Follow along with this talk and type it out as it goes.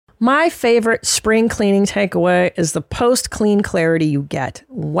My favorite spring cleaning takeaway is the post-clean clarity you get.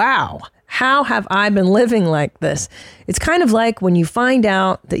 Wow. How have I been living like this? It's kind of like when you find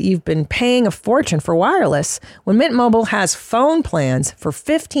out that you've been paying a fortune for wireless when Mint Mobile has phone plans for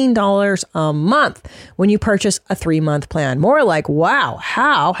 $15 a month when you purchase a 3-month plan. More like, wow,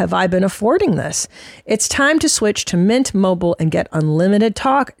 how have I been affording this? It's time to switch to Mint Mobile and get unlimited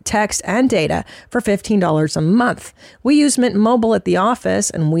talk, text, and data for $15 a month. We use Mint Mobile at the office,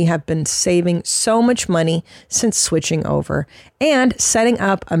 and we have been saving so much money since switching over. And setting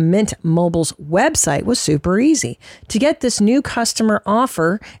up a Mint Mobile's website was super easy. To get this new customer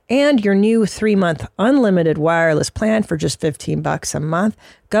offer and your new 3-month unlimited wireless plan for just $15 a month,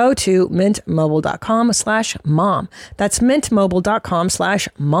 go to mintmobile.com/mom. That's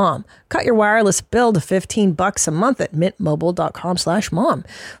mintmobile.com/mom. Cut your wireless bill to $15 a month at mintmobile.com/mom.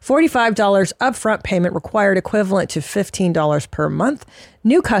 $45 upfront payment required, equivalent to $15 per month.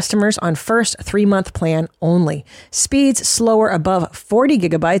 New customers on first 3-month plan only. Speeds slower above 40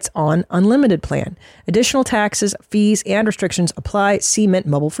 gigabytes on unlimited plan. Additional taxes, fees, and restrictions apply. See Mint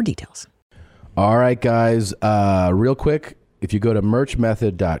Mobile for details. All right, guys. Real quick, if you go to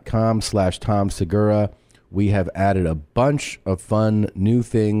merchmethod.com/Tom Segura, we have added a bunch of fun new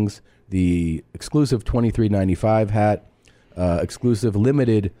things. The exclusive $23.95 hat, exclusive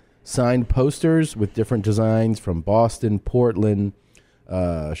limited signed posters with different designs from Boston, Portland,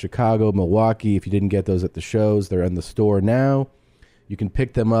 Chicago, Milwaukee. If you didn't get those at the shows, they're in the store now. You can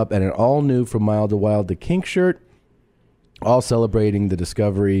pick them up, and an all-new From Mild to Wild to Kink shirt, all celebrating the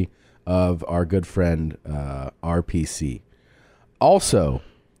discovery of our good friend RPC. Also,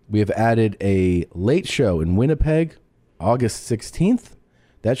 we have added a late show in Winnipeg, August 16th.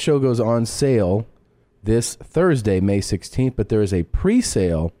 That show goes on sale this Thursday, May 16th, but there is a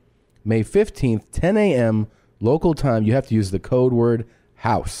pre-sale May 15th, 10 a.m. local time. You have to use the code word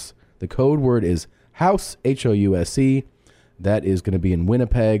HOUSE. The code word is HOUSE, HOUSE. That is going to be in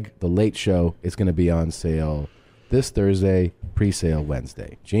Winnipeg. The late show is going to be on sale this Thursday, pre-sale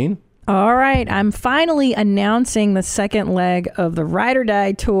Wednesday. Gene? All right. I'm finally announcing the second leg of the Ride or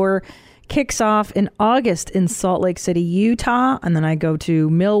Die tour. Kicks off in August in Salt Lake City, Utah. And then I go to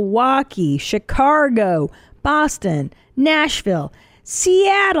Milwaukee, Chicago, Boston, Nashville,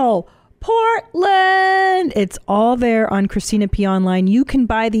 Seattle, Portland. It's all there on Christina P. Online. You can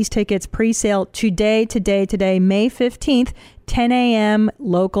buy these tickets pre-sale today, May 15th, 10 a.m.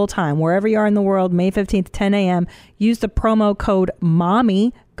 local time. Wherever you are in the world, May 15th, 10 a.m. Use the promo code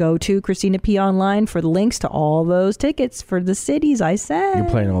MOMMY. Go to Christina P. Online for the links to all those tickets for the cities I said. You're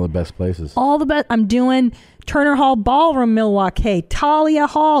playing all the best places. All the best. I'm doing Turner Hall Ballroom, Milwaukee, Talia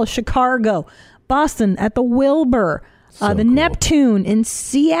Hall, Chicago, Boston at the Wilbur. The cool. Neptune in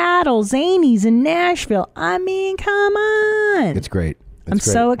Seattle, Zanies in Nashville. I mean, come on. It's great. I'm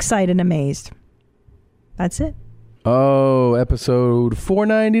so excited and amazed. That's it. Oh, episode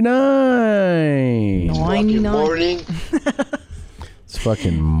 499. 99. Morning. It's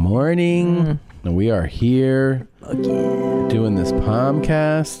fucking morning. And we are here doing this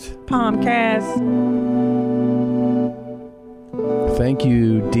Palmcast. Thank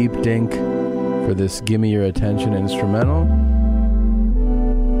you, Deep Dink, for this Gimme Your Attention instrumental.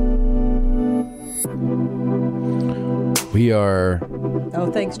 We are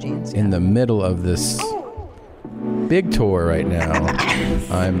thanks, Jeans. in the middle of this big tour right now.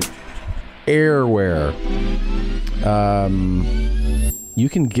 I'm airware. You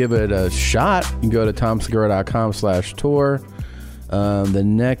can give it a shot. You can go to tomsegura.com/tour. The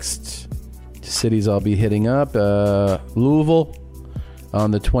next cities I'll be hitting up, Louisville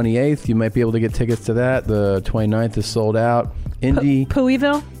on the 28th. You might be able to get tickets to that. The 29th is sold out. Indy.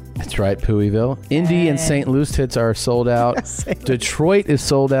 Pooeyville? That's right, Pooeyville. Indy and St. Louis are sold out. Detroit is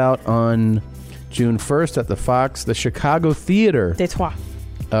sold out on June 1st at the Fox. The Chicago Theater. Detroit.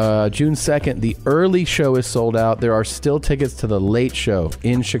 June 2nd, the early show is sold out. There are still tickets to the late show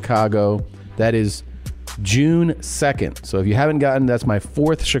in Chicago. That is June 2nd. So if you haven't gotten, that's my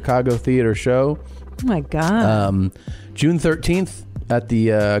 4th Chicago Theater show. Oh, my God. June 13th at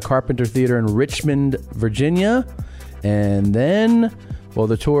the Carpenter Theater in Richmond, Virginia. And then, well,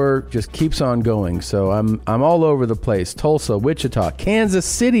 the tour just keeps on going. So I'm all over the place. Tulsa, Wichita, Kansas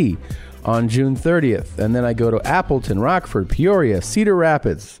City on June 30th. And then I go to Appleton, Rockford, Peoria, Cedar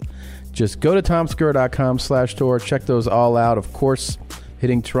Rapids. Just go to tomsegura.com/tour. Check those all out. Of course,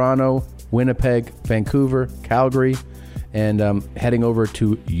 hitting Toronto, Winnipeg, Vancouver, Calgary, and heading over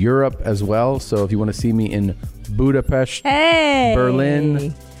to Europe as well. So if you want to see me in Budapest,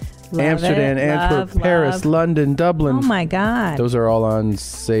 Berlin, Amsterdam, Antwerp, Paris, London, Dublin. Oh my God. Those are all on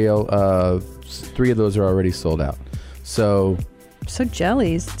sale. 3 of those are already sold out. So so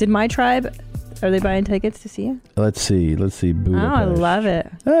jellies. Did my tribe, are they buying tickets to see you? Let's see. Budapest. Oh, I love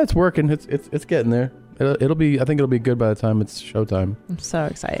it. It's working. It's getting there. It'll be. I think it'll be good by the time it's showtime. I'm so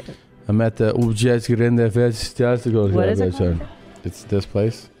excited. I'm at the Ujetsgrinde Festival. What is it called? It's this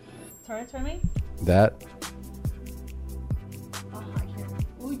place. Sorry, me. That.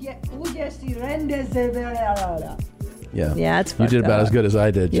 Yeah. Yeah, it's You did about up. as good as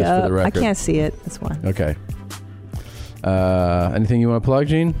I did, just for the record. I can't see it. That's why. Okay. Anything you want to plug,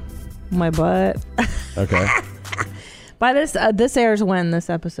 Gene? My butt. Okay. By this airs when this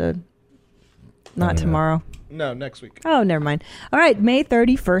episode? Not tomorrow. No, next week. Oh, never mind. All right, May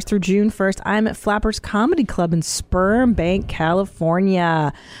 31st through June 1st, I'm at Flappers Comedy Club in Sperm Bank,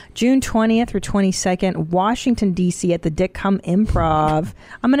 California. June 20th through 22nd, Washington, D.C. at the Dick Cum Improv.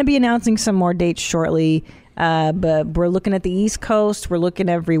 I'm going to be announcing some more dates shortly, but we're looking at the East Coast. We're looking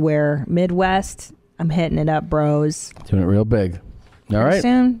everywhere. Midwest, I'm hitting it up, bros. Doing it real big. All right.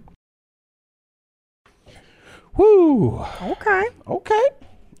 Soon. Woo. Okay.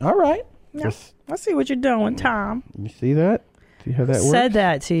 All right. Yeah. I see what you're doing, Tom. You see that? See how that works? Said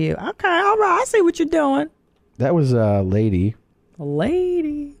that to you. Okay, all right. I see what you're doing. That was a lady Who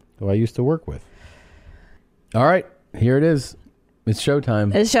I used to work with. All right. Here it is. It's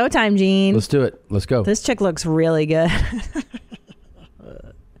showtime. It's showtime, Gene. Let's do it. Let's go. This chick looks really good.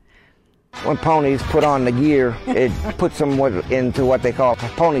 When ponies put on the gear, it puts them into what they call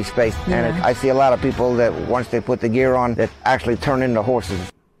pony space. Yeah. And I see a lot of people that once they put the gear on, that actually turn into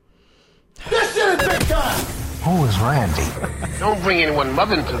horses. This shit is big time! Who is Randy? Don't bring anyone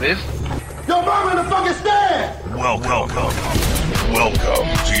mother into this. Yo, mom in the fucking stand! Welcome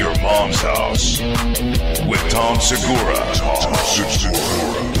to your mom's house with Tom Segura.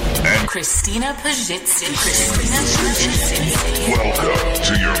 And Christina Pajitsin. welcome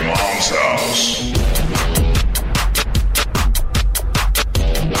to your mom's house.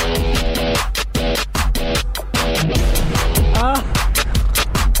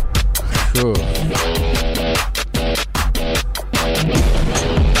 Ooh.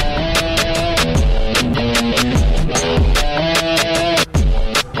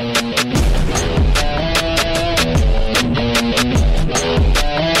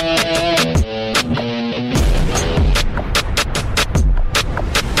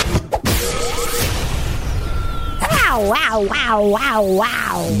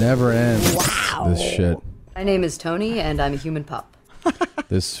 Wow. Never ends. Wow. This shit. My name is Tony, and I'm a human pup.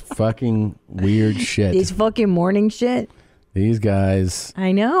 This fucking weird shit. These fucking morning shit. These guys.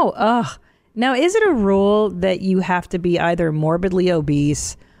 I know. Ugh. Now, is it a rule that you have to be either morbidly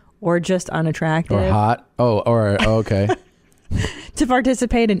obese or just unattractive? Or hot. Okay. To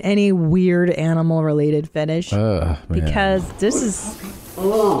participate in any weird animal-related fetish? Man. Because this is...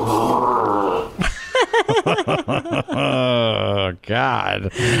 Oh,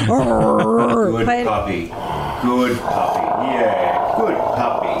 God. Good puppy. Yeah, good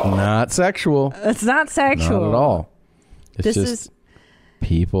puppy. Not sexual. It's not sexual. Not at all. It's This just is...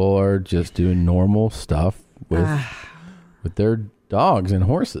 people are just doing normal stuff with their dogs and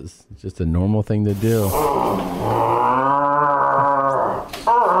horses. It's just a normal thing to do.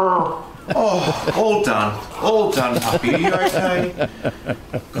 Oh, all done, puppy. Are you okay?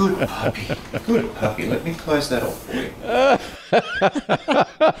 Good puppy. Let me close that off for you.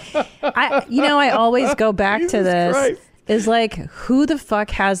 I always go back to this. Christ. Is like, who the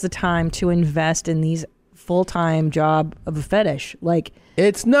fuck has the time to invest in these full-time job of a fetish? Like,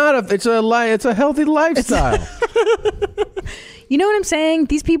 it's a healthy lifestyle. You know what I'm saying?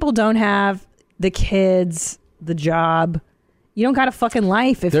 These people don't have the kids, the job. You don't got a fucking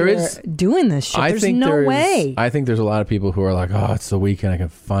life if you're doing this shit. There's no way. I think there's a lot of people who are like, oh, it's the weekend. I can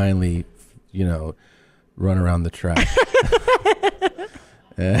finally, run around the track.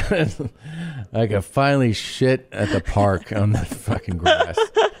 And I can finally shit at the park on the fucking grass.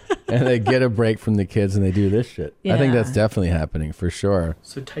 And they get a break from the kids and they do this shit. I think that's definitely happening for sure.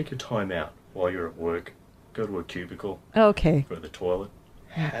 So take a time out while you're at work. Go to a cubicle. Okay. Go to the toilet.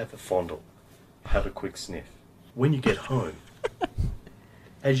 Have a fondle. Have a quick sniff. When you get home,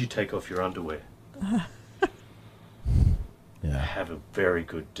 as you take off your underwear, have a very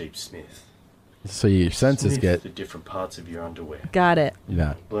good deep sniff. So your senses Sniff the different parts of your underwear. Got it.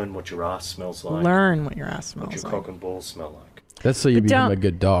 Yeah. Learn what your ass smells like. Learn what your ass smells what your like. cock and balls smell like. That's so you become a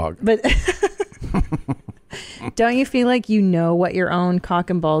good dog. But don't you feel like you know what your own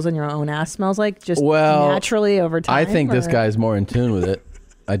cock and balls and your own ass smells like just naturally over time? I think this guy's more in tune with it.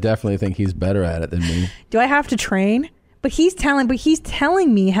 I definitely think he's better at it than me. Do I have to train? But he's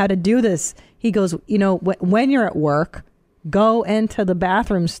telling me how to do this. He goes, when you're at work, go into the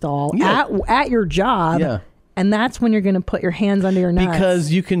bathroom stall at your job And that's when you're going to put your hands under your nuts.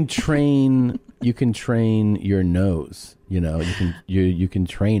 Because you can train your nose. You can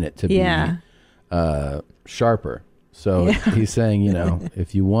train it to be sharper. So he's saying,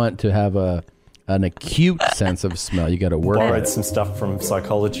 if you want to have an acute sense of smell, you got to work. Borrowed some stuff from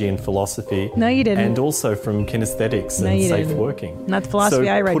psychology and philosophy. No, you didn't. And also from kinesthetics and safe working. Not the philosophy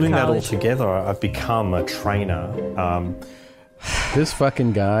I read in putting that all college. together, I've become a trainer. This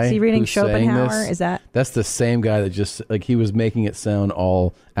fucking guy. Is he reading who's saying Schopenhauer? this, Is that? That's the same guy that just he was making it sound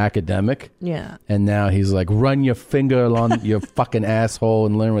all academic. Yeah. And now he's like, run your finger on your fucking asshole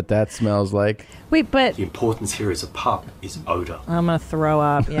and learn what that smells like. Wait, but the importance here as a pup is odor. I'm gonna throw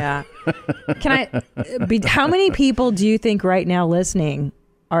up. Yeah. Can I? How many people do you think right now listening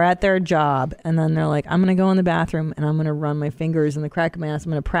are at their job and then they're like, I'm gonna go in the bathroom and I'm gonna run my fingers in the crack of my ass.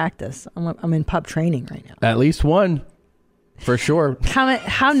 I'm gonna practice. I'm in pup training right now. At least one. For sure.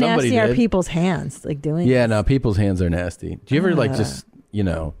 How nasty are people's hands doing Yeah, this? no, people's hands are nasty. Do you ever just,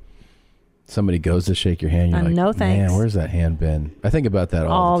 somebody goes to shake your hand, you're like, no thanks. Man, where's that hand been? I think about that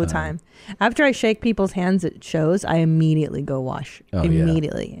all the time. After I shake people's hands at shows, I immediately go wash.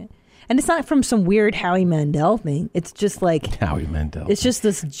 Immediately. Yeah. And it's not from some weird Howie Mandel thing. It's just like Howie Mandel. It's just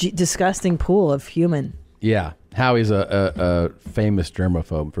this disgusting pool of human. Yeah. Howie's a famous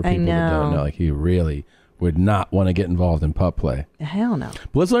germaphobe for people that don't know. He really would not want to get involved in pup play. Hell no.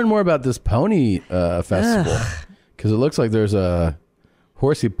 But let's learn more about this pony festival, because it looks like there's a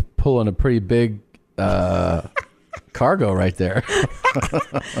horsey pulling a pretty big cargo right there.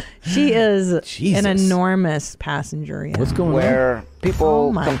 She is an enormous passenger. Yeah. What's going on? Where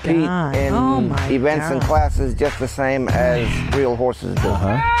people compete in events and classes just the same as real horses do.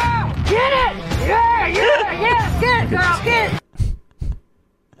 Get it! Yeah! Get it, girl! Get it!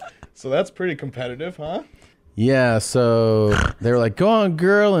 So that's pretty competitive, huh? Yeah, so they were like, go on,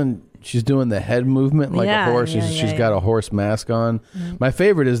 girl, and she's doing the head movement like a horse. She's got a horse mask on. Mm-hmm. My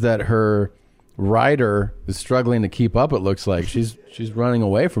favorite is that her rider is struggling to keep up, it looks like. She's running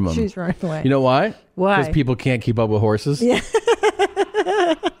away from him. She's running away. You know why? Why? Because people can't keep up with horses. Yeah.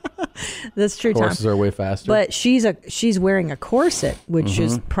 That's true, Tom. Horses are way faster. But she's wearing a corset, which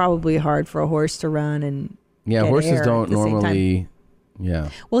is probably hard for a horse to run and get horses air don't at the same normally... time. Yeah.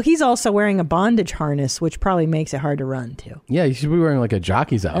 Well, he's also wearing a bondage harness, which probably makes it hard to run too. Yeah, you should be wearing like a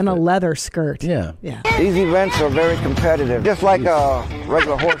jockey's outfit. And a leather skirt. Yeah. Yeah. These events are very competitive. Just like a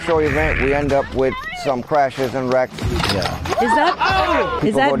regular horse show event, we end up with some crashes and wrecks. Yeah. Is that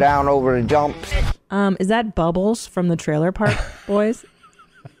People go down over the jumps. Is that Bubbles from the Trailer Park Boys?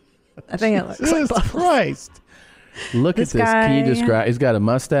 I think it looks like Jesus Bubbles. Christ. Look at this. Can you describe? He's got a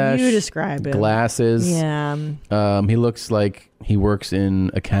mustache. You describe it. Glasses. Yeah. He looks like he works in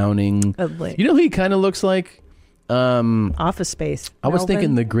accounting. Ugly. You know who he kind of looks like? Office Space. I was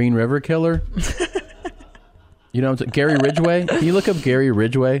thinking the Green River Killer. You know, Gary Ridgway. Can you look up Gary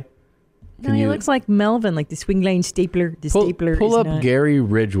Ridgway? No, he looks like Melvin, like the swing line stapler. The stapler. Pull is up not Gary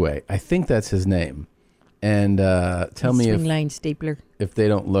Ridgway. I think that's his name. And tell me swing line stapler. If they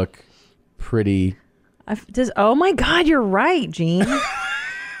don't look pretty. Oh my God, you're right, Gene.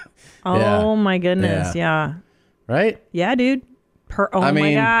 Oh my goodness, yeah. Right? Yeah, dude.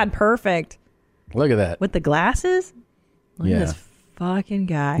 My God, perfect. Look at that. With the glasses? Look at this fucking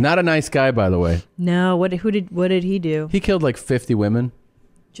guy. Not a nice guy, by the way. No, what did he do? He killed like 50 women.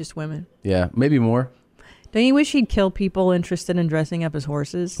 Just women. Yeah, maybe more. Don't you wish he'd kill people interested in dressing up as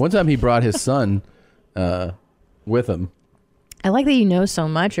horses? One time he brought his son with him. I like that you know so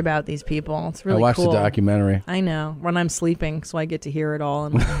much about these people. It's really cool. I watched the documentary. I know. When I'm sleeping, so I get to hear it all.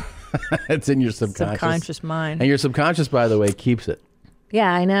 In my it's in your subconscious mind. And your subconscious, by the way, keeps it.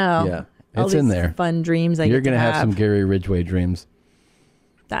 Yeah, I know. Yeah, all it's in these there. Fun dreams You're going to have some Gary Ridgway dreams.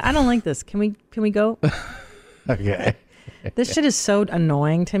 I don't like this. Can we go? Okay. This shit is so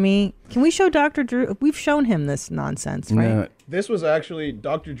annoying to me. Can we show Dr. Drew? We've shown him this nonsense, right? No. This was actually,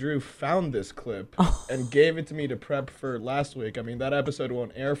 Dr. Drew found this clip and gave it to me to prep for last week. I mean, that episode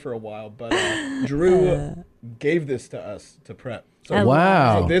won't air for a while, but Drew gave this to us to prep. So,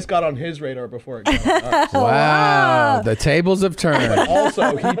 wow. So this got on his radar before it got on us. Wow. The tables have turned. But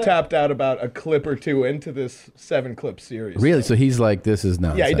also, he tapped out about a clip or two into this 7-clip series. Really? So he's like, this is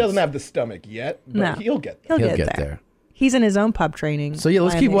nonsense. Yeah, he doesn't have the stomach yet, but he'll get there. He'll get there. He's in his own pub training. So yeah,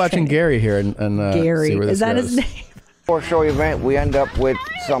 let's keep watching Gary here and Gary. see where this Is that goes. his name? Horse show event, we end up with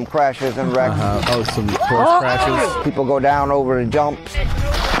some crashes and wrecks. Oh, some horse crashes. People go down over the jumps.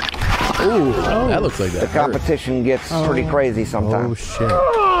 Ooh, that looks like that. The competition gets pretty crazy sometimes. Oh shit.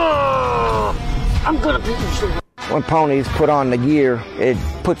 I'm gonna beat you. When ponies put on the gear, it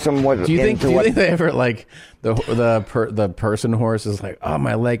puts them what. Do you think they ever like the person horse is like, oh,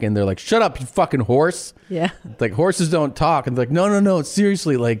 my leg, and they're like, shut up, you fucking horse. Yeah. Like horses don't talk, and it's like, no,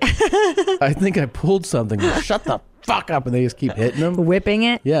 seriously, like I think I pulled something. Shut the fuck up, and they just keep hitting them, whipping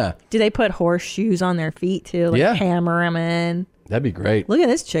it. Yeah. Do they put horseshoes on their feet too? Like Yeah. hammer them in. That'd be great. Look at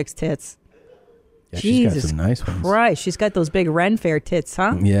this chick's tits. Yeah, she's Jesus got some nice ones. Christ, she's got those big Ren Fair tits,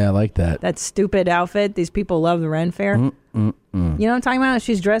 huh? Yeah, I like that. That stupid outfit. These people love the Ren Fair. You know what I'm talking about?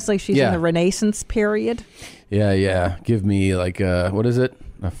 She's dressed like she's in the Renaissance period. Yeah. Give me like what is it?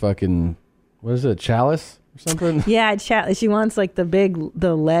 A chalice or something? Yeah, she wants like the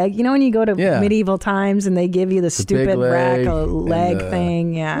leg. You know when you go to medieval times and they give you the stupid rack leg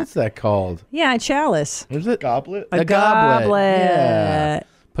thing? Yeah. What's that called? Yeah, a chalice. Is it? Goblet? A goblet. Yeah.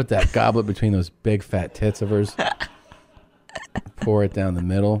 Put that goblet between those big fat tits of hers. Pour it down the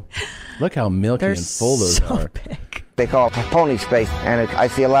middle. Look how milky and full those are. Big. They call it pony space, and I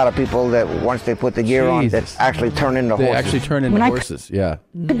see a lot of people that once they put the gear on, that actually turn into horses. They actually turn into horses, yeah.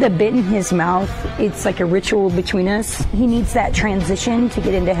 Put the bit in his mouth. It's like a ritual between us. He needs that transition to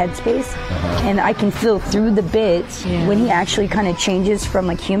get into headspace, and I can feel through the bit when he actually kind of changes from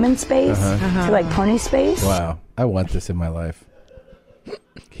like human space to like pony space. Wow, I want this in my life.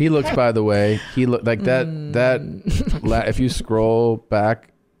 He looks, by the way, like that. If you scroll back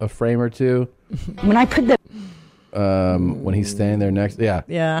a frame or two, when I put the when he's standing there next,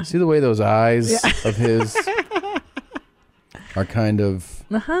 yeah. See the way those eyes of his are kind of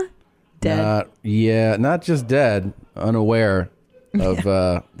dead. Not just dead, unaware of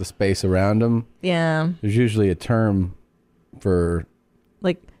the space around him. Yeah, there's usually a term for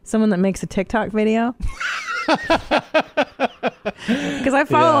like someone that makes a TikTok video. Because I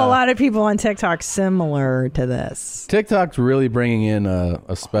follow a lot of people on TikTok similar to this. TikTok's really bringing in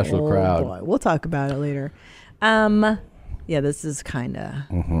a special crowd. Boy. We'll talk about it later. This is kind of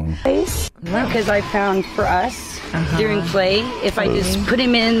because I found for us during play, if I just put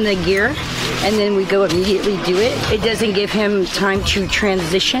him in the gear and then we go immediately do it, it doesn't give him time to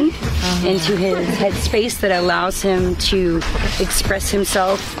transition into his headspace that allows him to express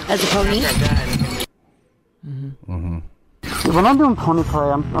himself as a pony. When I'm doing pony play,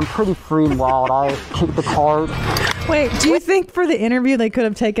 I'm pretty free and wild. I kick the card. Wait, do you think for the interview they could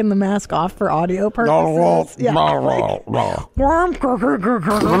have taken the mask off for audio purposes? When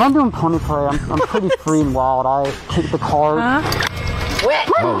I'm doing pony play, I'm pretty free and wild. I kick the card.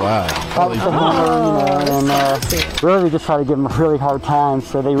 Oh wow! And really just try to give them a really hard time,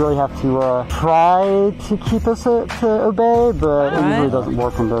 so they really have to try to keep us to obey, but it usually doesn't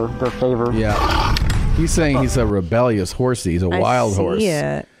work in their favor. Yeah. He's saying he's a rebellious horsey. He's a wild horse.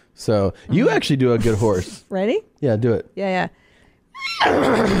 It. So you actually do a good horse. Ready? Yeah, do it. Yeah.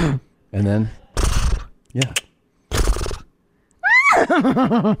 And then, yeah.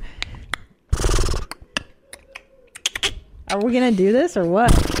 Are we going to do this or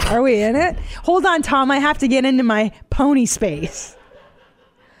what? Are we in it? Hold on, Tom. I have to get into my pony space.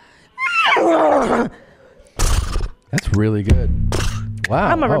 That's really good. Wow.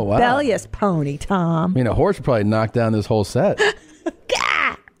 I'm a rebellious pony, Tom. I mean, a horse would probably knock down this whole set.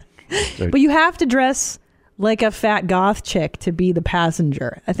 But you have to dress like a fat goth chick to be the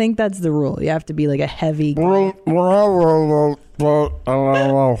passenger. I think that's the rule. You have to be like a heavy horse.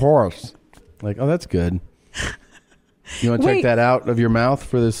 Like, oh, that's good. You want to check that out of your mouth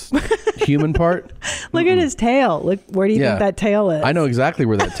for this human part? Look at his tail. Look, where do you think that tail is? I know exactly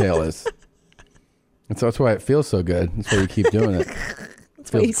where that tail is. And so that's why it feels so good. That's why you keep doing it.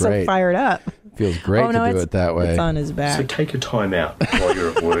 That's why he's so fired up. Feels great to do it that way. It's on his back. So take a time out while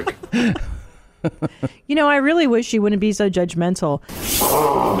you're at work. You know, I really wish you wouldn't be so judgmental. This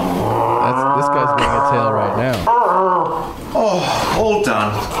guy's getting a tail right now. Oh, all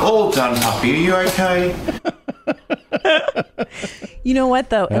done, puppy. Are you okay? You know what,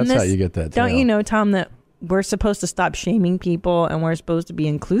 though? That's how you get that tail. Don't you know, Tom, that we're supposed to stop shaming people and we're supposed to be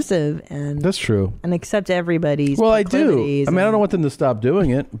inclusive and that's true and accept everybody's well I do I mean I don't want them to stop doing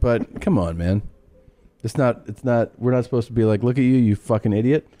it, but come on, man, it's not we're not supposed to be like, look at you fucking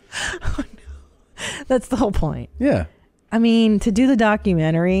idiot. Oh, no. That's the whole point. Yeah, I mean, to do the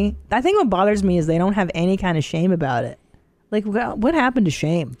documentary, I think what bothers me is they don't have any kind of shame about it. Like, what happened to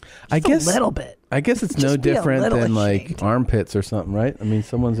shame? Just I guess a little bit. I guess it's no different than like armpits or something, right? I mean,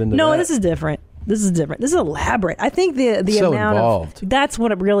 someone's into that. This is different. This is elaborate. I think the so amount involved. of that's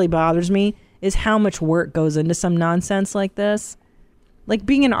what really bothers me is how much work goes into some nonsense like this. Like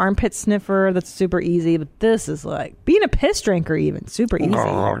being an armpit sniffer, that's super easy, but this is like being a piss drinker, even super easy. You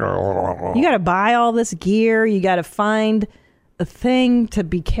got to buy all this gear. You got to find a thing to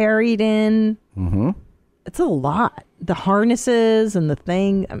be carried in. Mm-hmm. it's a lot. The harnesses and the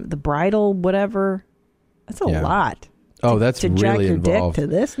thing, the bridle, whatever. That's a lot. Oh, that's to really jack your involved. dick to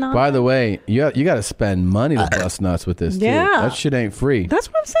this nonsense. By the way, you got to spend money to bust nuts with this, too. Yeah. That shit ain't free. That's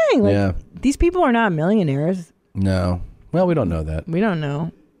what I'm saying. Like, these people are not millionaires. No. Well, we don't know that. We don't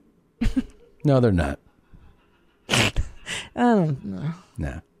know. No, they're not. I don't know.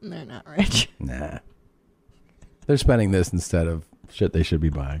 Nah. They're not rich. Nah. They're spending this instead of shit they should be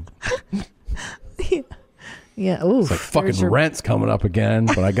buying. Yeah. Ooh. It's like fucking rent's coming up again,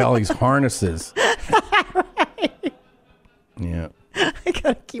 but I got all these harnesses. Yeah. I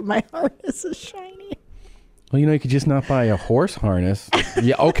gotta keep my harnesses shiny. Well, you could just not buy a horse harness.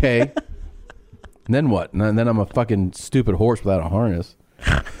 Yeah, okay. And then what? And then I'm a fucking stupid horse without a harness.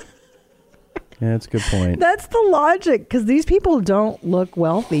 Yeah, that's a good point. That's the logic, because these people don't look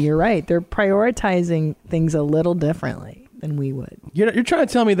wealthy. You're right. They're prioritizing things a little differently than we would. You're trying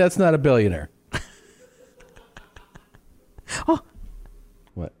to tell me that's not a billionaire? Oh.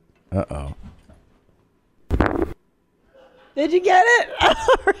 What? Uh-oh. Did you get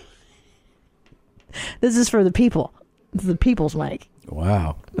it? This is for the people. This is the people's mic.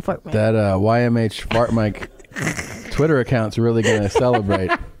 Wow. The fart mic. That YMH fart mic Twitter account's really going to celebrate.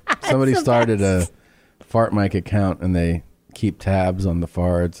 Somebody started a fart mic account and they keep tabs on the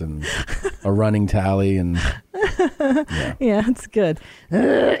farts and a running tally. And yeah, it's good.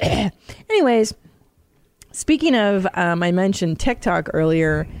 Anyways, speaking of, I mentioned TikTok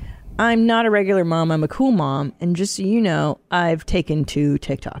earlier. I'm not a regular mom. I'm a cool mom. And just so you know, I've taken to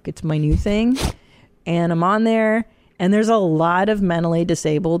TikTok. It's my new thing. And I'm on there. And there's a lot of mentally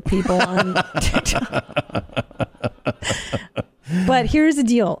disabled people on TikTok. But here's the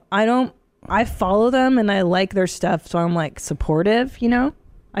deal. I follow them and I like their stuff. So I'm like supportive,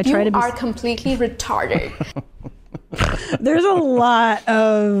 I try to be. You are completely retarded. There's a lot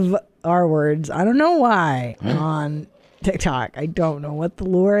of R words. I don't know why on TikTok. I don't know what the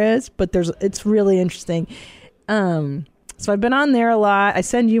lure is, but it's really interesting. So I've been on there a lot. I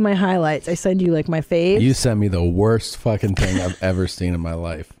send you my highlights. I send you like my faves. you sent me the worst fucking thing I've ever seen in my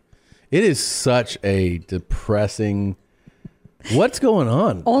life. It is such a depressing... What's going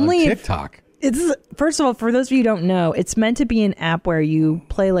on TikTok? It's first of all, for those of you who don't know, it's meant to be an app where you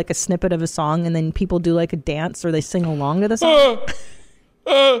play like a snippet of a song and then people do like a dance or they sing along to the song.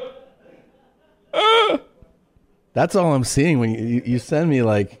 That's all I'm seeing when you send me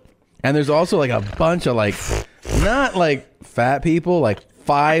like... And there's also like a bunch of like... Not like fat people, like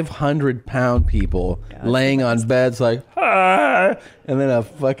 500-pound people laying on beds like... And then a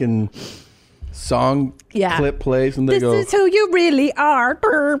fucking... song clip plays and they this go, is who you really are.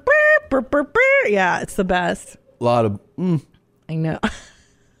 Brr, brr, brr, brr, brr. Yeah, it's the best. a lot of I know.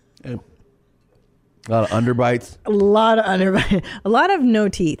 A lot of underbites. A lot of no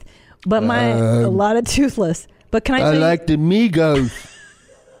teeth, but a lot of toothless. But can I I say, like the Migos.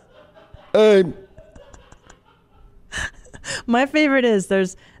 my favorite is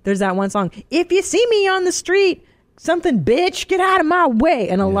there's that one song, if you see me on the street, something, bitch, get out of my way.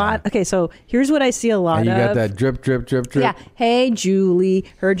 And a lot. Okay, so here's what I see a lot And you of. got that drip, drip, drip, drip. Yeah. Hey, Julie,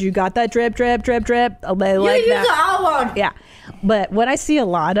 heard you got that drip, drip, drip, drip. They like that. Yeah. But what I see a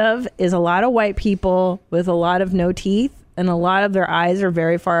lot of is a lot of white people with a lot of no teeth, and a lot of their eyes are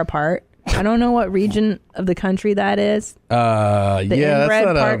very far apart. I don't know what region of the country that is. Yeah, that's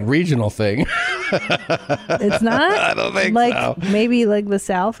not a regional thing. It's not? I don't think so. Maybe like the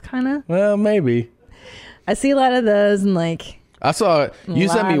South, kind of? Well, maybe. I see a lot of those, and like... I saw, you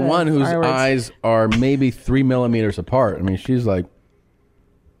sent me one whose eyes are maybe 3 millimeters apart. I mean, she's like,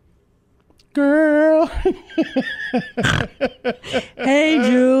 girl. Hey,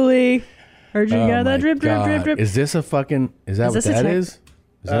 Julie. Heard you got that drip, drip, drip, drip. Is this a fucking, is that what that is?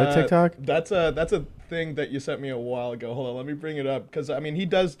 Is that a TikTok? That's a thing that you sent me a while ago. Hold on, let me bring it up. Because, I mean, he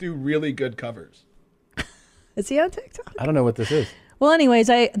does do really good covers. Is he on TikTok? I don't know what this is. Well, anyways,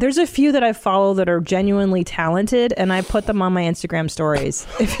 there's a few that I follow that are genuinely talented, and I put them on my Instagram stories.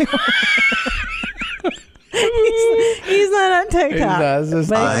 He's not on TikTok.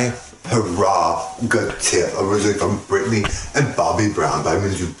 I hurrah, good tip, originally from Britney and Bobby Brown, but I'm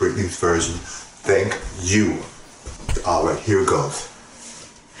going to do Britney's version. Thank you. All right, here goes.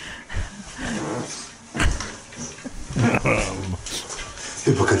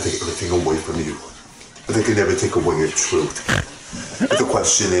 People can take everything away from you, but they can never take away your truth. The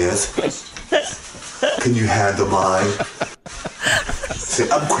question is, can you handle mine? say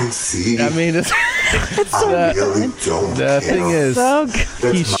I'm crazy. I mean, I really don't the care. thing is, So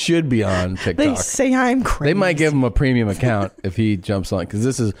he should be on TikTok. They say I'm crazy. They might give him a premium account if he jumps on, because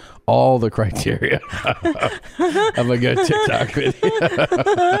this is all the criteria of a good TikTok video.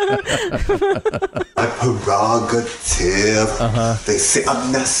 My prerogative. They say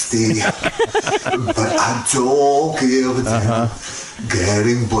I'm nasty, but I don't give a damn.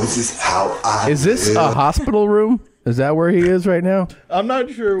 Getting boys is how I Is this live. a hospital room? Is that where he is right now? I'm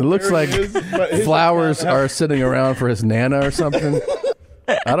not sure. It looks where like he is, but his flowers account- are sitting around for his nana or something.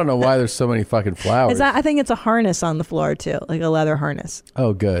 I don't know why there's so many fucking flowers. I think it's a harness on the floor too, like a leather harness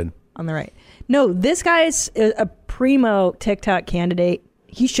Oh, good. on the right. No, this guy is a primo TikTok candidate.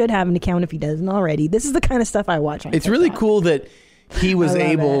 He should have an account if he doesn't already. This is the kind of stuff I watch on It's TikTok. really cool that he was I love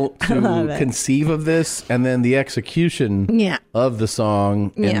able it. I love to it. conceive of this, and then the execution of the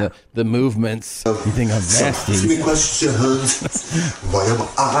song and Yeah. the movements. You think I'm nasty? Ask me questions. Why am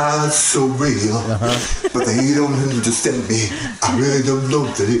I so real? But they don't understand me. I really don't know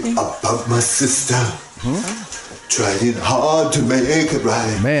that about my sister. Trying hard to make it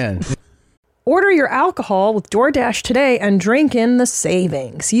right. Man. Order your alcohol with DoorDash today and drink in the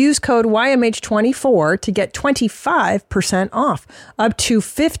savings. Use code YMH24 to get 25% off, up to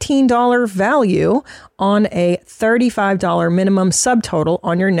 $15 value on a $35 minimum subtotal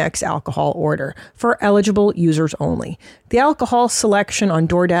on your next alcohol order for eligible users only. The alcohol selection on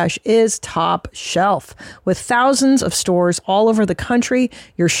DoorDash is top shelf. With thousands of stores all over the country,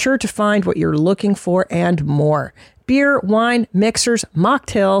 you're sure to find what you're looking for and more. Beer, wine, mixers,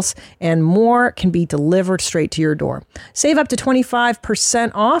 mocktails, and more can be delivered straight to your door. Save up to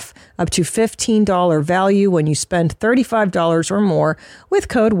 25% off, up to $15 value when you spend $35 or more with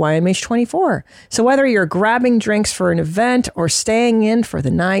code YMH24. So whether you're grabbing drinks for an event or staying in for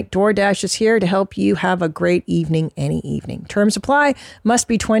the night, DoorDash is here to help you have a great evening any evening. Terms apply. Must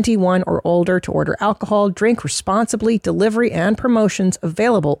be 21 or older to order alcohol. Drink responsibly. Delivery and promotions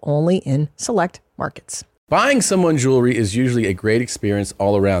available only in select markets. Buying someone jewelry is usually a great experience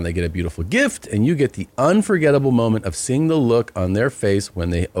all around. They get a beautiful gift, and you get the unforgettable moment of seeing the look on their face when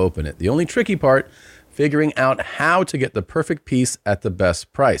they open it. The only tricky part, figuring out how to get the perfect piece at the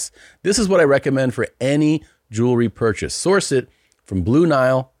best price. This is what I recommend for any jewelry purchase. Source it from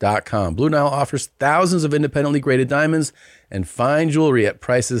BlueNile.com. Blue Nile offers thousands of independently graded diamonds and fine jewelry at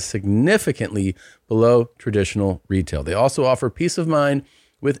prices significantly below traditional retail. They also offer peace of mind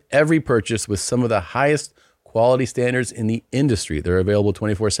with every purchase with some of the highest quality standards in the industry. They're available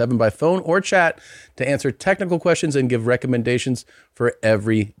 24/7 by phone or chat to answer technical questions and give recommendations for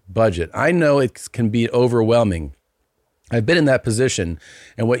every budget. I know it can be overwhelming. I've been in that position,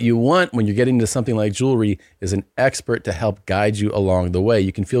 and what you want when you're getting into something like jewelry is an expert to help guide you along the way.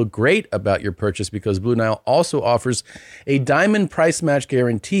 You can feel great about your purchase because Blue Nile also offers a diamond price match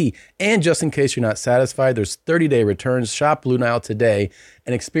guarantee. And just in case you're not satisfied, there's 30-day returns. Shop Blue Nile today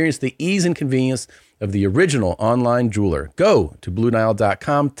and experience the ease and convenience of the original online jeweler. Go to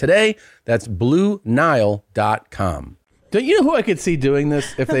BlueNile.com today. That's BlueNile.com. Don't you know who I could see doing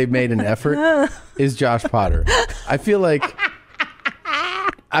this if they made an effort? Is Josh Potter. I feel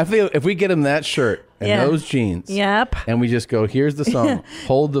if we get him that shirt and those jeans, and we just go, here's the song,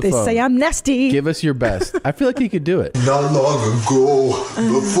 hold the They phone. say I'm nasty. Give us your best. I feel like he could do it. Not long ago,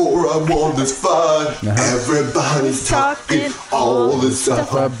 before I won this fight, everybody's talking all this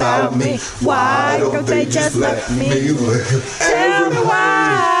stuff about me. Why don't they just let me live? Tell me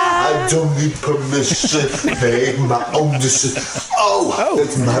why. I don't need permission, make my own decision. Oh,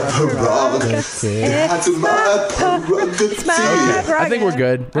 that's my prerogative. That's my prerogative. I think we're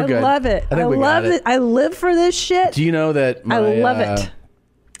good. We're good. I love it. I think we love got it. I live for this shit. Do you know that I love it.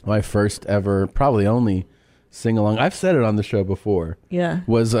 my first ever, probably only sing-along, I've said it on the show before,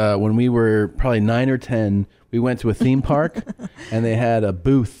 was when we were probably 9 or 10, we went to a theme park, and they had a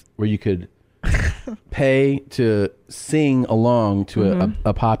booth where you could pay to sing along to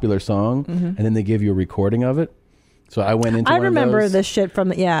a popular song, and then they give you a recording of it. So I went into I one remember of those this shit from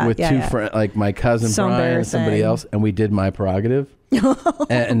with two friends, like my cousin So Brian and somebody embarrassing. else, and we did My Prerogative.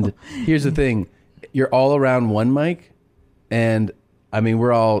 And here's the thing, you're all around one mic, and I mean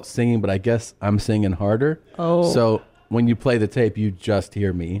we're all singing, but I guess I'm singing harder. So when you play the tape, you just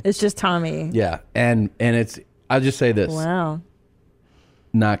hear me. It's just Tommy. Yeah, and it's, I'll just say this. Wow.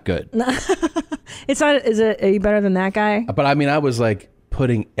 Not good. It's not. Is it? Are you better than that guy? But I mean, I was like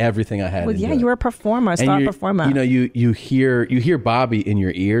putting everything I had Well, into yeah, it. you were a performer, a And star you- performer. You know, you hear Bobby in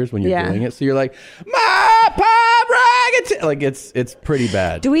your ears when you're Yeah. doing it. So you're like, my Like it's pretty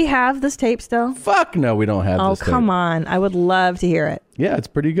bad. Do we have this tape still? Fuck no, we don't have this tape. Oh, come on. I would love to hear it. Yeah, it's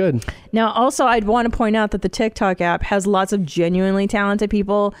pretty good. Now, also, I'd want to point out that the TikTok app has lots of genuinely talented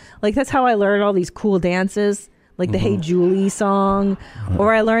people. Like, that's how I learned all these cool dances, like the Hey Julie song,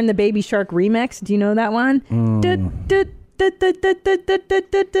 or I learned the Baby Shark remix. Do you know that one?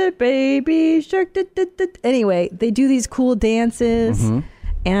 Baby Shark. Anyway, they do these cool dances.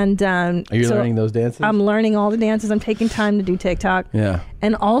 And are you learning those dances? I'm learning all the dances. I'm taking time to do TikTok. Yeah.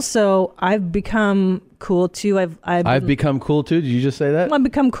 And also, I've become cool too. I've become cool too. Did you just say that? Well, I've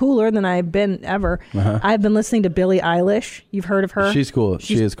become cooler than I've been ever. I've been listening to Billie Eilish. You've heard of her? She's cool.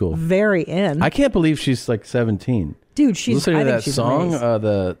 She is cool. Very in. I can't believe she's like 17. Dude, she's listening to that she's song.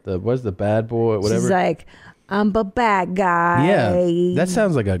 amazing. What's the bad boy? Whatever. She's like, I'm a bad guy. Yeah, that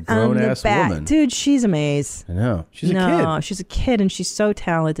sounds like a grown ass woman. Dude, she's amazing. I know. She's a No, kid. she's a kid and she's so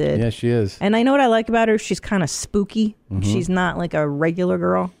talented. Yeah, she is. And I know what I like about her. She's kind of spooky. She's not like a regular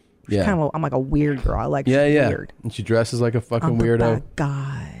girl. She's Yeah. kind of I'm like a weird girl. I like she's Yeah. weird. And she dresses like a fucking I'm a weirdo. bad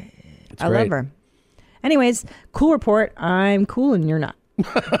guy. It's I great. love her. Anyways, cool report. I'm cool and you're not.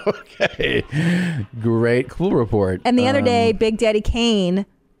 Okay. Great. Cool report. And the other day, Big Daddy Kane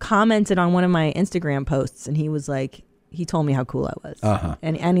commented on one of my Instagram posts, and he was like, he told me how cool I was.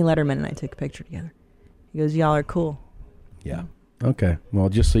 And Annie Letterman and I took a picture together. He goes, y'all are cool. Yeah. Okay. Well,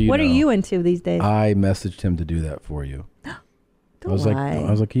 just so you know. What are you into these days? I messaged him to do that for you. Don't lie.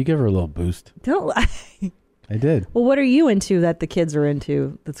 I was like, can you give her a little boost? Don't lie. I did. Well, what are you into that the kids are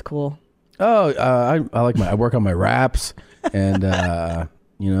into that's cool? Oh, I like I work on my wraps, and I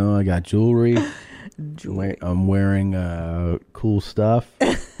got jewelry. I'm wearing cool stuff.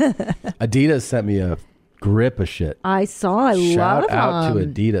 Adidas sent me a grip of shit. I saw. I love Shout out to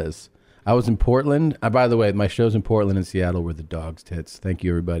them. Adidas. I was in Portland. By the way, my shows in Portland and Seattle were the dog's tits. Thank you,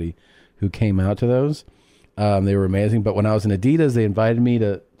 everybody who came out to those. They were amazing. But when I was in Adidas, they invited me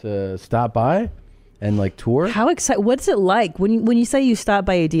to stop by and like tour. How excited! What's it like when you say you stop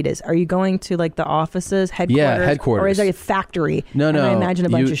by Adidas? Are you going to like the offices, headquarters? Yeah, headquarters. Or is it a factory? No. And I imagine a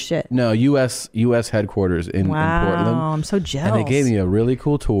bunch of shit. No, U.S. headquarters in Portland. Wow, I'm so jealous. And they gave me a really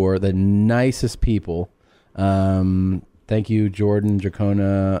cool tour. The nicest people. Thank you, Jordan,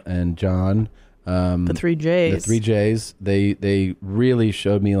 Jacona, and John. The 3 J's. The 3 J's. They really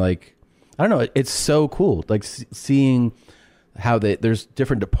showed me like, I don't know. It's so cool. Like seeing how there's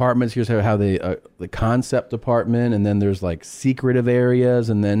different departments. Here's how the concept department, and then there's like secretive areas,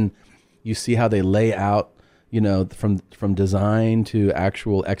 and then you see how they lay out, from design to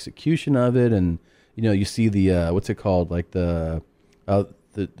actual execution of it, and you see the what's it called, like the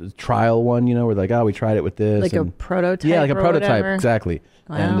trial one, where like, we tried it with this, like and, a prototype. yeah, like a or prototype, whatever. exactly.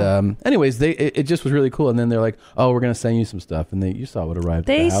 Wow. And anyways, it just was really cool. And then they're like, oh, we're gonna send you some stuff, and you saw what arrived.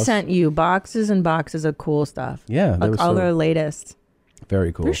 They at the house. sent you boxes and boxes of cool stuff. Yeah, like all their latest.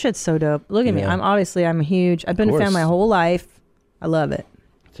 Very cool. Their shit's so dope. Look at me. Yeah. I'm huge. I've been a fan course. my whole life. I love it.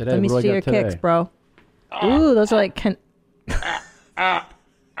 Today, Let me what do I see your got today? kicks, bro. Ooh, those are like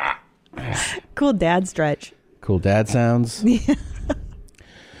cool dad stretch. Cool dad sounds.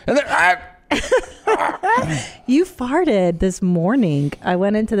 And then You farted this morning. I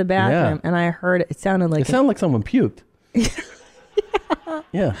went into the bathroom and I heard it sounded like someone puked.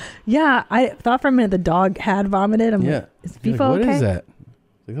 Yeah. Yeah, I thought for a minute the dog had vomited. I'm like, is You're Beefo like, what okay? is that?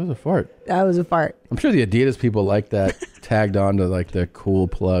 Like, that was a fart. That was a fart. I'm sure the Adidas people like that tagged on to like their cool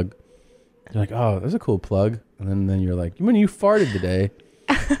plug. They're like, oh, that's a cool plug. And then you're like, when you farted today.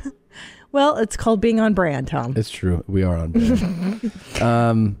 Well, it's called being on brand, Tom. It's true. We are on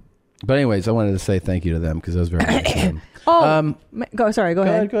brand. But anyways, I wanted to say thank you to them because that was very nice of them. Go ahead. Go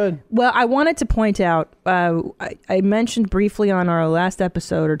ahead. Well, I wanted to point out, I mentioned briefly on our last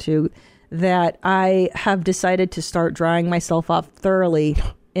episode or two that I have decided to start drying myself off thoroughly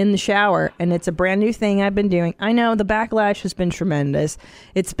in the shower, and it's a brand new thing I've been doing. I know the backlash has been tremendous.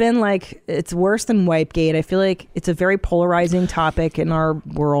 It's been like, it's worse than Wipegate. I feel like it's a very polarizing topic in our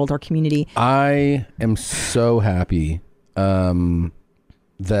world, our community. I am so happy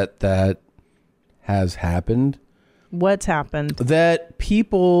that has happened. What's happened? That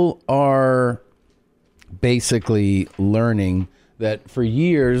people are basically learning that for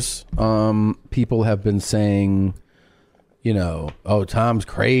years, people have been saying, oh, Tom's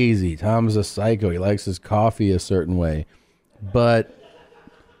crazy. Tom's a psycho. He likes his coffee a certain way. But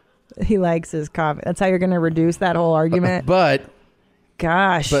he likes his coffee. That's how you're going to reduce that whole argument.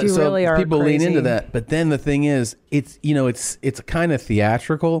 Gosh, you so really are people crazy. lean into that. But then the thing is, it's kind of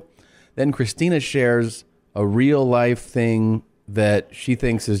theatrical. Then Christina shares a real life thing that she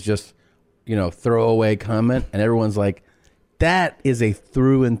thinks is just, throwaway comment, and everyone's like, that is a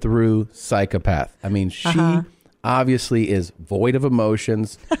through and through psychopath. I mean, she obviously is void of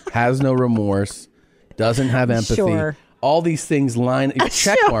emotions, has no remorse, doesn't have empathy. Sure. All these things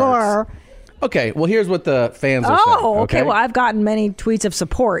check marks. Okay, well, here's what the fans are saying. Oh, okay. Well, I've gotten many tweets of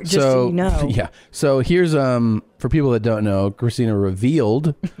support, just so you know. Yeah. So here's, for people that don't know, Christina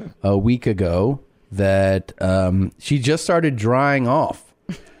revealed a week ago that she just started drying off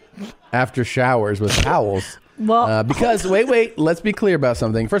after showers with towels. Well, because, wait, let's be clear about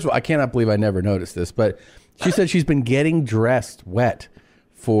something. First of all, I cannot believe I never noticed this, but she said she's been getting dressed wet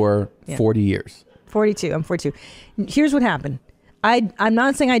for 40 years. 42. I'm 42. Here's what happened. I'm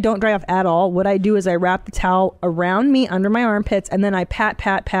not saying I don't dry off at all. What I do is I wrap the towel around me under my armpits, and then I pat,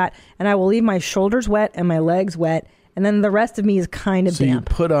 and I will leave my shoulders wet and my legs wet, and then the rest of me is kind of damp. So you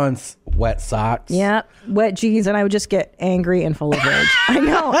put on wet socks? Yeah, wet jeans, and I would just get angry and full of rage. I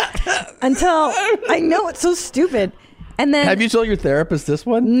know it's so stupid. And then, have you told your therapist this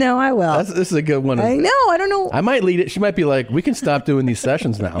one? No, I will. This is a good one. I know. I don't know. I might lead it. She might be like, we can stop doing these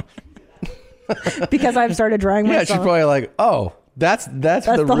sessions now. Because I've started drying myself. Yeah, she's probably like, oh, that's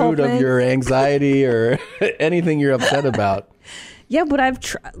the root of your anxiety or anything you're upset about. Yeah, but I've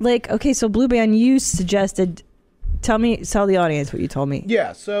okay, so Blue Band, you suggested, tell the audience what you told me.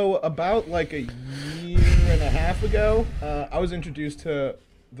 Yeah, so about like a year and a half ago, I was introduced to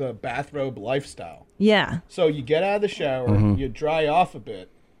the bathrobe lifestyle. Yeah. So you get out of the shower, you dry off a bit,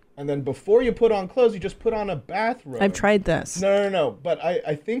 and then before you put on clothes, you just put on a bathrobe. I've tried this. No. But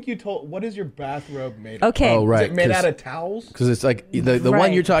I think you told, what is your bathrobe made of? Okay. Oh, right. Is it made out of towels? Because it's like the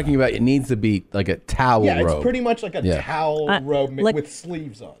one you're talking about, it needs to be like a towel robe. Yeah, it's pretty much like a towel robe with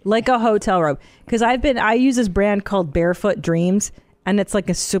sleeves on. Like a hotel robe. Because I use this brand called Barefoot Dreams, and it's like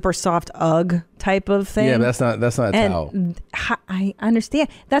a super soft UGG type of thing. Yeah, but that's not a towel. I understand.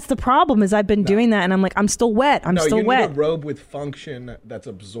 That's the problem. Is I've been doing that, and I'm like, I'm still wet. I'm still wet. You need a robe with function that's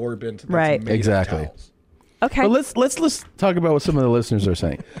absorbent. That's right. Made Exactly. Of towels. Okay. But let's talk about what some of the listeners are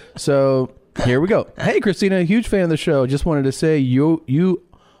saying. So here we go. Hey, Christina, huge fan of the show. Just wanted to say you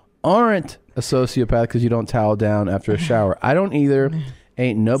aren't a sociopath because you don't towel down after a shower. I don't either.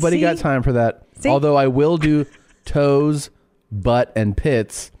 Ain't nobody got time for that. Although I will do toes, butt, and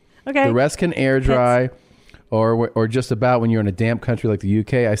pits. Okay. The rest can air dry or just about when you're in a damp country like the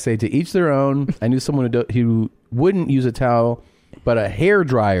UK. I say to each their own. I knew someone who wouldn't use a towel but a hair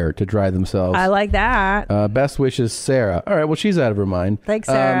dryer to dry themselves. I like that. Best wishes, Sarah. All right, well, she's out of her mind. Thanks,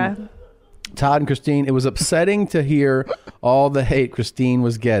 Sarah. Todd and Christine, it was upsetting to hear all the hate Christine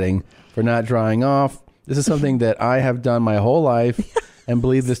was getting for not drying off. This is something that I have done my whole life and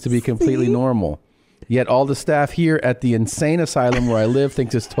believe this to be completely normal. Yet all the staff here at the insane asylum where I live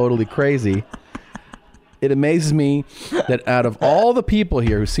thinks it's totally crazy. It amazes me that out of all the people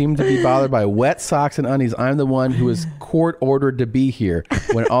here who seem to be bothered by wet socks and undies, I'm the one who is court ordered to be here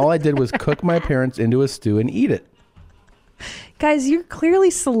when all I did was cook my parents into a stew and eat it. Guys, you're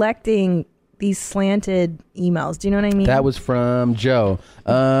clearly selecting these slanted emails. Do you know what I mean? That was from Joe.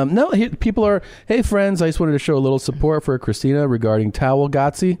 No, people are, hey friends, I just wanted to show a little support for Christina regarding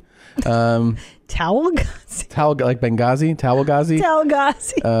Towelgazi. Towelgazi? Towel, like Benghazi? Towelgazi?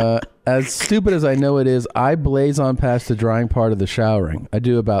 Towelgazi. As stupid as I know it is, I blaze on past the drying part of the showering. I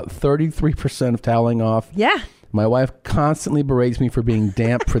do about 33% of toweling off. Yeah. My wife constantly berates me for being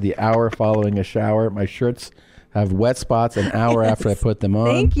damp for the hour following a shower. My shirts have wet spots an hour after I put them on.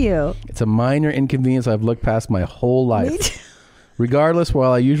 Thank you. It's a minor inconvenience I've looked past my whole life. Regardless,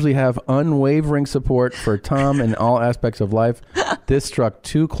 while I usually have unwavering support for Tom in all aspects of life, this struck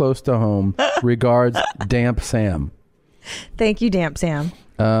too close to home. Regards, Damp Sam. Thank you, Damp Sam.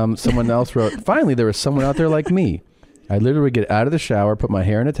 Someone else wrote, finally, there is someone out there like me. I literally get out of the shower, put my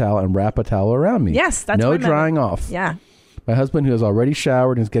hair in a towel, and wrap a towel around me. Yes, that's no what I meant. drying off. Yeah. My husband, who has already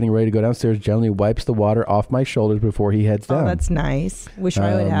showered and is getting ready to go downstairs, generally wipes the water off my shoulders before he heads down. Oh, that's nice. Wish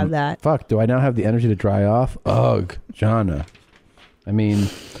I would have that. Fuck, do I now have the energy to dry off? Ugh, Jana. I mean,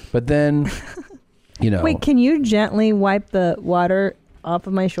 but then, you know. Wait, can you gently wipe the water off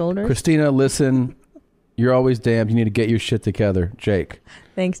of my shoulders? Christina, listen, you're always damp. You need to get your shit together. Jake.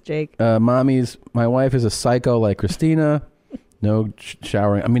 Thanks, Jake. Mommies, my wife is a psycho like Christina. No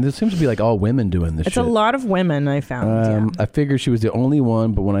showering. I mean, this seems to be like all women doing this shit. It's a lot of women, I found. I figured she was the only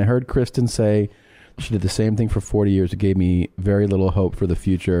one, but when I heard Kristen say she did the same thing for 40 years, it gave me very little hope for the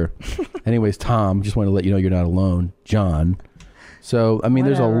future. Anyways, Tom, just want to let you know you're not alone. John. So, I mean,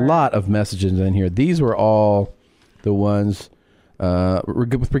 there's a lot of messages in here. These were all the ones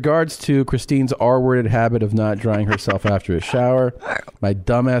with regards to Christine's R-worded habit of not drying herself after a shower. My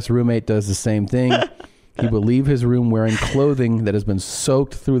dumbass roommate does the same thing. He will leave his room wearing clothing that has been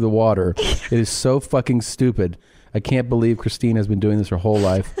soaked through the water. It is so fucking stupid. I can't believe Christina has been doing this her whole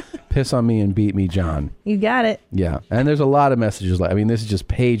life. Piss on me and beat me, John. You got it. Yeah. And there's a lot of messages. I mean, this is just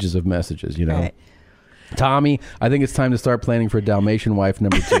pages of messages, you know. Right. Tommy, I think it's time to start planning for Dalmatian wife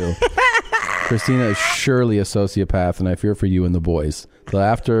number 2. Christina is surely a sociopath, and I fear for you and the boys. The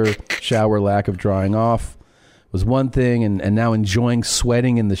after shower lack of drying off was one thing, and now enjoying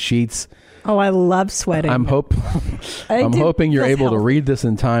sweating in the sheets. Oh, I love sweating. I'm hoping you're able to read this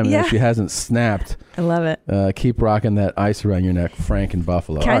in time and that she hasn't snapped. I love it. Keep rocking that ice around your neck, Frank and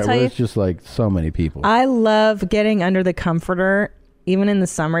Buffalo. Can I tell you? It's just like so many people. I love getting under the comforter, even in the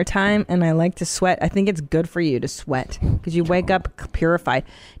summertime, and I like to sweat. I think it's good for you to sweat because you wake up purified.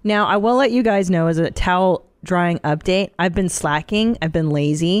 Now, I will let you guys know as a towel drying update, I've been slacking. I've been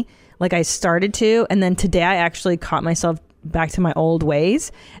lazy. Like I started to, and then today I actually caught myself back to my old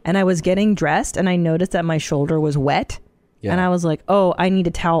ways, and I was getting dressed and I noticed that my shoulder was wet. Yeah. And I was like, oh, I need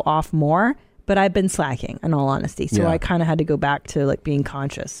to towel off more. But I've been slacking, in all honesty. So I kind of had to go back to like being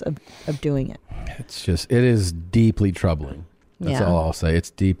conscious of doing it. It is deeply troubling. That's all I'll say.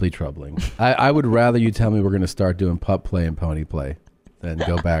 It's deeply troubling. I would rather you tell me we're going to start doing pup play and pony play than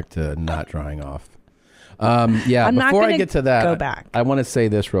go back to not drying off. Before I get to that, go back. I want to say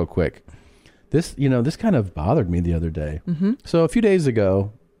this real quick. This kind of bothered me the other day. Mm-hmm. So a few days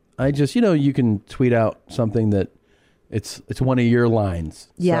ago, I just, you can tweet out something that it's one of your lines.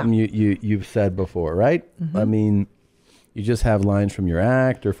 Yeah. Something you've said before, right? Mm-hmm. I mean, you just have lines from your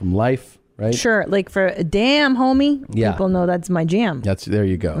act or from life, right? Sure. Like for a damn homie, Yeah. people know that's my jam. There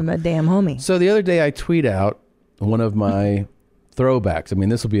you go. I'm a damn homie. So the other day I tweet out one of my throwbacks. I mean,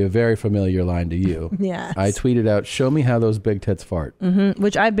 this will be a very familiar line to you. Yes. I tweeted out, "Show me how those big tits fart." Mm-hmm.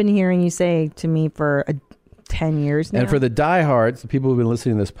 Which I've been hearing you say to me for 10 years now. And for the diehards, the people who've been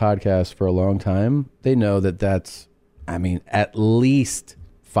listening to this podcast for a long time, they know that's, I mean, at least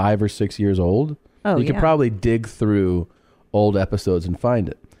 5 or 6 years old. Oh, you could probably dig through old episodes and find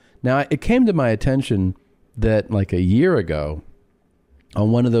it. Now, it came to my attention that like a year ago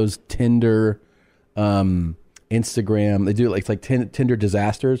on one of those Tinder, Instagram, they do it's like Tinder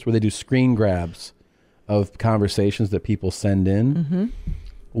disasters where they do screen grabs of conversations that people send in. Mm-hmm.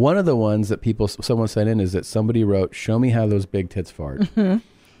 One of the ones that someone sent in is that somebody wrote, "Show me how those big tits fart." Mm-hmm.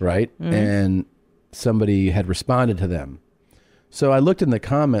 Right? Mm-hmm. And somebody had responded to them. So I looked in the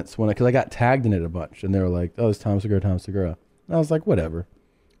comments because I got tagged in it a bunch, and they were like, "Oh, it's Tom Segura, Tom Segura." And I was like, whatever.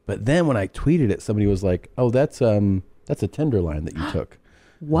 But then when I tweeted it, somebody was like, "Oh, that's a Tinder line that you took."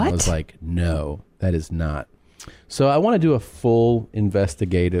 What? And I was like, "No, that is not." So I want to do a full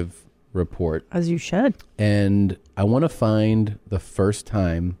investigative report. As you should. And I want to find the first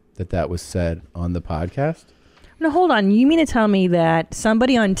time that was said on the podcast. No, hold on. You mean to tell me that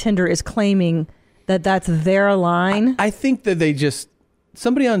somebody on Tinder is claiming that that's their line? I think that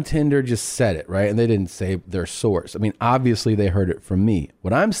somebody on Tinder just said it, right? And they didn't say their source. I mean, obviously they heard it from me.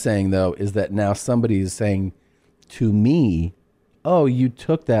 What I'm saying, though, is that now somebody is saying to me, "Oh, you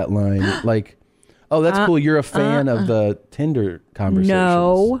took that line." Like, "Oh, that's cool. You're a fan of the Tinder conversations."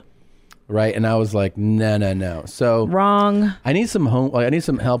 No. Right? And I was like, no. So wrong. I need some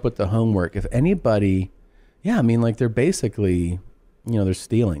help with the homework. If anybody, I mean, like they're basically, they're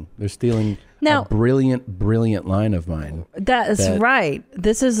stealing. They're stealing now, a brilliant line of mine. That's right.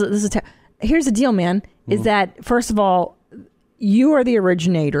 This is here's the deal, man. Is that first of all, you are the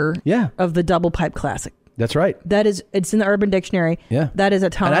originator of the double pipe classic. That's right. It's in the Urban Dictionary. Yeah. That is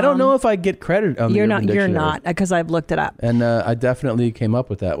a Tom. And I don't know if I get credit on the Urban Dictionary. You're not, because I've looked it up. And I definitely came up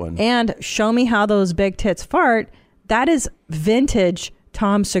with that one. And "Show me how those big tits fart." That is vintage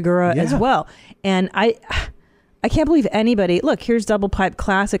Tom Segura as well. And I can't believe anybody. Look, here's double pipe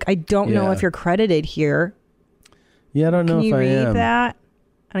classic. I don't know if you're credited here. Yeah, I don't know if I am. Can you read that?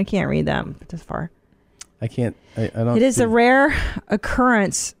 I can't read them this far. I can't. I don't. It is a rare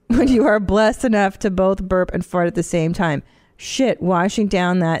occurrence when you are blessed enough to both burp and fart at the same time. Shit, washing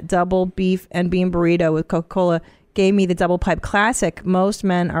down that double beef and bean burrito with Coca-Cola gave me the double pipe classic. Most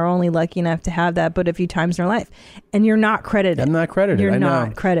men are only lucky enough to have that but a few times in their life. And you're not credited. I'm not credited. You're I know.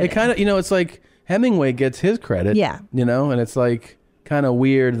 not credited. It kind of, it's like Hemingway gets his credit. Yeah. And it's like kind of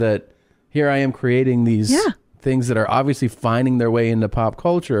weird that here I am creating these things that are obviously finding their way into pop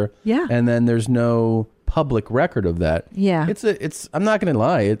culture. Yeah. And then there's no public record of that. Yeah. It's I'm not going to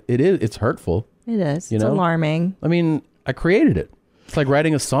lie. It's hurtful. It is. It's alarming. I mean, I created it. It's like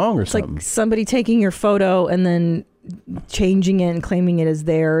writing a song or something. Like somebody taking your photo and then changing it and claiming it as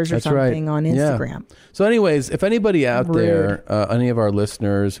theirs or something on Instagram. Yeah. So anyways, if anybody out there, any of our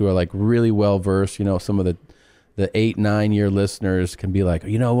listeners who are like really well versed, some of the 8-9 year listeners can be like,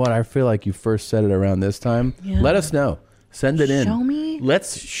 "You know what? I feel like you first said it around this time." Yeah. Let us know. Send it in. Show me.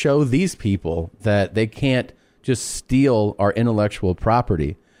 Let's show these people that they can't just steal our intellectual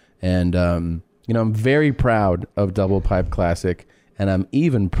property. And, I'm very proud of Double Pipe Classic, and I'm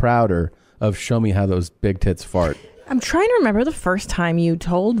even prouder of Show Me How Those Big Tits Fart. I'm trying to remember the first time you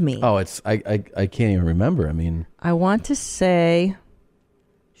told me. Oh, I can't even remember. I mean, I want to say,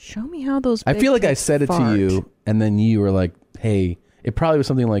 show me how those big I feel like I tits said it fart. to you, and then you were like, hey, it probably was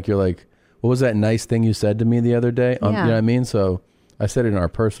something like, you're like, what was that nice thing you said to me the other day? Yeah. You know what I mean? So I said it in our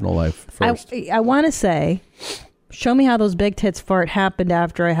personal life first. I want to say, show me how those big tits fart happened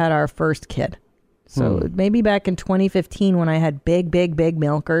after I had our first kid. So maybe back in 2015 when I had big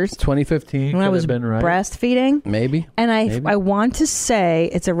milkers. 2015 when I was been right. breastfeeding. Maybe. And I want to say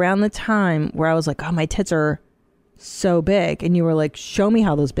it's around the time where I was like, oh, my tits are so big. And you were like, show me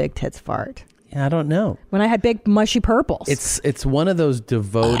how those big tits fart. Yeah, I don't know. When I had big mushy purples. It's one of those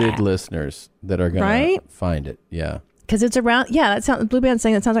devoted listeners that are going to find it. Yeah. Because it's around, that sounds, Blue Band's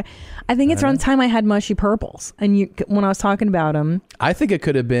saying that sounds like, I think it's around the time I had mushy purples. And when I was talking about them. I think it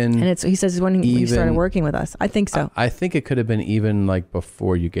could have been. And he says when he started working with us. I think so. I think it could have been even like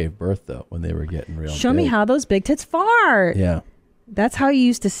before you gave birth, though, when they were getting real Show big. me how those big tits fart. Yeah. That's how you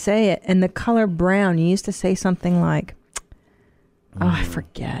used to say it. And the color brown, you used to say something like, I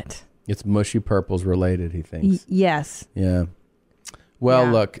forget. It's mushy purples related, he thinks. Yes. Yeah. Well,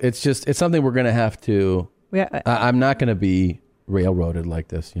 look, it's something we're going to have to. I'm not going to be railroaded like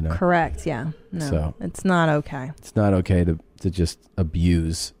this, you know. Correct. Yeah. No, So it's not okay. it's not okay to just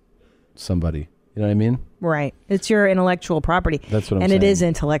abuse somebody. You know what I mean? Right. It's your intellectual property. That's what I'm and saying. it is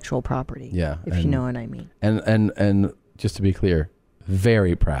intellectual property. Yeah. If you know what I mean. And just to be clear,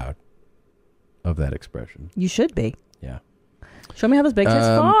 very proud of that expression. You should be. Yeah. Show me how those big tits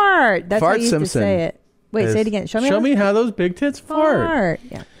fart. That's how Fart you used Simpson to say it. Wait, say it again. Show me how those big tits fart.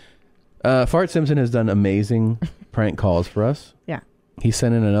 Yeah. Fart Simpson has done amazing prank calls for us. Yeah. He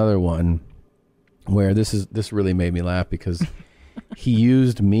sent in another one where this really made me laugh because he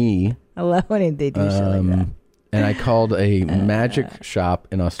used me. I love when they do shit like that. And I called a magic shop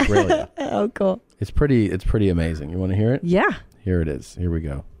in Australia. Oh, cool. It's pretty amazing. You want to hear it? Yeah. Here it is. Here we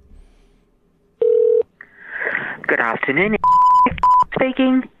go. Good afternoon.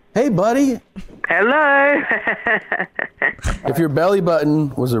 Speaking. Hey, buddy. Hello. If your belly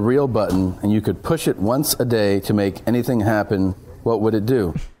button was a real button and you could push it once a day to make anything happen, what would it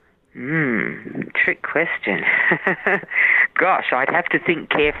do? Trick question. Gosh, I'd have to think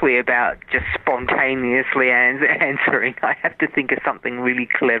carefully about just spontaneously answering. I have to think of something really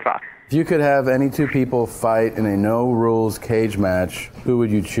clever. If you could have any two people fight in a no-rules cage match, who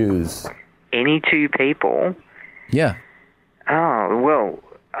would you choose? Any two people? Yeah. Oh, well,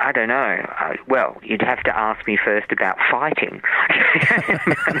 I don't know. Well, you'd have to ask me first about fighting.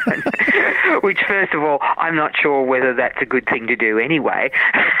 Which, first of all, I'm not sure whether that's a good thing to do anyway.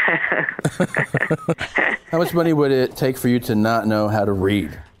 How much money would it take for you to not know how to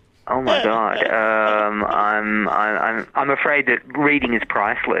read? Oh my God! I'm afraid that reading is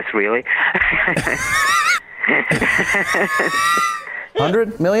priceless. Really.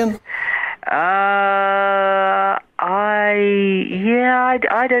 100 million? I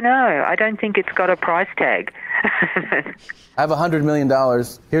don't know. I don't think it's got a price tag. I have $100 million.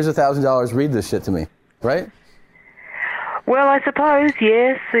 Here's $1,000. Read this shit to me, right? Well, I suppose,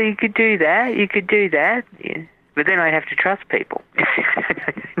 yes. So you could do that. Yeah. But then I'd have to trust people.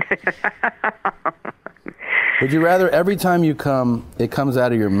 Would you rather every time you come, it comes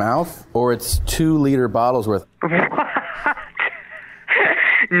out of your mouth, or it's 2-liter bottles worth?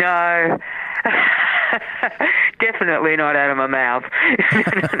 No. Definitely not out of my mouth.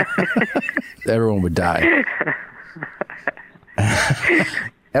 Everyone would die.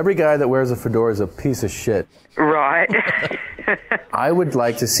 Every guy that wears a fedora is a piece of shit. Right. I would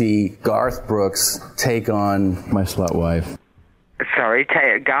like to see Garth Brooks take on my slut wife. Sorry,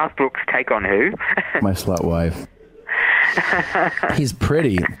 Garth Brooks take on who? My slut wife. He's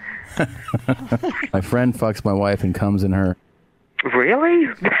pretty. My friend fucks my wife and comes in her. Really?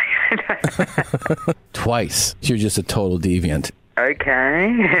 Twice. You're just a total deviant.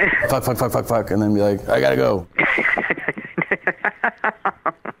 Okay. Fuck, and then be like, I gotta go.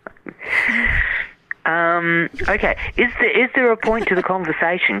 Okay. Is there a point to the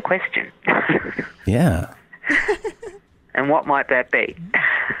conversation? Question. Yeah. And what might that be?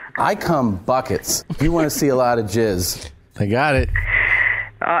 I come buckets. You want to see a lot of jizz. I got it.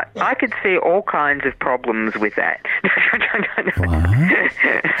 I could see all kinds of problems with that.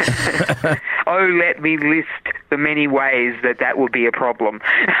 Oh, let me list the many ways that would be a problem.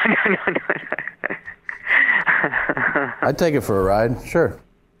 I'd take it for a ride, sure.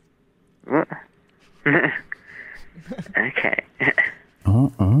 Okay.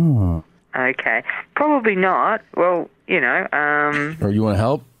 Okay. Probably not. Well, Or you want to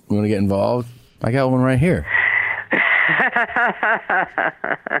help? You want to get involved? I got one right here.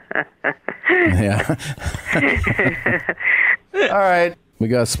 Yeah. All right. We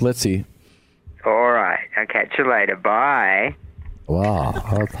got Splitsy. All right. I'll catch you later. Bye. Wow.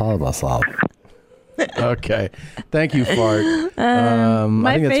 I'll tell myself. Okay. Thank you, Fart.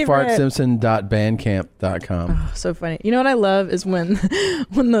 My I think it's favorite- fartsimpson.bandcamp.com. Oh, so funny. You know what I love is when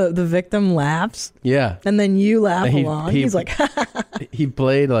the victim laughs Yeah. and then you laugh And along. He's like, he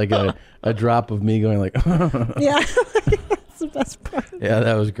played like a drop of me going like, yeah, that's the best part. yeah,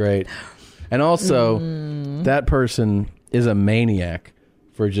 that was great. And also, that person is a maniac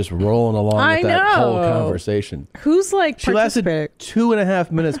for just rolling along with that whole conversation. Who's like She lasted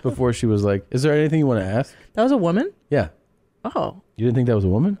 2.5 minutes before she was like, is there anything you want to ask? That was a woman? Yeah. Oh, You didn't think that was a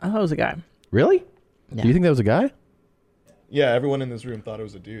woman? I thought it was a guy. Really? Yeah. Do you think that was a guy? Yeah, everyone in this room thought it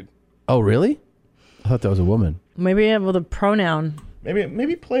was a dude. Oh, really? I thought that was a woman. Maybe with a pronoun.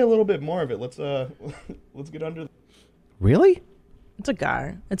 Maybe play a little bit more of it. Let's get under. Really? It's a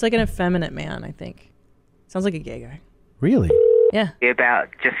guy. It's like an effeminate man, I think. Sounds like a gay guy. Really? Yeah. About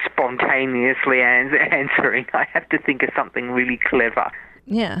just spontaneously answering. I have to think of something really clever.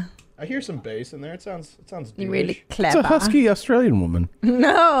 Yeah. I hear some bass in there. It sounds Really douche. clever. It's a husky Australian woman.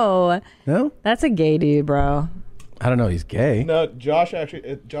 No. No? That's a gay dude, bro. I don't know. He's gay. No, Josh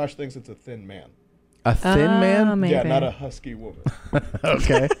Josh thinks it's a thin man. A thin man? Yeah, not a husky woman.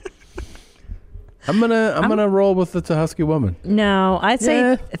 Okay. I'm gonna roll with it's a husky woman. No, I'd say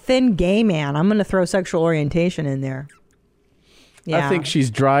Yeah. thin gay man. I'm going to throw sexual orientation in there. Yeah. I think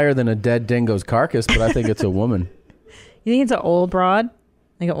she's drier than a dead dingo's carcass, but I think it's a woman. You think it's an old broad?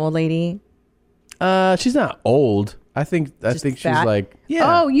 Like an old lady? She's not old. I think she's fat? like,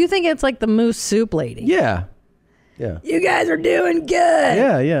 yeah. Oh, you think it's like the moose soup lady? Yeah. Yeah. You guys are doing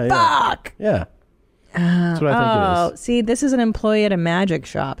good. Yeah. Fuck. Yeah. That's what I think it is. See, this is an employee at a magic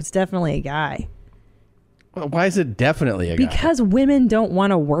shop. It's definitely a guy. Well, why is it definitely a guy? Because women don't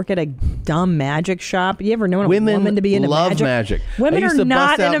want to work at a dumb magic shop. You ever known a woman to be into love magic? magic. I Women used are to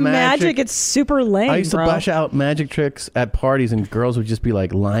not bust out into magic. It's super lame, I used bro. to bust out magic tricks at parties, and girls would just be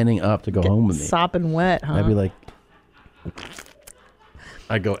like lining up to go home with me. Sopping wet, huh? I'd be like,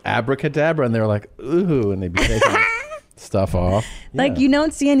 I'd go abracadabra, and they were like, ooh, and they'd be taking stuff off. Like, you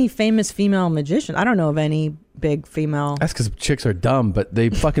don't see any famous female magicians. I don't know of any big female. That's because chicks are dumb, but they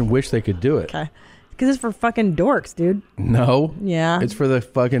fucking wish they could do it. Okay. Because it's for fucking dorks, dude. No. Yeah. It's for the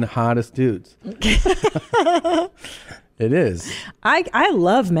fucking hottest dudes. It is. I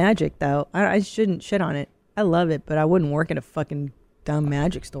love magic, though. I shouldn't shit on it. I love it, but I wouldn't work at a fucking dumb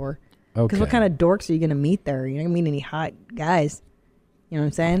magic store. Because Okay. what kind of dorks are you going to meet there? You're not going to meet any hot guys. You know what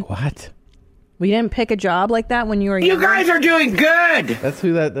I'm saying? What? We didn't pick a job like that when you were younger? are doing good. That's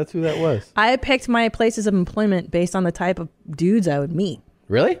who that was. I picked my places of employment based on the type of dudes I would meet.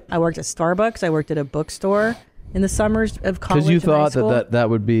 Really? I worked at Starbucks. I worked at a bookstore in the summers of college. Because you and high thought school. that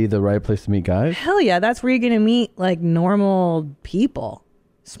would be the right place to meet guys? Hell yeah, that's where you're going to meet like normal people,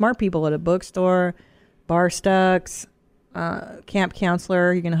 smart people at a bookstore, bar stucks, camp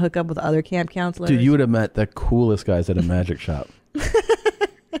counselor. You're going to hook up with other camp counselors. Dude, you would have met the coolest guys at a magic shop.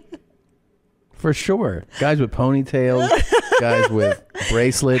 For sure. Guys with ponytails, guys with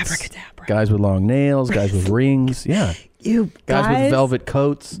bracelets, guys with long nails, guys with rings. Yeah. You guys with velvet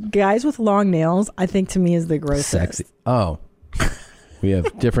coats. Guys with long nails, I think to me is the grossest. Sexy. Oh. We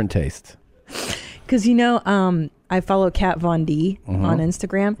have different tastes. Because, I follow Kat Von D on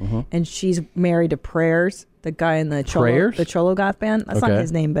Instagram, and she's married to Prayers, the guy in the Cholo Goth band. That's not Okay.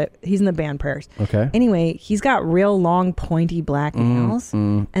 his name, but he's in the band Prayers. Okay. Anyway, he's got real long, pointy black nails.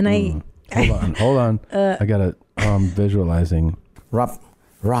 And Hold on. I got to visualizing. Rop.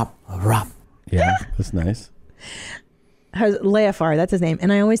 Yeah, that's nice. Leafar, that's his name.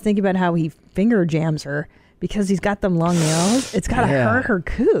 And I always think about how he finger jams her because he's got them long nails. It's got to hurt her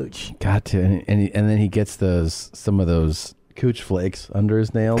cooch. Got to. And then he gets some of those cooch flakes under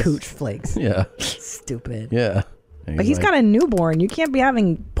his nails. Cooch flakes. Yeah. Stupid. Yeah. But he's got a newborn. You can't be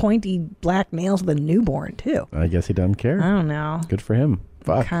having pointy black nails with a newborn, too. I guess he doesn't care. I don't know. Good for him.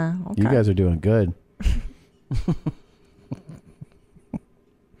 Fuck. Okay. You guys are doing good.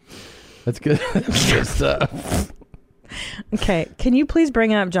 That's good. That's good stuff. Okay, can you please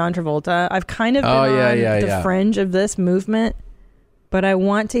bring up John Travolta? I've kind of been on the fringe of this movement, but I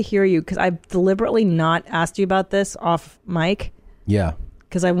want to hear you because I've deliberately not asked you about this off mic. Yeah.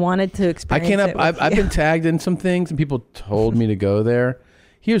 Because I wanted to experience I've been tagged in some things and people told me to go there.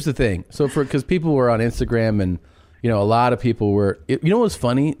 Here's the thing. So because people were on Instagram and, a lot of people were, you know what was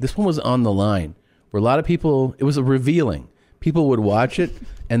funny? This one was on the line where a lot of people, it was revealing people would watch it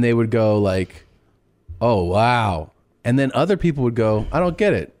and they would go like, "Oh wow," and then other people would go, "I don't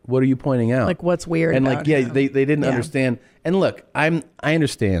get it. What are you pointing out? Like, what's weird?" And about like, yeah, him? they didn't understand. And look, I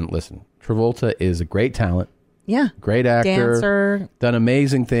understand. Listen, Travolta is a great talent. Yeah. Great actor. Dancer. Done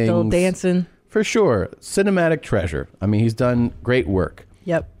amazing things. Still dancing. For sure. Cinematic treasure. I mean, he's done great work.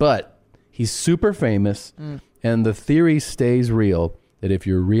 Yep. But he's super famous. And the theory stays real that if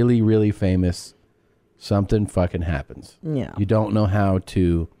you're really, really famous, something fucking happens. Yeah. You don't know how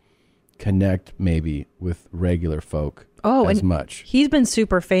to connect maybe with regular folk as much. He's been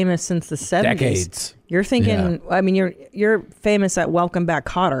super famous since the 70s. Decades. You're thinking, I mean, you're famous at Welcome Back,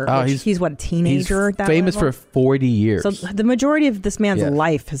 Kotter. Oh, He's what, a teenager? He's famous for 40 years. So the majority of this man's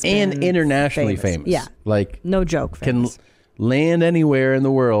life has been and internationally famous. Yeah. Like, no joke famous. Can land anywhere in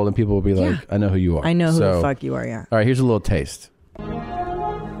the world and people will be like, I know who you are. I know who the fuck you are, yeah. All right, here's a little taste.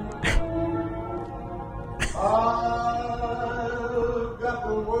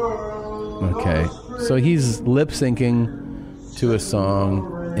 Okay, so he's lip syncing to a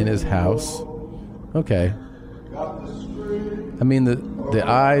song in his house. Okay. I mean, the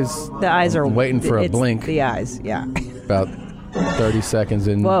eyes are waiting for a blink. The eyes, yeah. About 30 seconds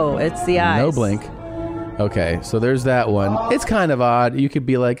in. Whoa, it's the eyes. No blink. Okay, so there's that one. It's kind of odd. You could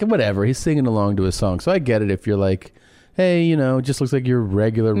be like, whatever, he's singing along to a song. So I get it if you're like, hey, you know, it just looks like your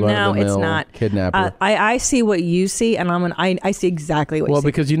regular run-of-the-mill kidnapper. I see what you see, and I see exactly what you see. Well,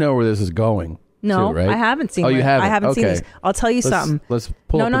 because you know where this is going. No, too, right? I haven't seen. Oh, you haven't? I haven't seen Okay. this. I'll tell you something. Let's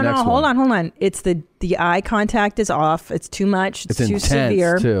pull up the next one. Hold on. It's the eye contact is off. It's too much. It's too intense,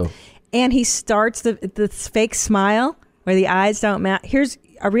 severe. too. And he starts the fake smile where the eyes don't match. Here's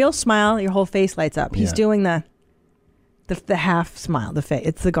a real smile. Your whole face lights up. He's doing the half smile. The face.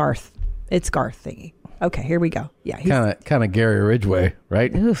 It's the Garth. It's Garth thingy. Okay, here we go. Yeah, kind of Gary Ridgway,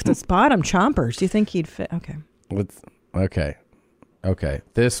 right? Oof, the bottom chompers. Do you think he'd fit? Okay. Okay.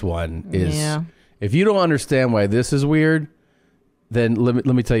 This one is. Yeah. If you don't understand why this is weird, then let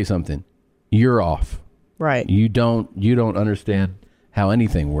me tell you something. You're off. Right. You don't understand how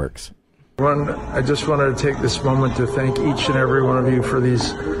anything works. I just wanted to take this moment to thank each and every one of you for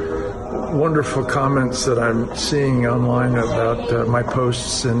these wonderful comments that I'm seeing online about my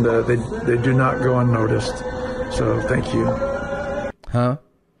posts, and they do not go unnoticed. So thank you. Huh?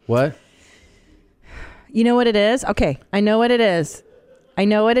 What? You know what it is? Okay, I know what it is.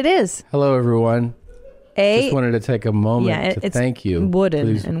 Hello, everyone. Just wanted to take a moment to it's thank you wooden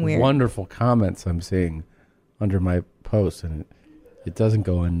for these and weird. wonderful comments I'm seeing under my posts, and it doesn't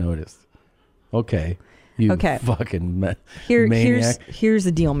go unnoticed. Okay. You fucking maniac. Here's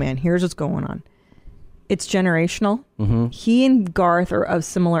the deal, man. Here's what's going on. It's generational. Mm-hmm. He and Garth are of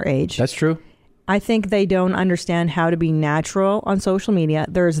similar age. That's true. I think they don't understand how to be natural on social media.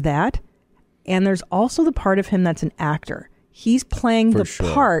 There's that. And there's also the part of him that's an actor. He's playing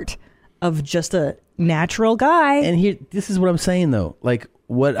part of just a natural guy. And this is what I'm saying, though. Like,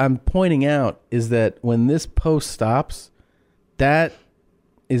 what I'm pointing out is that when this post stops, that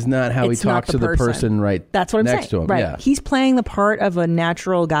is not how he talks to the person That's what I'm next saying. to him. Right. Yeah. He's playing the part of a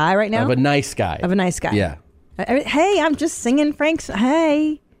natural guy right now. Of a nice guy. Yeah. Hey, I'm just singing Frank's.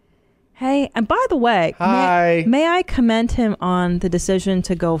 Hey. And by the way, hi. May I commend him on the decision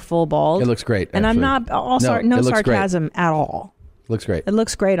to go full bald? It looks great. And I'm actually. not, no sarcasm at all. Looks great. It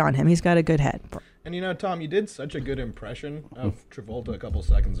looks great on him. He's got a good head. And you know, Tom, you did such a good impression of Travolta a couple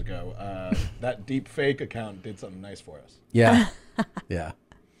seconds ago. That deep fake account did something nice for us. Yeah. Yeah.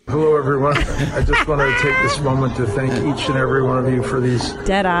 Hello, everyone. I just wanted to take this moment to thank each and every one of you for these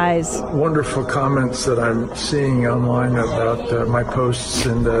dead eyes, wonderful comments that I'm seeing online about my posts,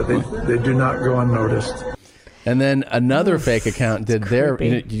 and they do not go unnoticed. And then another fake account did their.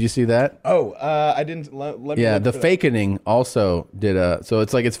 Did you see that? Oh, I didn't. Let me Yeah, look the for that. fakening also did a. So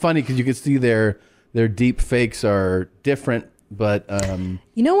it's funny because you can see their deep fakes are different, but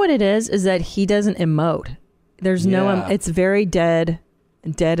You know what it is that he doesn't emote. There's no. It's very dead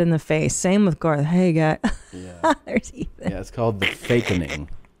in the face. Same with Garth. Hey, guy. Yeah. There's Ethan. Yeah, it's called the fakening.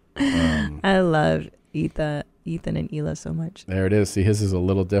 I love Ethan and Hila so much. There it is. See, his is a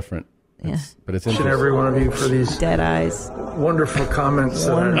little different. But it's Each and every one of you for these dead eyes, wonderful comments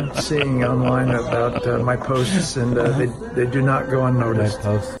that I'm seeing online about my posts, and they do not go unnoticed.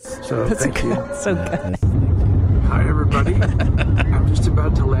 So thank you. So good. Hi, everybody. I'm just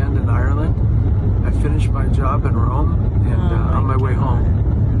about to land in Ireland. I finished my job in Rome, and on my way home.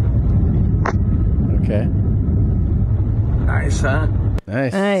 Okay. Nice, huh?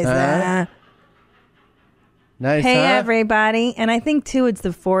 Nice. Nice, hey, huh? everybody. And I think, too, it's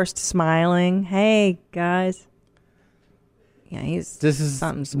the forced smiling. Hey, guys. Yeah, This is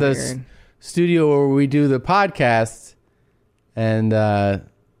something's the weird. studio where we do the podcast, And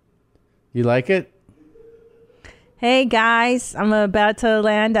you like it? Hey guys, I'm about to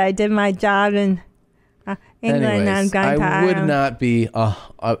land. I did my job in England. Anyways, I'm going to I would not be.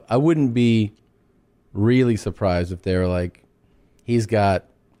 I wouldn't be really surprised if they were like, he's got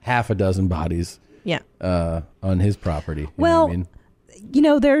half a dozen bodies. Yeah. On his property. You know Well, what I mean? you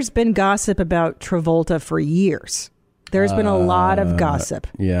know, there's been gossip about Travolta for years. There's been a lot of gossip.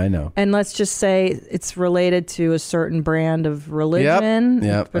 Yeah, I know. And let's just say it's related to a certain brand of religion.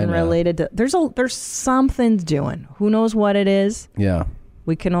 Yep, It's been I know. related to there's something's doing. Who knows what it is? Yeah.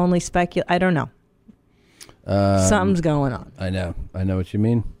 We can only speculate. I don't know. Something's going on. I know what you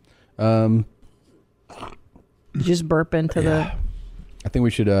mean. You just burp into I think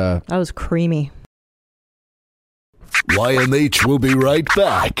we should. That was creamy. YMH will be right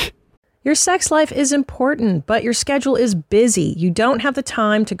back. Your sex life is important, but your schedule is busy. You don't have the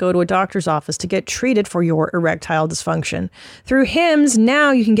time to go to a doctor's office to get treated for your erectile dysfunction. Through HIMS,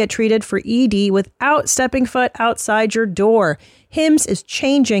 now you can get treated for ED without stepping foot outside your door. HIMS is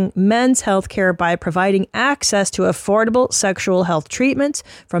changing men's health care by providing access to affordable sexual health treatments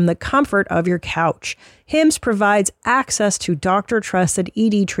from the comfort of your couch. HIMS provides access to doctor-trusted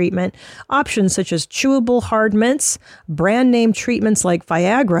ED treatment options such as chewable hard mints, brand-name treatments like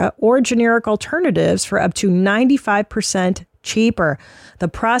Viagra, or generic alternatives for up to 95% cheaper. The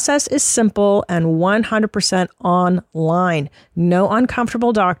process is simple and 100% online. No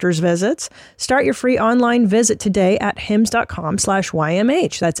uncomfortable doctor's visits. Start your free online visit today at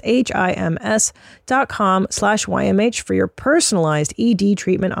hims.com/YMH. That's HIMS.com/YMH for your personalized ED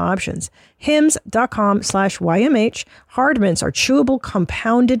treatment options. hims.com/YMH. Hard mints are chewable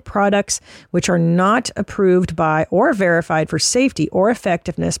compounded products which are not approved by or verified for safety or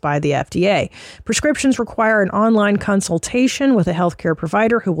effectiveness by the FDA. Prescriptions require an online consultation with a healthcare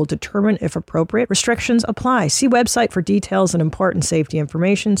provider who will determine if appropriate. Restrictions apply. See website for details and important safety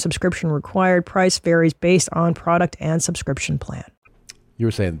information. Subscription required. Price varies based on product and subscription plan. You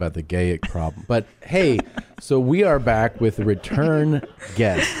were saying about the gay problem. But hey, so we are back with return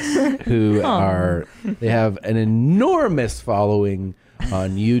guests who they have an enormous following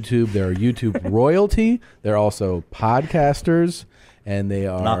on YouTube. They're YouTube royalty. They're also podcasters. And they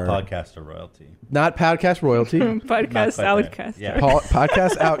are not podcaster royalty. Not podcast royalty. Podcast outcast. Yeah.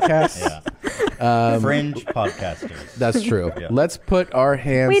 Podcast outcasts. Fringe podcasters. That's true. Yeah. Let's put our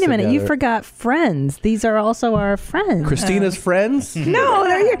hands Wait a minute, you together. forgot friends. These are also our friends. Christina's friends? No,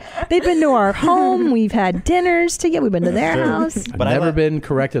 they're here. They've been to our home. We've had dinners together. We've been to their house. I've never been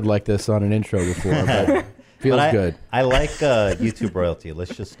corrected like this on an intro before, but feels good. I like YouTube royalty.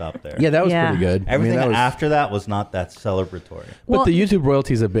 Let's just stop there. Yeah, that was pretty good. Everything that was, after that was not that celebratory. But the YouTube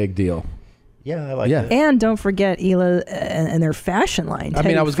royalty is a big deal. Yeah, I like it. And don't forget Hila and their fashion line. I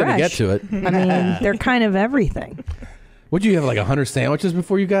mean, I was going to get to it. I mean, they're kind of everything. Would you have like 100 sandwiches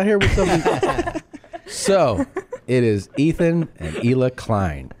before you got here with something? So, it is Ethan and Hila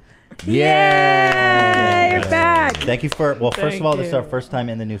Klein. Yay! You're back. Thank you for, first of all, this is our first time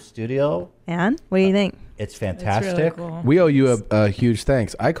in the new studio. And what do you think? It's fantastic. We owe you a huge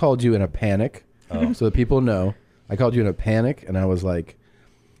thanks. I called you in a panic, so that people know. I called you in a panic, and I was like,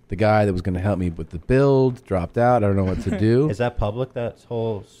 the guy that was going to help me with the build dropped out. I don't know what to do. Is that public, that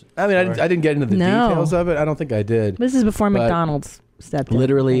whole I mean, I didn't get into the details of it. I don't think I did. This is before But McDonald's stepped in.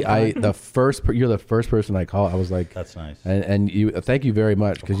 Literally, you're the first person I call. I was like, that's nice. And you, thank you very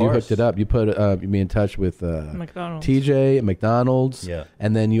much because you hooked it up. You put me in touch with McDonald's. TJ at McDonald's. Yeah.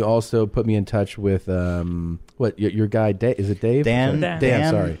 And then you also put me in touch with your guy Dave? Is it Dave?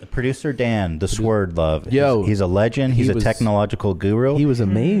 Dan, sorry. Producer Dan, the Sword Love. Yo, he's a legend. He's a technological guru. He was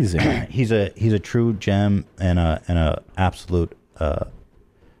amazing. he's a true gem and a absolute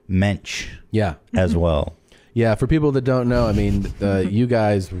mensch. Yeah. As well. Yeah, for people that don't know, I mean, you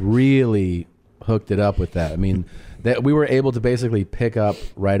guys really hooked it up with that. I mean, that we were able to basically pick up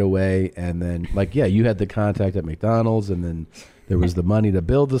right away, and then you had the contact at McDonald's, and then there was the money to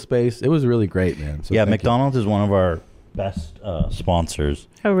build the space. It was really great, man. So McDonald's is one of our best sponsors.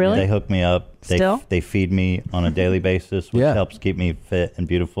 Oh, really? They hook me up. They feed me on a daily basis, which helps keep me fit and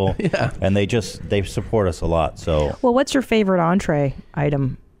beautiful. Yeah. And they support us a lot. So, well, what's your favorite entree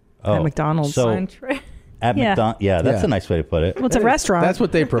item at McDonald's? At McDonald's, that's a nice way to put it. Well, it's a restaurant. That's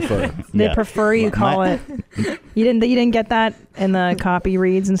what they prefer. They prefer you call it. You didn't get that in the copy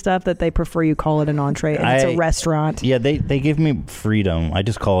reads and stuff, that they prefer you call it an entree and it's a restaurant. Yeah, they give me freedom. I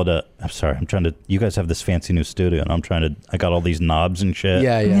just call it I'm sorry, I'm trying to. You guys have this fancy new studio, and I got all these knobs and shit.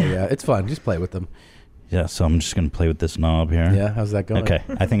 Yeah. It's fun. Just play with them. Yeah, so I'm just gonna play with this knob here. Yeah, how's that going? Okay,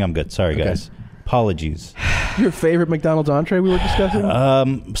 I think I'm good. Sorry, guys. Apologies. Your favorite McDonald's entree we were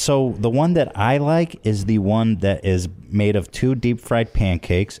discussing? So the one that I like is the one that is made of 2 deep fried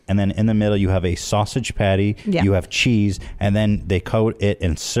pancakes, and then in the middle you have a sausage patty, you have cheese, and then they coat it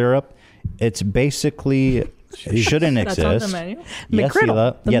in syrup. It's basically shouldn't That's exist. on the menu? Yes, McGriddle.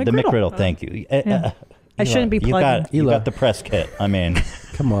 Hila. The Yeah, the McGriddle. McGriddle. Thank you. I shouldn't be plugging. You got the press kit. I mean,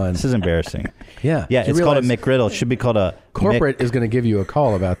 come on. This is embarrassing. Yeah. Yeah, You it's called a realize McGriddle. It should be called a Corporate is going to give you a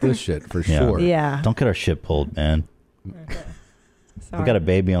call about this shit for sure. Yeah. Don't get our shit pulled, man. We got a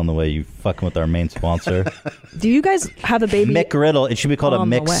baby on the way. You fucking with our main sponsor. Do you guys have a baby? McGriddle. It should be called a on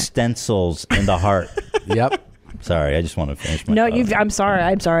the way? McStencils in the heart. Yep. Sorry, I just want to finish my No, thought. I'm sorry.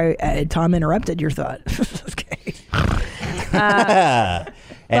 I'm sorry. Tom interrupted your thought.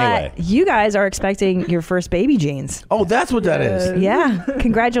 Anyway. But you guys are expecting your first baby, Jeans. Oh, that's what that is. Yeah.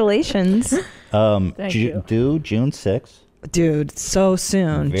 Congratulations. Thank you. Due June 6th. Dude, so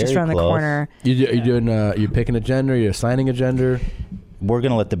soon. Just Very around the close. corner. You doing? You picking a gender? You're assigning a gender? We're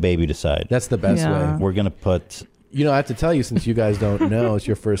gonna let the baby decide. That's the best Yeah. way. We're gonna put. You know, I have to tell you, since you guys don't know, it's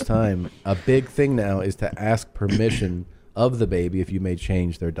your first time. A big thing now is to ask permission of the baby if you may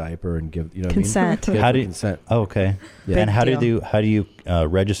change their diaper and give Consent. What I mean? How do you, consent? Oh, okay. Yeah. And how Big do you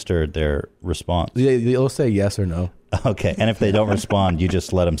register their response? They'll say yes or no. Okay, and if they don't respond, you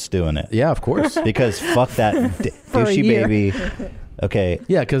just let them stew in it. Yeah, of course. Because fuck that For a douchey year. baby. Okay.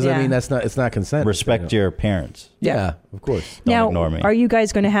 Yeah, because Yeah. I mean it's not consent. Respect your parents. Yeah, of course. Don't Now, ignore me. are you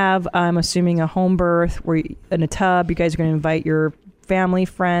guys going to have, I'm assuming, a home birth where in a tub? You guys are going to invite your family,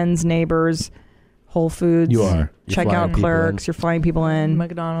 friends, neighbors, Whole Foods. You are. You're Check flying out people Clerks. in. You're flying people in.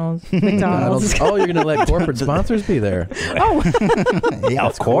 McDonald's. McDonald's. Oh, you're gonna let corporate sponsors be there? Oh, Yeah,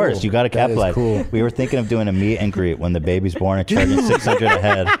 of course. cool. You got to That is capitalize. cool. We were thinking of doing a meet and greet when the baby's born and charging $600 a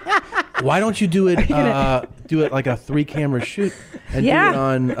head. Why don't you do it? Do it like a 3-camera shoot and Yeah.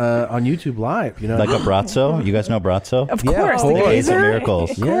 do it on YouTube Live. You know, Like a Brazzo. You guys know Brazzo? of Yeah, course. of The course. Gaze of gazer?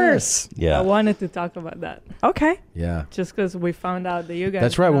 Miracles. Of course. I Yeah. wanted to talk about that Okay. Yeah, just because we found out that you guys.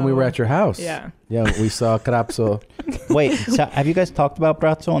 that's right. When we were at your house. Yeah. Yeah, we saw Crapso. Wait, so have you guys talked about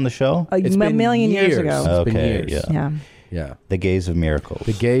Brazzo on the show? It's been million years ago. It's been Okay, years. yeah. Yeah. Yeah. The Gaze of Miracles.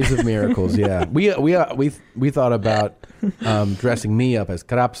 The Gaze of Miracles. Yeah, we thought about dressing me up as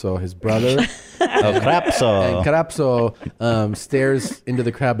Crapso, his brother. Oh, Crapso. And Crapso stares into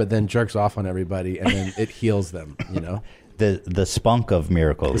the crowd, but then jerks off on everybody, and then it heals them. You know, The spunk of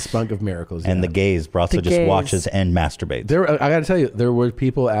miracles. the spunk of miracles. And yeah. the gaze, Brazzo The just gaze. watches and masturbates. I got to tell you, there were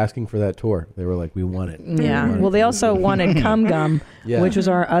people asking for that tour. They were like, "We want it." Yeah. Well, they also wanted cum gum, Yeah. which was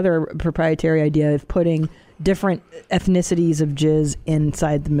our other proprietary idea of putting different ethnicities of jizz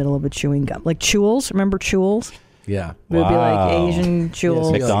inside the middle of a chewing gum. Like Chewels. Remember Chewels? Yeah. It would be like Wow. Asian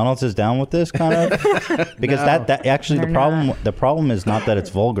Chewels. McDonald's is down with this kind of because No. that actually They're the problem is not that it's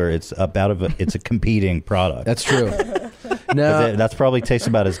vulgar, it's it's a competing product. That's true. 'Cause No, that's probably tastes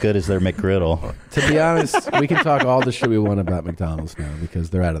about as good as their McGriddle. to be honest, we can talk all the shit we want about McDonald's now because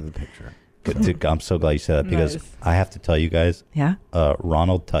they're out of the picture. Good to- I'm so glad you said that because Nice. I have to tell you guys, Yeah.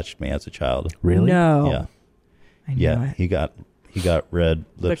 Ronald touched me as a child. Really? No. Yeah, I know yeah. it. He got red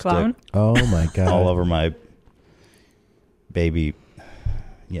The lipstick clown. Oh my god! all over my baby.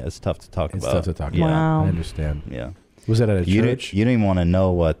 Yeah, it's tough to talk It's about. tough to talk Yeah. about. Wow. I understand. Yeah. Was that at a You church? you don't even want to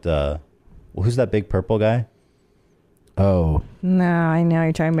know what. Who's that big purple guy? Oh, No, I know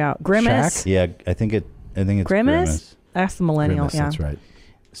you're talking about Grimace. Shaq? Yeah, I think it's Grimace? Grimace. That's the millennial. Grimace, Yeah. that's right.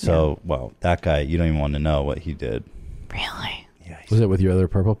 So, well, that guy, you don't even want to know what he did. Really? Yeah. Was it with your other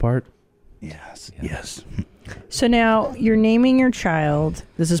purple part? Yes. Yes. So now you're naming your child.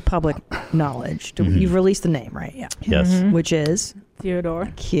 This is public knowledge. You've released the name, right? Yeah. Yes. Which is Theodore.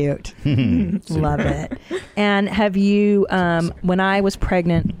 cute. Love it. And have you, when I was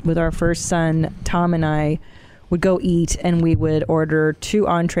pregnant with our first son, Tom and I would go eat and we would order 2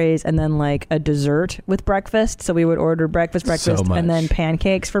 entrees and then like a dessert with breakfast. So we would order breakfast, So and then much.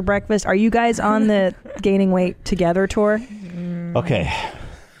 pancakes for breakfast. Are you guys on the gaining weight together tour? Okay.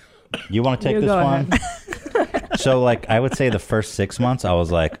 You want to take You this go one? So, like, I would say the first 6 months, I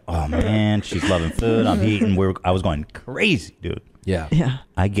was like, oh, man, she's loving food. I'm eating. I was going crazy, dude. Yeah. Yeah.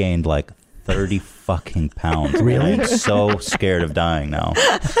 I gained like 30 fucking pounds. Really? I'm so scared of dying now.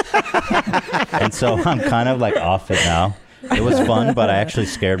 And so I'm kind of like off it now. It was fun, but I actually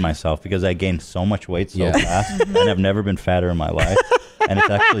scared myself because I gained so much weight so fast, and I've never been fatter in my life, and it's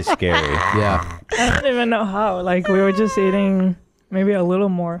actually scary. Yeah. I don't even know how. Like we were just eating maybe a little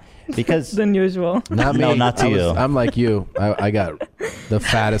more Because than usual. Not me. No, not to you. I'm like you. I got the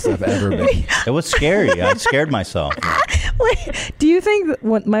fattest I've ever been. it was scary. I scared myself. Wait, do you think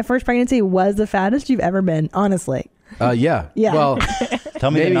that my first pregnancy was the fattest you've ever been? Honestly. Yeah. Yeah. Well,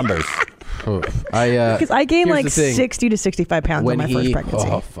 Tell me maybe- the numbers. Because I gained like 60 to 65 pounds on my first pregnancy.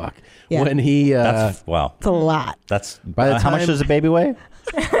 Oh fuck! Yeah. When he that's wow, it's a lot. That's by the time, how much does a baby weigh?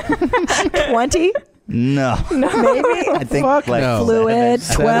 20. No, maybe. I think Fuck like no. Fluid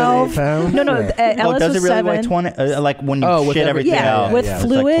 12. No, Ellis does it was really weigh 7. 20? Like when you shit everything out, with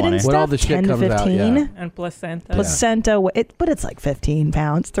fluid like and when all stuff, the shit 10 to comes 15. out, And placenta. But it's like 15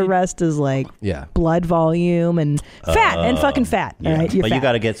 pounds. The rest is like yeah, blood volume and fat and fucking fat. Yeah. All right, But you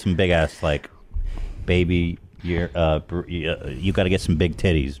got to get some big ass like baby. You got to get some big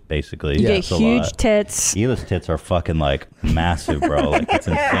titties, basically. You get huge tits. Hila's tits are fucking like massive, bro. Like it's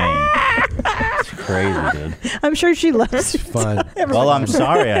insane. It's crazy, dude. I'm sure she loves it. Fun. Well, I'm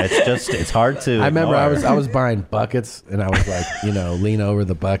sorry. It's hard to. I remember ignore. I was buying buckets, and I was like, lean over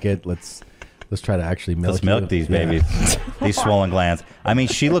the bucket. Let's try to actually milk. Let's milk these babies, these swollen glands. I mean,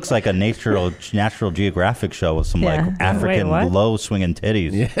 she looks like a National Geographic show with some like African low swinging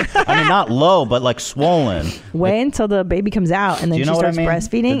titties. Yeah. I mean, not low, but like swollen. Wait until the baby comes out, and then Do you she know what I starts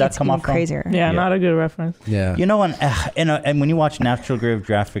mean? breastfeeding. Did that It's come even off from? crazier. Yeah, not a good reference. Yeah. You know, and when you watch National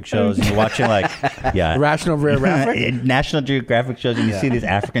Geographic shows, and you're watching like, National Geographic, National Geographic shows, and you see these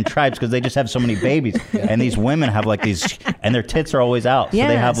African tribes because they just have so many babies, and these women have like these, and their tits are always out, so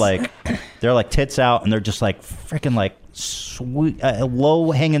they have like. They're like tits out, and they're just like freaking like sweet,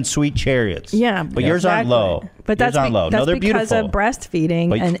 low hanging sweet chariots. Yeah, but yours aren't low. But yours aren't low. That's No, they're because beautiful. of breastfeeding,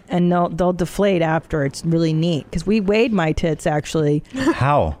 But- and they'll deflate after. It's really neat because we weighed my tits actually.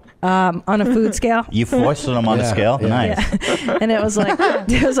 How? On a food scale. You foisted them on a scale? Yeah. Nice. Yeah. And it was like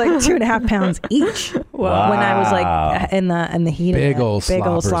 2.5 pounds each. Wow. When I was like in the heat big of it. old big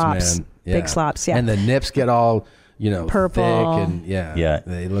old sloppers, slops, man. Yeah. big slops. Yeah, and the nips get all purple, thick, and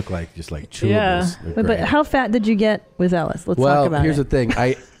they look like just like chewables. Yeah. They're But great. how fat did you get with Ellis? Let's talk about here's it. the thing.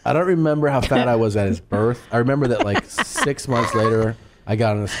 I don't remember how fat I was at his birth. I remember that like 6 months later, I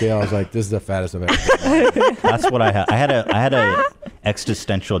got on the scale. I was like, "This is the fattest I've ever been." That's what I had. I had a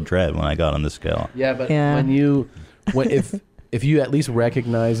existential dread when I got on the scale. Yeah, but if you at least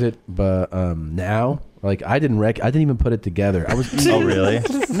recognize it, but now. Like I didn't even put it together. I was Oh really?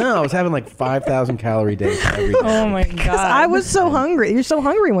 No, I was having like 5,000 calorie days every day. Oh my god! I was so hungry. You're so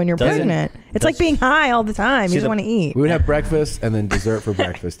hungry when you're pregnant. It's like being high all the time. You just want to eat. We would have breakfast and then dessert for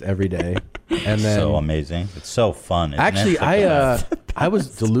breakfast every day, and then So amazing. It's so fun. isn't actually it? I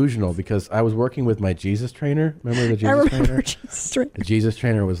was delusional because I was working with my Jesus trainer. Remember the Jesus I remember trainer? Jesus trainer. The Jesus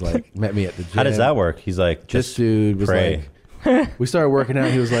trainer was like met me at the gym. How does that work? He's like, This just dude was pray. like. We started working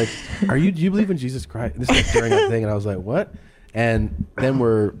out. He was like, do you believe in Jesus Christ?" And this was during that thing, and I was like, "What?" And then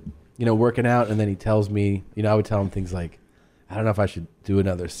we're, working out, and then he tells me, I would tell him things like, "I don't know if I should do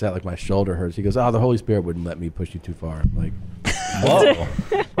another set. Like my shoulder hurts." He goes, "Oh, the Holy Spirit wouldn't let me push you too far." I'm like, Whoa.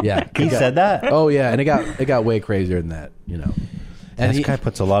 yeah, He said that? Oh yeah, and it got way crazier than that, And This guy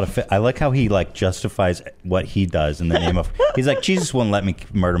puts a lot of I like how he like justifies what he does in the name of. He's like, Jesus wouldn't let me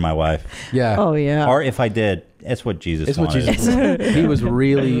murder my wife. Yeah. Oh yeah. Or if I did, it's what Jesus It's what wanted. Jesus wanted. He was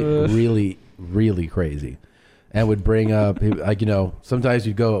really, really, really crazy, and would bring up sometimes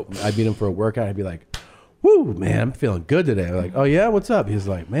I'd meet him for a workout. I'd be like, "Woo, man, I'm feeling good today." I'm like, "Oh yeah, what's up?" He's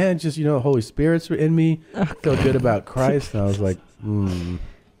like, "Man, just Holy Spirit's in me. I feel good about Christ." And I was like,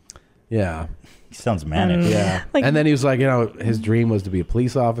 yeah. He sounds manic. Yeah. And then he was like, his dream was to be a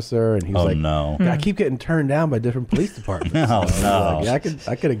police officer, and he was Oh, like, no. I keep getting turned down by different police departments. No, So I was no. like, yeah,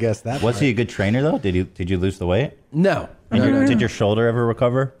 I could have guessed that. Was part. he a good trainer though? Did you lose the weight? No. Did your shoulder ever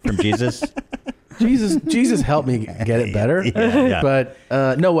recover from Jesus? Jesus helped me get it better. Yeah. But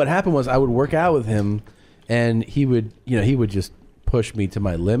no, what happened was I would work out with him, and he would just push me to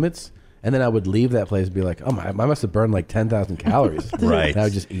my limits. And then I would leave that place and be like, "Oh my! I must have burned like 10,000 calories." Right. And I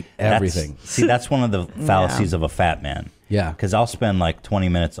would just eat everything. That's one of the fallacies of a fat man. Yeah. Because I'll spend like 20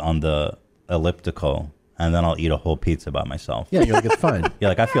 minutes on the elliptical, and then I'll eat a whole pizza by myself. Yeah, you're like, it's fine. You're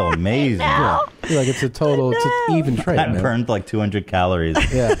like, I feel amazing. Yeah. You're like, it's an even trade. I man. burned like 200 calories.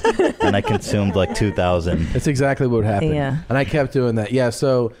 Yeah. And I consumed like 2,000. That's exactly what happened. Yeah. And I kept doing that. Yeah.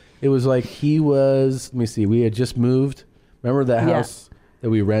 So it was like let me see, we had just moved. Remember that Yeah. house that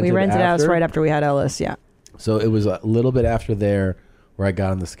we rented? We rented a house after? right after we had Ellis. Yeah. So it was a little bit after there where I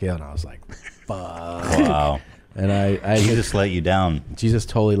got on the scale, and I was like, fuck. Wow. And I Jesus let you down. Jesus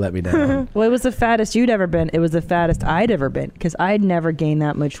totally let me down. Well, it was the fattest you'd ever been. It was the fattest I'd ever been because I'd never gained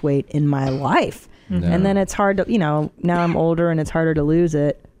that much weight in my life. No. And then it's hard to, now I'm older and it's harder to lose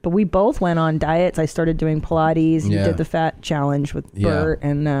it. But we both went on diets. I started doing Pilates. You Yeah. did the fat challenge with Yeah. Bert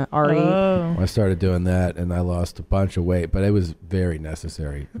and Ari. Oh. I started doing that, and I lost a bunch of weight, but it was very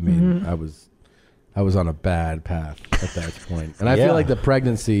necessary. I mean, Mhm. I was on a bad path at that point, and I Yeah. feel like the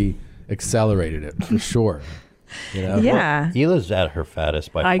pregnancy accelerated it for sure. You know? Yeah. Hila's at her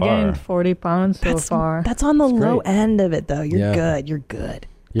fattest by I far. gained 40 pounds so far. That's on the That's low great. end of it, though. You're Yeah. good. You're good.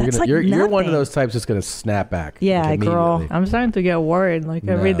 You're That's gonna, like you're one of nothing. those types that's gonna snap back. Yeah, like, girl. immediately. I'm starting to get worried. Like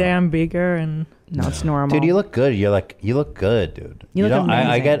every No. day I'm bigger and No, it's normal. Dude, you look good. You look good, dude. You look don't.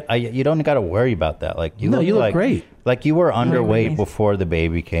 amazing. You don't got to worry about that. Like you No, look you look like, great. Like you were underweight amazing. before the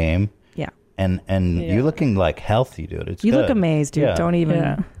baby came. Yeah. And Yeah. you're looking like healthy, dude. It's You good. look amazed, dude. Yeah. Don't even.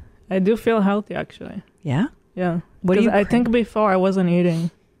 yeah, I do feel healthy actually. Yeah? Yeah. What do 'Cause you I think before I wasn't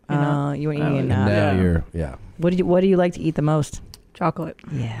eating. You weren't eating And enough. now Yeah. you're What do you like to eat the most? Chocolate.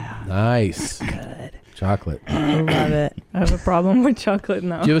 Yeah. nice. Good. Chocolate. I love it. I have a problem with chocolate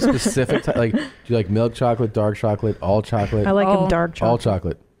now. Do you have a specific type? Do you like milk chocolate, dark chocolate, all chocolate? I like Oh. them dark chocolate. all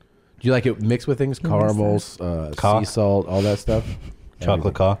chocolate. Do you like it mixed with things? Caramels, Cock? sea salt, all that stuff.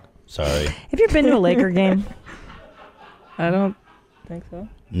 Chocolate cock. Sorry. Have you ever been to a Laker game? I don't think so.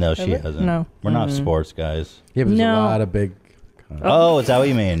 No, she Ever? hasn't. No. We're not sports guys. Yeah, but there's No. a lot of big. Oh, is that what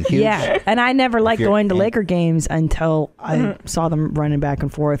you mean? Huge. Yeah, and I never liked you're going to in- Laker games until I saw them running back and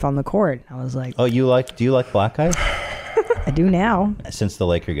forth on the court. I was like, Oh, do you like black guys? I do now. Since the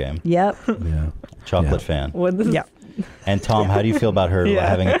Laker game. Yep. Yeah. Chocolate fan. What is Yep. And Tom, how do you feel about her Yeah.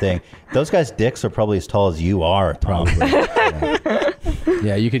 having a thing? Those guys' dicks are probably as tall as you are, Tom.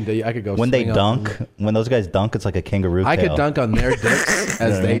 Yeah, you can. I could go. When they swing dunk, on- when those guys dunk, it's like a kangaroo I tail. could dunk on their dicks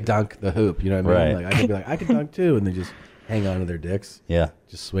as they dunk the hoop. You know what I mean? Right. Like I could be like, I could dunk too, and they just hang on to their dicks. Yeah.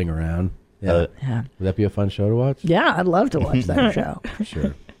 Just swing around. Yeah. Yeah. Would that be a fun show to watch? Yeah, I'd love to watch that show.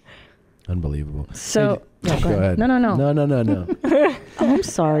 Sure. Unbelievable. So, Hey, go ahead. No. No. Oh, I'm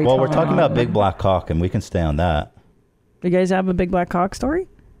sorry. Well, we're Tom. talking about big black cock, and we can stay on that. You guys have a big black cock story?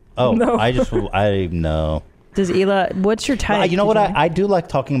 Oh, No. I know. Does Hila? What's your type? You know what? Did you- I do like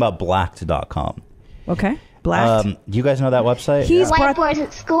talking about blacked.com. Okay. Black. You guys know that website? White boys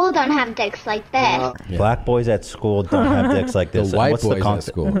at school don't have dicks like this. Yeah. Black boys at school don't have dicks like this. The white What's boys at context?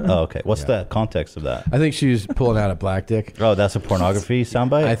 school. Oh, okay. What's the context of that? I think she was pulling out a black dick. Oh, that's a pornography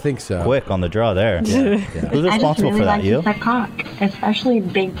soundbite? I think so. Quick on the draw there. Who's responsible for that? You? cock, especially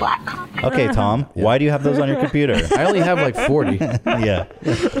big black cock. Okay, Tom. Why do you have those on your computer? I only have like 40. Yeah.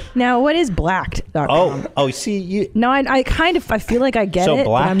 Now, what is blacked.com? Oh, see, you. No, I kind of, I feel like I get So it, but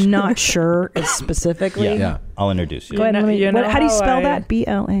blacked- I'm not sure it's specifically. Yeah. I'll introduce you. Go ahead. You know how do you how spell I- that?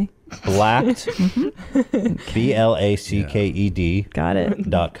 BLA. Blacked. BLACKED. Got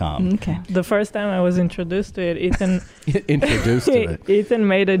it. .com. Okay. The first time I was introduced to it, Ethan Introduced to it. Ethan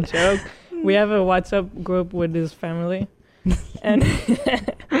made a joke. We have a WhatsApp group with his family, and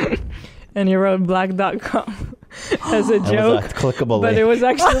and he wrote black.com as a That was joke, a clickable but link. it was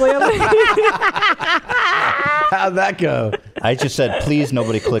actually a link. How'd that go? I just said, please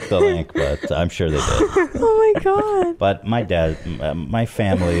nobody click the link, but I'm sure they did. Oh my God. But my dad, my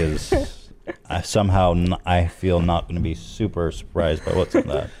family is somehow, I feel not going to be super surprised by what's in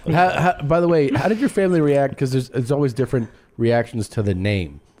that. By the way, how did your family react? Because there's always different reactions to the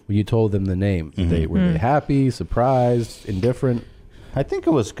name. When you told them the name, were they happy, surprised, indifferent? I think it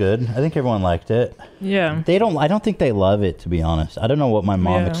was good. I think everyone liked it. Yeah. They don't. I don't think they love it, to be honest. I don't know what my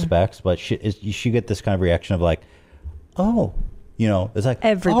mom Yeah. expects, but she get this kind of reaction of like, oh, it's like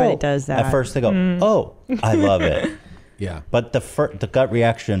Everybody oh. does that. At first they go, oh, I love it. Yeah. But the gut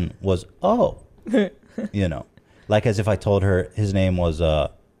reaction was, oh, like as if I told her his name was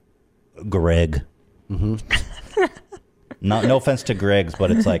Greg. No offense to Greg's, but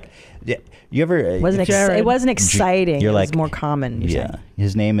it's like, you ever? It wasn't exciting. You're It was like more common. Yeah,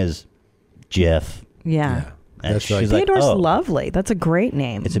 his name is Jeff. Yeah. And That's she's like- like, Theodore's oh, lovely. That's a great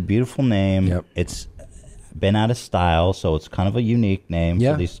name. it's a beautiful name. Yep. It's been out of style, so it's kind of a unique name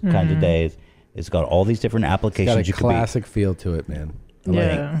Yeah. for these kinds of days. It's got all these different It's applications. got a You could be classic feel to it, man. I like it.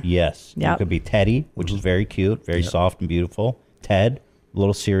 Yeah. yes. Yep. You could be Teddy, which is very cute, very soft and beautiful. Ted, a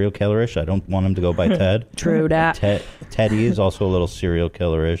little serial killerish. I don't want him to go by Ted. True that. Teddy is also a little serial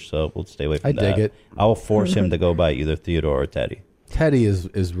killerish, so we'll stay away from I that. dig it. I will force him to go by either Theodore or Teddy. Teddy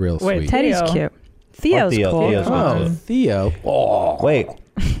is real Wait, sweet. Teddy's Theo. cute. Theo's Theo. cool. Theo's Oh, good. Theo. Oh, Wait,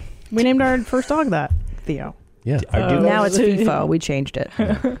 We named our first dog that. Theo. yeah. Now it's FIFO. We changed it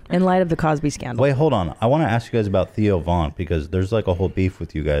in light of the Cosby scandal. Wait, hold on. I want to ask you guys about Theo Vaughn because there's like a whole beef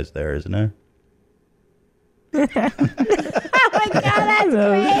with you guys there, isn't there?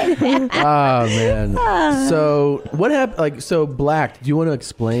 Oh man. So what happened? Like, so Black. Do you want to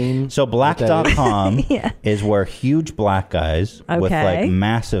explain? So black.com Yeah. is where huge black guys with Okay. like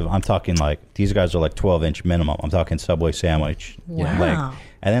massive, I'm talking like, these guys are like 12-inch minimum. I'm talking Subway sandwich. Wow.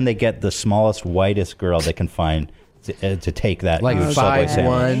 And then they get the smallest, whitest girl they can find to take that Like huge Subway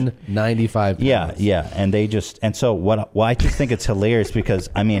sandwich. 5'1", 95 pounds. Yeah. And they just, and so I just think it's hilarious because,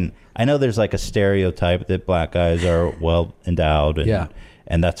 I mean, I know there's like a stereotype that black guys are well endowed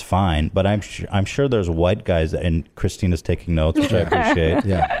and that's fine, but I'm sure there's white guys and Christina's taking notes, which I appreciate.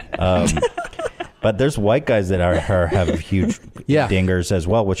 But there's white guys that have huge dingers as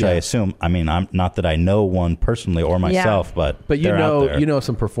well, which I assume. I mean, I'm not that I know one personally or myself, but you know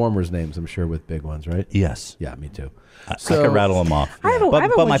some performers' names, I'm sure, with big ones, right? Yes. Yeah, me too. I could rattle them off. I have a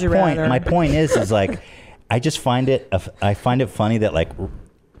but would you rather. my point is like, I just find it funny that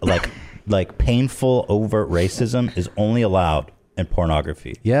like painful overt racism is only allowed in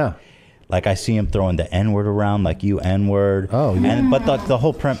pornography. Yeah. Like I see him throwing the N-word around, like you N-word. Oh, yeah. But the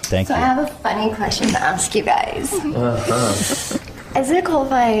whole thank you. I have a funny question to ask you guys. Is it cool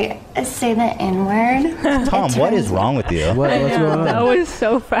if I say the N-word? Tom, what is wrong with you? What's going on? That was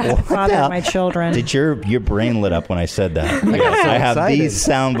so fast. Father, my children. Did your brain lit up when I said that? I have excited. these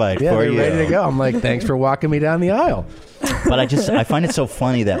sound bites for you. Ready to go. I'm like, thanks for walking me down the aisle. But I find it so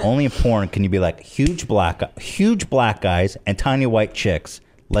funny that only in porn can you be like huge black guys and tiny white chicks.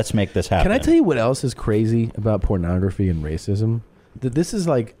 Let's make this happen. Can I tell you what else is crazy about pornography and racism? That this is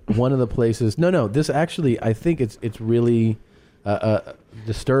like one of the places. No. This actually, I think it's really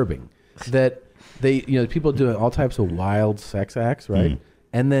disturbing that people doing all types of wild sex acts, right?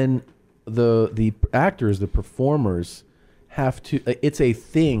 And then the actors, the performers, have to. It's a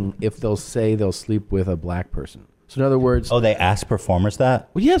thing if they'll say they'll sleep with a black person. So in other words, they ask performers that.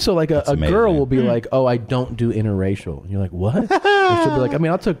 Well, yeah. So like a girl will be like, "Oh, I don't do interracial," and you're like, "What?" And she'll be like, "I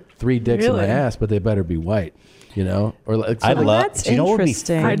mean, I took 3 dicks in my ass, but they better be white." Or like, I love. That's you know what would be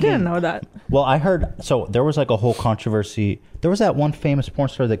interesting. I didn't know that. Well, I heard. So there was like a whole controversy. There was that one famous porn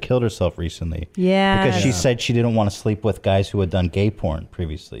star that killed herself recently. Yeah. Because she said she didn't want to sleep with guys who had done gay porn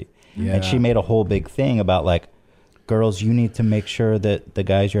previously. Yeah. And she made a whole big thing about like, girls, you need to make sure that the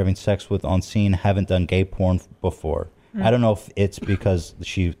guys you're having sex with on scene haven't done gay porn before. I don't know if it's because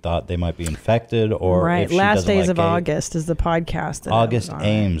she thought they might be infected or right. If she Last doesn't Days like of gay. August is the podcast. That August was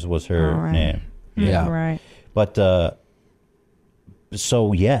Ames was her name. Yeah. Right. But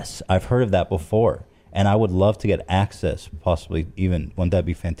so yes, I've heard of that before, and I would love to get access. Possibly even wouldn't that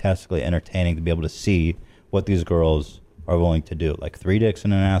be fantastically entertaining to be able to see what these girls are willing to do? Like 3 dicks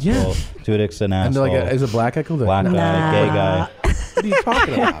in an asshole, 2 dicks in an and asshole. they're like, is a black guy cool? Black guy, gay guy, What are you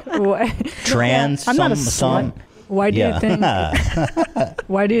talking about? trans. I'm not a some. Why do you think?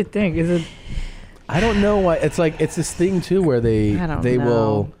 Why do you think? Is it? I don't know why. It's like it's this thing too where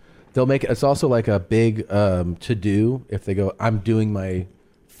they'll make it. It's also like a big to do if they go, I'm doing my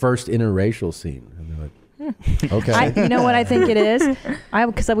first interracial scene, and they're like, okay. You know what I think it is? I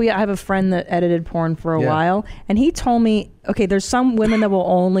have a friend that edited porn for a while, and he told me, okay, there's some women that will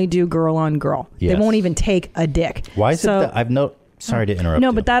only do girl on girl. Yes. They won't even take a dick. Why is it that I've no? Sorry to interrupt.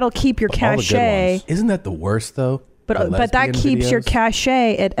 No, but that'll keep your cachet. Isn't that the worst though? But that keeps your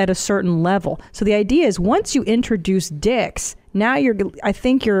cachet at a certain level. So the idea is once you introduce dicks, now I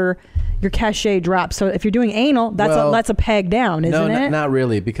think your cachet drops. So if you're doing anal, that's a peg down, isn't it? Not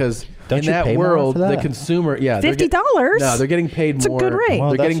really, because in you that pay more world, for that? the consumer, $50. No, they're getting paid It's more. a good rate. Well,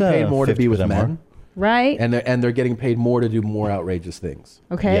 They're getting that's, paid more to be with 50% men, more. Right? and they're getting paid more to do more outrageous things.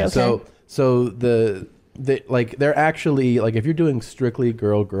 Okay. Yes. Okay. So they're actually like if you're doing strictly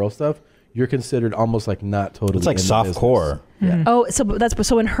girl stuff, you're considered almost like not totally. It's like in the soft business. core. Yeah. Oh,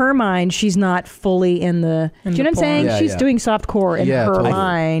 so in her mind, she's not fully in the. Do you know what I'm saying? Yeah, she's yeah. doing soft core in her totally.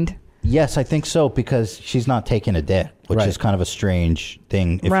 mind. Yes, I think so because she's not taking a dick, which Right. is kind of a strange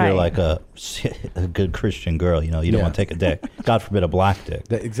thing. If Right. you're like a good Christian girl, you don't want to take a dick. God forbid a black dick.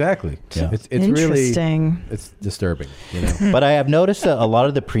 Exactly. Yeah. It's really Interesting. it's disturbing. But I have noticed that a lot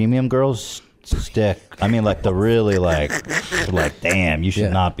of the premium girls stick. I mean, like the really like damn, you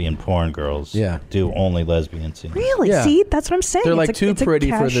should not be in porn, girls. Yeah. Do only lesbian scenes. Really? Yeah. See, that's what I'm saying. They're It's like too it's a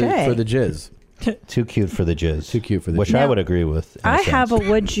pretty for cachet. the jizz. Too cute for the jizz. Too cute for the which jizz. I would agree with. in a I have a sense.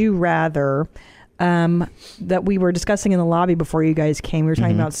 would you rather that we were discussing in the lobby before you guys came. We were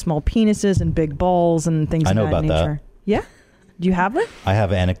talking about small penises and big balls and things I of know that about that. nature. Yeah? Do you have it? I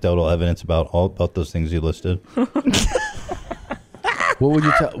have anecdotal evidence about those things you listed. What would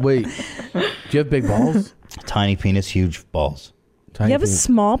you tell? Wait, do you have big balls? Tiny penis, huge balls. You have a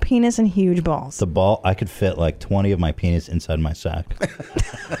small penis and huge balls. The ball, I could fit like 20 of my penis inside my sack.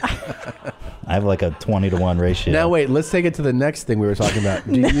 I have like a 20-to-1 ratio. Now wait, let's take it to the next thing we were talking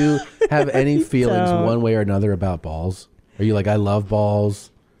about. Do you have any feelings So- one way or another about balls? Are you like, I love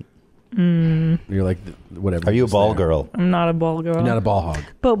balls? You're like, whatever. Are you a just ball there. girl? I'm not a ball girl. You're not a ball hog.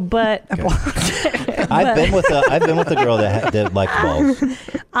 But I've been with a girl that liked balls.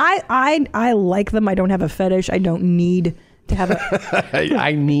 I like them. I don't have a fetish. I don't need to have a.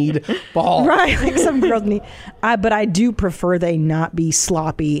 I need balls. Right, like some girls need. But I do prefer they not be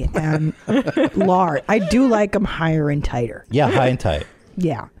sloppy and large. I do like them higher and tighter. Yeah, high and tight.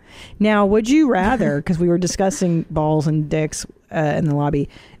 Yeah. Now, would you rather? Because we were discussing balls and dicks in the lobby,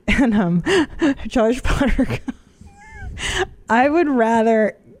 and Josh Potter. I would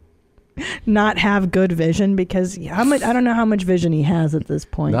rather not have good vision because how much? I don't know how much vision he has at this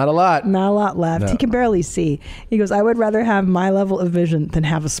point. Not a lot. Not a lot left. No. He can barely see. He goes, I would rather have my level of vision than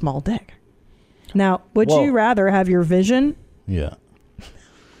have a small dick. Now, would you rather have your vision? Yeah.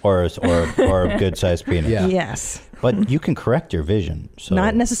 Or a good sized penis. Yeah. Yes. But you can correct your vision. So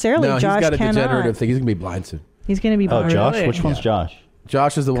Not necessarily. No, Josh he's got a cannot. degenerative thing. He's gonna be blind soon. He's going to be blind. Oh, Josh? Which one's Josh?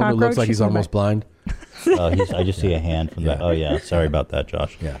 Josh is the one who looks like he's almost blind. I just see a hand from that. Oh yeah, sorry about that,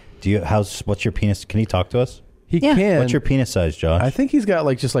 Josh. Yeah. What's your penis? Can he talk to us? He can. What's your penis size, Josh? I think he's got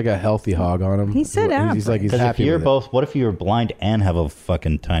just like a healthy hog on him. He said he's like he's 'Cause happy. if you're with it. both, what if you're blind and have a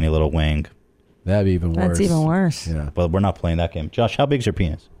fucking tiny little wing? That'd be even worse. That's even worse. Yeah. But we're not playing that game. Josh, how big's your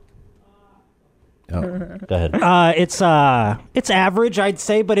penis? Oh, go ahead. It's average, I'd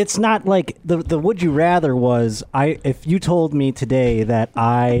say, but it's not like the would you rather was if you told me today that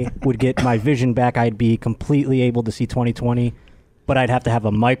I would get my vision back, I'd be completely able to see 20/20, but I'd have to have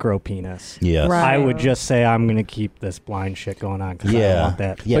a micro penis. Yes. I would just say I'm going to keep this blind shit going on because I don't want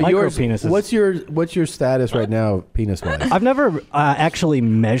that. But Micro yours, penis. what's your status right now, penis wise? I've never actually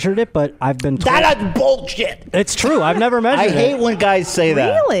measured it, but I've been told. That's bullshit. It's true. I've never measured it. I hate when guys say that.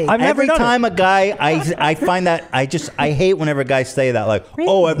 Really? I've never Every done time a guy, I find that I hate whenever guys say that. Like,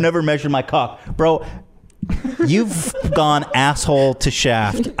 oh, I've never measured my cock, bro. You've gone asshole to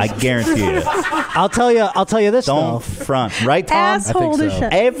shaft. I guarantee it. I'll tell you this. Don't though. front, right, Tom? Asshole I think to so.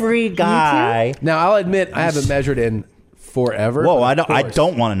 shaft. Every guy. Now I'll admit I haven't measured in forever. Whoa, but of I course.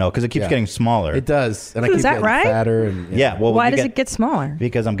 don't want to know because it keeps Yeah. getting smaller. It does, and I Is keep that getting right? fatter. And Yeah. Well, Why does it get smaller?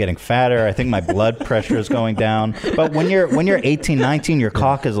 Because I'm getting fatter. I think my blood pressure is going down. But when you're 18, 19, your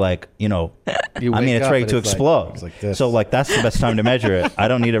cock is like, You I mean, wake it's up ready and to it's like- explode. it's like this. So like that's the best time to measure it. I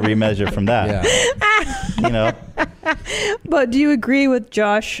don't need to remeasure from that. Yeah. But do you agree with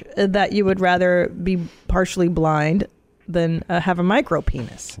Josh that you would rather be partially blind than have a micro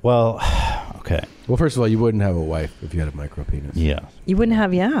penis? Well, okay. Well, first of all, you wouldn't have a wife if you had a micro penis. Yeah. You wouldn't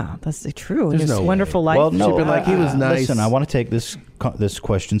have, that's true. There's This no wonderful life. Well, no. She'd be like, he was nice. Listen, I want to take this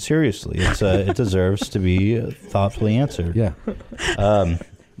question seriously. It deserves to be thoughtfully answered. Yeah.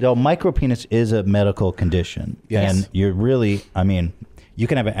 No, micropenis is a medical condition. Yes. And you're really, I mean, you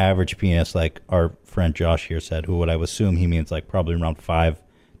can have an average penis like our friend Josh here said, who would I assume he means like probably around 5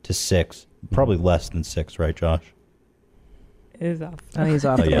 to 6, probably less than 6, right, Josh? It is off. Oh, he's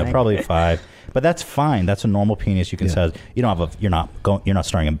off. Oh, yeah, probably 5. But that's fine. That's a normal penis. You can say you don't have you're not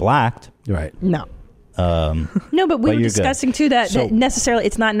starting in blacked. Right. No. No, but we were you're discussing good. too that So- necessarily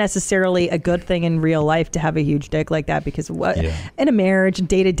it's not necessarily a good thing in real life to have a huge dick like that because in a marriage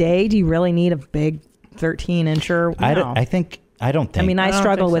day to day do you really need a big 13-incher? I No. don't think. I mean, I I don't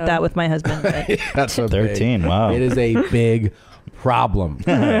struggle think with so. that with my husband. But, That's a 13. Wow. It is a big problem.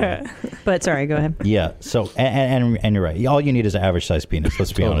 but sorry, go ahead. Yeah. So and you're right. All you need is an average size penis.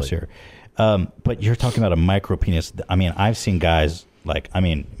 Let's be honest here. But you're talking about a micro penis. I mean, I've seen guys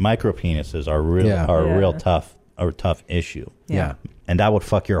micro penises are real tough issue. Yeah. And that would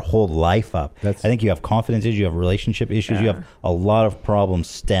fuck your whole life up. I think you have confidence issues, you have relationship issues, you have a lot of problems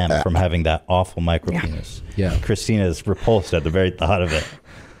stem from having that awful micro penis. Yeah. Christina is repulsed at the very thought of it.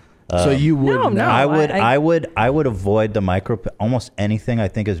 So you would not. I would avoid the micro. Almost anything I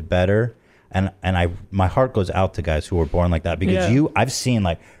think is better, and my heart goes out to guys who were born like that because I've seen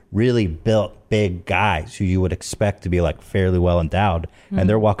like really built big guys who you would expect to be like fairly well endowed, and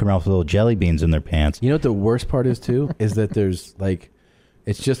they're walking around with little jelly beans in their pants. You know what the worst part is too is that there's like,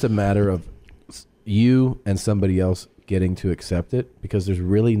 it's just a matter of you and somebody else getting to accept it because there's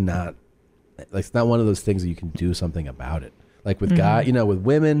really not, like, it's not one of those things that you can do something about it. Like with guys, with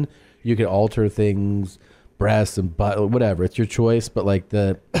women, you can alter things, breasts and butt, whatever. It's your choice. But like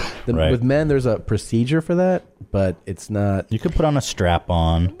with men, there's a procedure for that, but it's not. You could put on a strap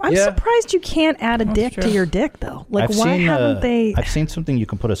on. I'm surprised you can't add a dick to your dick though. Like haven't they? I've seen something you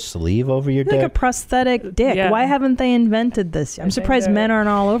can put a sleeve over your Like dick. a prosthetic dick. Yeah. Why haven't they invented this? I'm surprised men aren't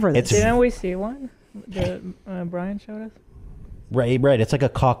all over this. Didn't we see one? Brian showed us. Right. It's like a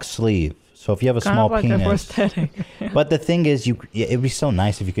cock sleeve. So if you have a Kind small of like a penis, prosthetic. but the thing is, it'd be so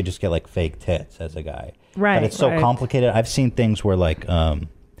nice if you could just get like fake tits as a guy. Right, But it's so right. complicated. I've seen things where like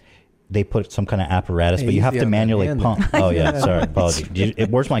they put some kind of apparatus, Hey, but you have easy to on that manually hand pump. there. Oh yeah, sorry, apologies.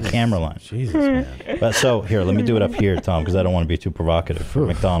 Where's my camera line? Jesus, man. But so here, let me do it up here, Tom, because I don't want to be too provocative for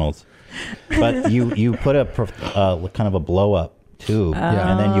McDonald's. But you put a kind of a blow up tube,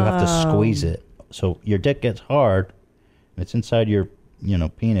 and then you have to squeeze it, so your dick gets hard. And it's inside your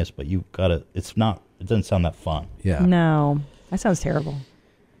penis, but you gotta. It doesn't sound that fun. Yeah. No, that sounds terrible.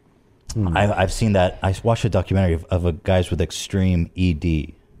 I've seen that. I watched a documentary of a guys with extreme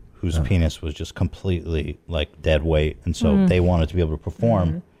ED, whose penis was just completely like dead weight, and so they wanted to be able to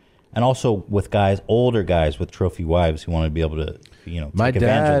perform. And also with older guys with trophy wives who wanted to be able to, take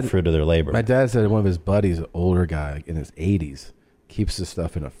advantage of the fruit of their labor. My dad said one of his buddies, an older guy like in his 80s, keeps this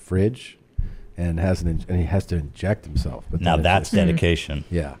stuff in a fridge and he has to inject himself. But now then that's dedication.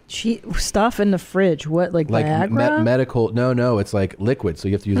 Yeah. Stuff in the fridge. What, like Viagra? Medical. No, it's like liquid. So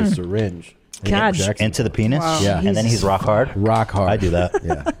you have to use a syringe. God. Into the penis? Wow. Yeah. And then he's rock hard? Rock hard. I do that.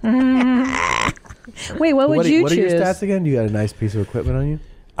 Yeah. Wait, what would you What are choose? your stats again? You got a nice piece of equipment on you?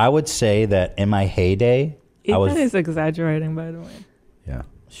 I would say that in my heyday, Ethan is exaggerating, by the way. Yeah.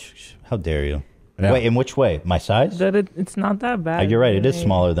 How dare you? Yeah. Wait, in which way? My size? That it's not that bad. You're right. It is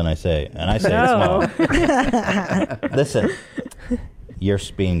smaller than I say, and I say it's small. Listen, you're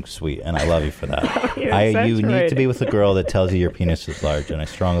being sweet, and I love you for that. You need to be with a girl that tells you your penis is large, and I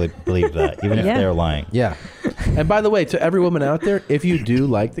strongly believe that, even if they're lying. Yeah. And by the way, to every woman out there, if you do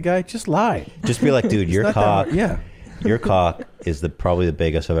like the guy, just lie. Just be like, dude, It's your not that cock. hard. Yeah. Your cock is probably the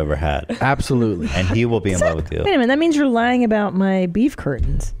biggest I've ever had. Absolutely. And he will be in love with you. Wait a minute, that means you're lying about my beef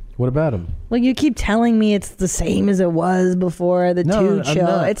curtains. What about him? Like, you keep telling me it's the same as it was before the Toot I'm show.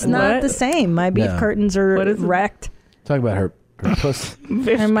 not. It's not the same. My beef No. curtains are wrecked. Talking about her puss.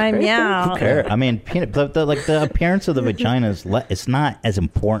 And my meow. Who cares? I mean, the appearance of the vagina it's not as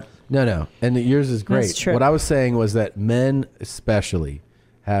important. No. And yours is great. That's true. What I was saying was that men especially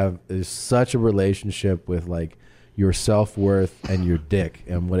is such a relationship with like your self-worth and your dick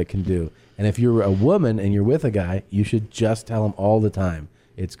and what it can do. And if you're a woman and you're with a guy, you should just tell him all the time.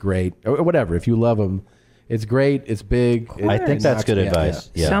 It's great. Or whatever. If you love him, it's great. It's big. I think that's good advice.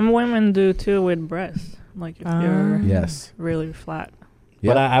 Yeah. Some women do too with breasts. Like if you're really flat.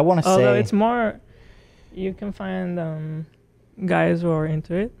 But I want to say... Although it's more... You can find guys who are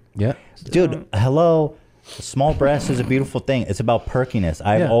into it. Yeah. Dude, hello. Small breast is a beautiful thing. It's about perkiness.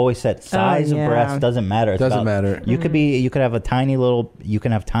 I've always said size of breast doesn't matter. Doesn't matter. You could have a tiny little, you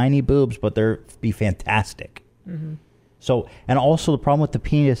can have tiny boobs, but they're be fantastic. So, and also the problem with the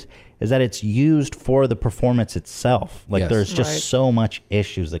penis is that it's used for the performance itself. Like there's just so much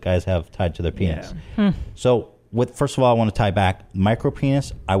issues that guys have tied to their penis. So first of all, I want to tie back micro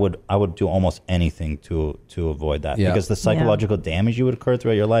penis. I would do almost anything to avoid that because the psychological damage you would occur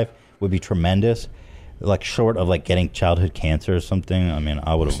throughout your life would be tremendous. Like short of like getting childhood cancer or something, I mean,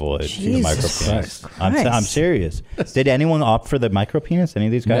 I would avoid the micro penis. I'm serious. Did anyone opt for the micro penis? Any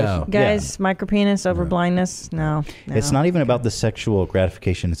of these guys? No. Guys, micro penis over blindness? No. It's not even about the sexual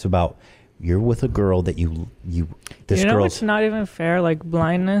gratification. It's about you're with a girl that this girl. It's not even fair. Like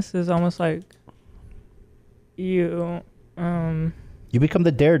blindness is almost like you become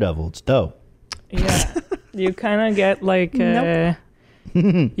the daredevil. It's dope. Yeah. You kind of get like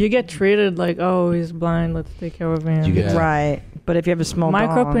you get treated like, oh, he's blind, let's take care of him. Right. But if you have a small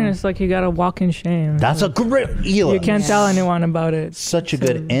micro dong- penis, like you gotta walk in shame. That's a great Hila. You can't tell anyone about it. Such a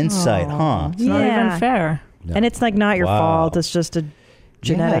good insight, huh? It's not even fair. And it's like not your fault. It's just a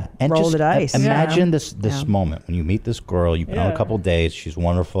genetic And roll just of the dice. Imagine this moment when you meet this girl, you've been on a couple days, she's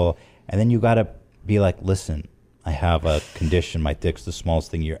wonderful, and then you gotta be like, listen, I have a condition. My dick's the smallest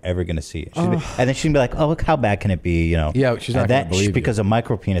thing you're ever going to see. And then she'd be like, oh, look, how bad can it be? You know? Yeah, she's not going to believe because a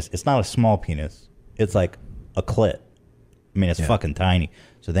micro penis, it's not a small penis. It's like a clit. I mean, it's fucking tiny.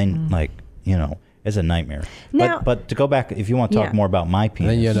 So then, it's a nightmare. Now- but to go back, if you want to talk more about my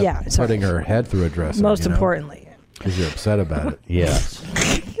penis. And then you end up putting her head through a dresser. Most importantly. Because you're upset about it. Yes.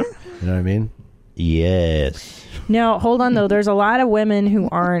 You know what I mean? Yes. Now, hold on, though. There's a lot of women who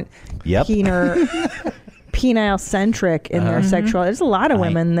aren't penile-centric in their sexuality. There's a lot of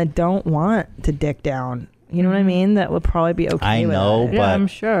women that don't want to dick down. You know what I mean? That would probably be okay with it. Yeah, I'm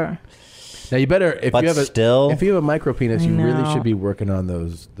sure. Now you better if But you have still- if you have a micro penis, I you really know. should be working on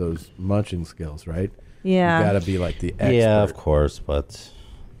those munching skills, right? Yeah. You got to be like the expert. Yeah, of course, but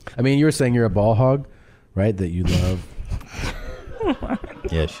I mean, you were saying you're a ball hog, right? That you love.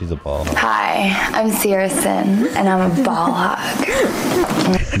 yeah, she's a ball hog. Hi, I'm Sierra Sin, and I'm a ball hog.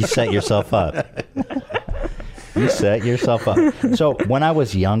 You set yourself up. You set yourself up. So when I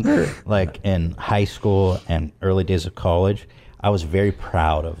was younger, like in high school and early days of college, I was very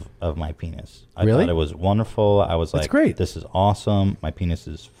proud of my penis. I Really? thought it was wonderful. I was That's like, great. this is awesome. My penis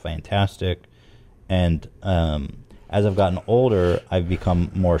is fantastic. And as I've gotten older, I've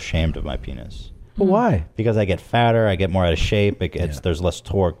become more ashamed of my penis. Well, why? Because I get fatter, I get more out of shape. There's less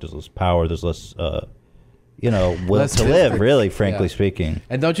torque, there's less power, there's less, will Less to live. distance. Really, frankly Yeah. speaking.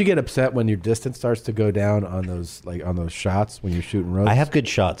 And don't you get upset when your distance starts to go down on those shots when you're shooting ropes? I have good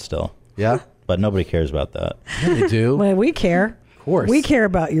shots still. Yeah, but nobody cares about that. Yeah, they do. Well, we care. Of course. We care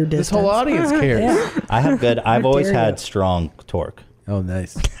about your distance. This whole audience cares. Yeah. I have good. I've How always dare had you. strong torque. Oh,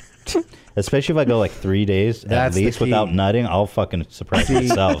 nice. Especially if I go like 3 days That's at the least key. without nutting, I'll fucking surprise See,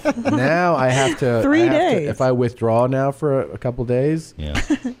 myself. Now I have to 3 I have to- days. if I withdraw now for a couple days, yeah,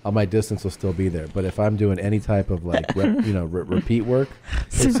 my distance will still be there. But if I'm doing any type of like repeat work,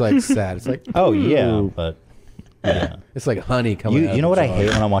 it's like sad. It's like Oh yeah, ooh. but yeah, it's like honey coming. out You know of what the I jar. hate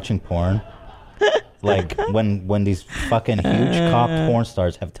when I'm watching porn? Like when these fucking huge cock porn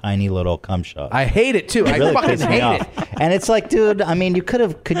stars have tiny little cum shots. I hate it too. It I really fucking pisses me hate off. it. And it's like, dude, I mean, could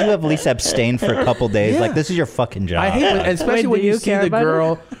you have at least abstained for a couple days? Yeah. Like, this is your fucking job. I hate when, especially when you see the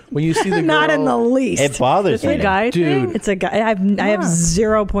girl. When you see the girl, Not in the least. It bothers It's me. a guy Dude. thing. It's a guy. I have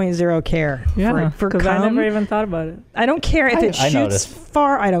 0.0 care for because I cum. never even thought about it. I don't care if it I shoots noticed.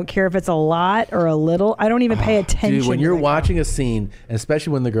 far. I don't care if it's a lot or a little. I don't even pay attention. Dude, when to you're it. watching a scene, and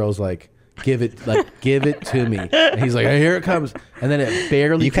especially when the girl's like, give it to me. And he's like, here it comes. And then it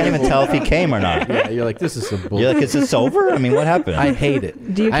barely. You can't even tell if he came or not. Yeah, you're like, this is some bullshit. You're like, is this over? I mean, what happened? I hate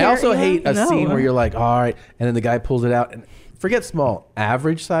it. Do you I care? also Yeah. hate a No. scene where you're like, all right, and then the guy pulls it out and forget small,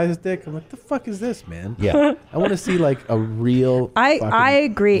 average size dick. I'm like, the fuck is this, man? Yeah. I want to see like a real. I fucking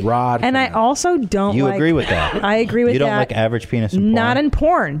agree. Rod. And I also don't. You like, agree with that? I agree with You that. don't like average penis in porn? Not in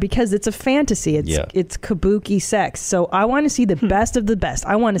porn because it's a fantasy. It's kabuki sex. So I want to see the best of the best.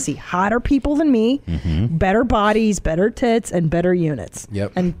 I want to see hotter people than me, better bodies, better tits, and better units.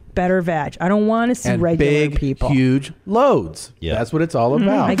 Yep. And better vag. I don't want to see and regular big, people. huge loads. Yeah. That's what it's all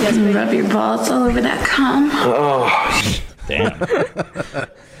about. I guess Rub your balls all over that cum. Oh, Damn.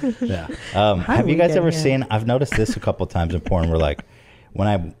 Yeah. Have you we guys get ever here? seen? I've noticed this a couple times in porn. Where like,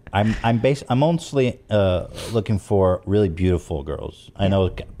 when I'm mostly looking for really beautiful girls. I know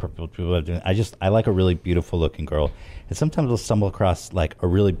people are doing. I like a really beautiful looking girl, and sometimes I'll stumble across like a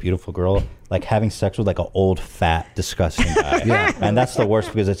really beautiful girl like having sex with like an old fat disgusting guy. Yeah. And that's the worst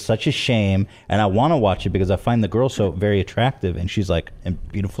because it's such a shame, and I want to watch it because I find the girl so very attractive, and she's like in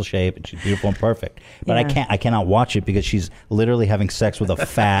beautiful shape and she's beautiful and perfect. But I cannot watch it because she's literally having sex with a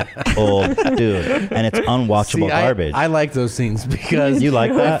fat old dude, and it's unwatchable See, garbage. I like those scenes because You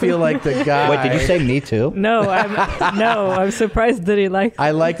like that? I feel like the guy. Wait, did you say me too? No, I'm surprised that he liked.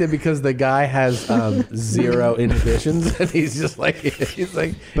 I liked it because the guy has zero inhibitions, and he's just like, But he "Here's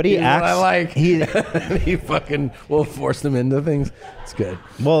what acts- I like. he- And he fucking will force them into things. It's good.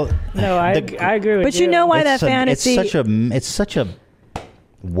 Well, No, I agree with But you know why that it's fantasy? it's such a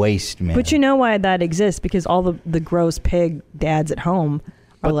waste, man. But you know why that exists? Because all the gross pig dads at home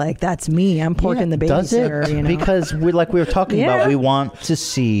are like, "That's me. I'm porking the does it? babysitter." You know? Because we were talking Yeah. about, we want to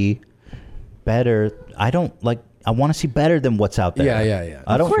see better. I want to see better than what's out there. Yeah.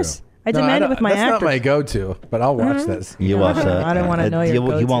 I don't. Of course, I demand it with my That's actors. not my go-to, but I'll watch that. scene. You watch that? I don't wanna know your You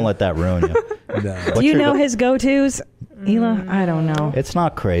go-to. won't let that ruin you. No. Do you know his go-tos, Hila? I don't know. It's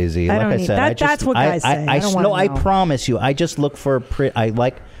not crazy. I Like don't I need- said, that- that's what guys say. I don't wanna no, I know. promise you. I just look for I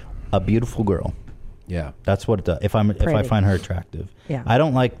like a beautiful girl. Yeah, that's what it does. If I Pretty. find her attractive, Yeah. I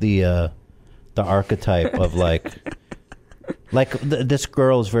don't like the archetype of like this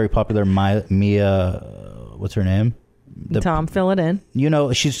girl is very popular. Mia, what's her name? Tom, fill it in. You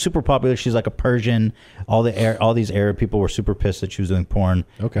know, she's super popular. She's like a Persian. All these Arab people were super pissed that she was doing porn.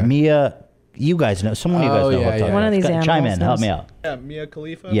 Okay. Mia, you guys know. Someone of you guys know. yeah, what I'm talking yeah. One of about. these Chime animals in, help knows. me out. Yeah, Mia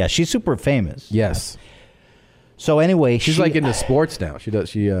Khalifa. Yeah, she's super famous. Yes. So anyway, She's like into sports now. She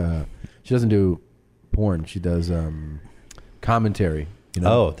doesn't do porn. She does commentary. You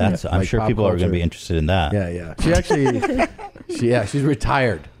know? Oh, that's. I'm Like sure pop people are going to culture. be interested in that. Yeah. She actually, she's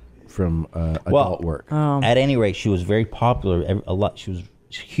retired from adult work. At any rate, she was very popular. A lot. She was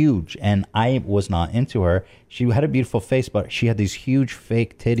huge, and I was not into her. She had a beautiful face, but she had these huge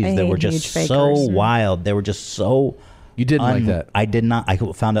fake titties I that hate were just huge so fakers. wild. They were just so. You didn't like that? I did not. I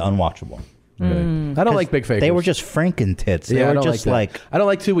found it unwatchable. Right. I don't like big fakers. They were just Franken tits. They I were don't just like that. I don't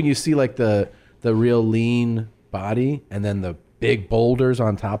like too when you see like the real lean body and then the big boulders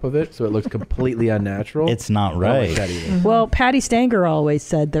on top of it, so it looks completely unnatural. It's not I don't like right. that either. Well, Patty Stanger always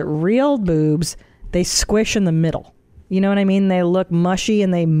said that real boobs, they squish in the middle. You know what I mean? They look mushy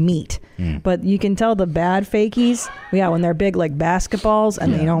and they meet. But you can tell the bad fakies, when they're big like basketballs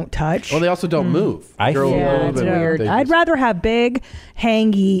and they don't touch. Well, they also don't move. It's weird. I'd rather have big,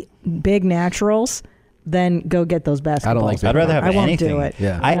 hangy, big naturals than go get those basketballs. I don't like I'd rather have I won't anything. do it.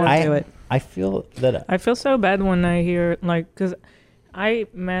 Yeah. I won't do it. I feel that I feel so bad when I hear because I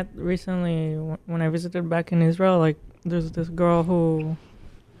met recently when I visited back in Israel. Like there's this girl who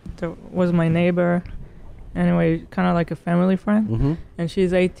was my neighbor. Anyway, kind of like a family friend, and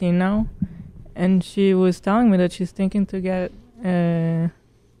she's 18 now, and she was telling me that she's thinking to get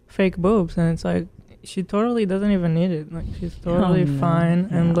fake boobs, and it's like she totally doesn't even need it. Like she's totally fine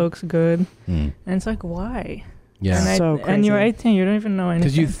and looks good, and it's like why? Yeah, and you're 18, you don't even know anything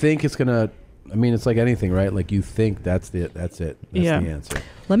because you think it's gonna. I mean, it's like anything, right? Like you think that's it. That's the answer.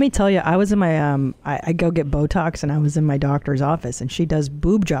 Let me tell you, I was in my I go get Botox, and I was in my doctor's office, and she does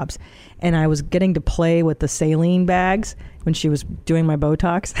boob jobs, and I was getting to play with the saline bags when she was doing my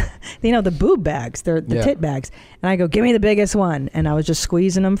Botox. You know, the boob bags, they're the tit bags, and I go, give me the biggest one, and I was just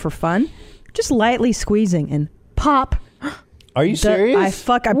squeezing them for fun, just lightly squeezing, and pop. Are you serious? She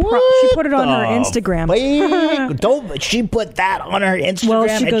put it on her Instagram. Don't she put that on her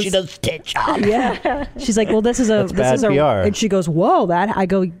Instagram? She does tit jobs. Yeah. She's like, well, this is bad PR. And she goes, whoa, I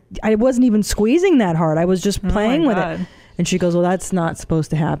go, I wasn't even squeezing that hard. I was just playing with it. And she goes, well, that's not supposed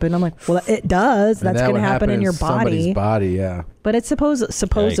to happen. I'm like, well, it does. That's going to happen in your body. Somebody's body, yeah. But it's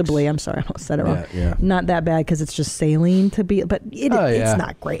supposedly, I'm sorry, I almost said it wrong. Yeah. Not that bad because it's just saline to be, but it's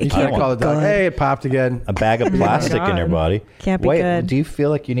not great. You can't call it dog. Hey, it popped again. A bag of plastic in your body. Can't be good. Do you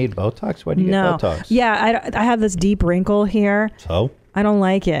feel like you need Botox? Why do you get Botox? Yeah, I have this deep wrinkle here. So? I don't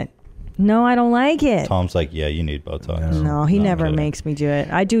like it. No, I don't like it. Tom's like, yeah, you need Botox. No, he never makes me do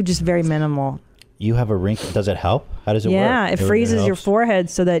it. I do just very minimal. You have a wrinkle. Does it help? How does it work? Yeah, it freezes your forehead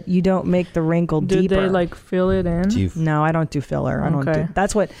so that you don't make the wrinkle deeper. Do they like fill it in? No, I don't do filler. I don't do.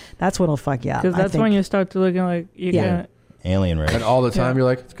 That's what'll fuck you up. Because that's when you start to looking like you get alien race. And all the time you're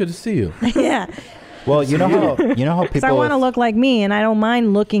like, it's good to see you. Yeah. Well, you know how people. Because I want to look like me, and I don't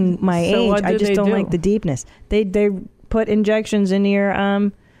mind looking my age. I just don't like the deepness. They put injections into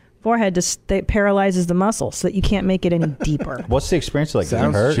your forehead that paralyzes the muscle so that you can't make it any deeper. What's the experience like?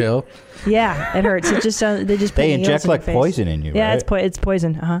 Sounds Does it hurt? chill. Yeah, it hurts. It just they just put they needles inject in like your face. poison in you. Yeah, right? it's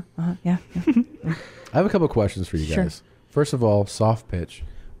poison. Yeah. I have a couple of questions for you guys. First of all, soft pitch.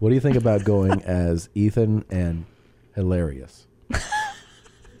 What do you think about going as Ethan and Hilarious?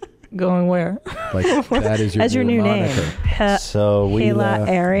 Going where? Like that is your as your new moniker. name. So we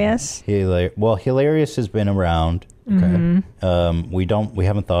Hilarious. Well, Hilarious has been around. Okay. We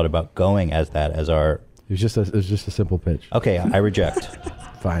haven't thought about going as that as our. It was just a simple pitch. Okay, I reject.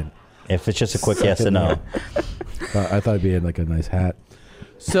 Fine. If it's just a quick yes or no. I thought it'd be in like a nice hat.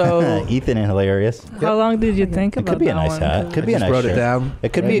 So Ethan and Hilarious. How long did you think about It could be a that nice one? hat. Could be a nice wrote shirt. it down.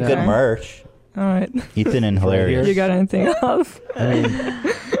 It could be a good merch. All right. Ethan and Hilarious. You got anything else? I mean,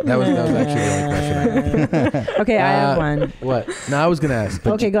 that was actually the only question I had. Okay, I have one. What? No, I was gonna ask.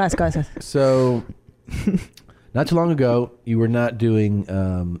 but Okay, go ask. So, not too long ago, you were not doing.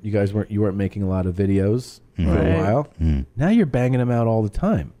 You weren't making a lot of videos for a while. Now you're banging them out all the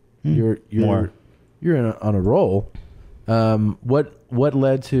time. You're on a roll. What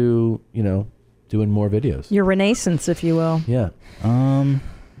led to doing more videos? Your renaissance, if you will. Yeah.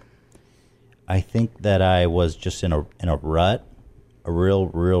 I think that I was just in a rut, a real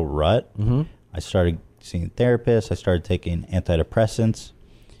rut. Mm-hmm. I started seeing therapists. I started taking antidepressants,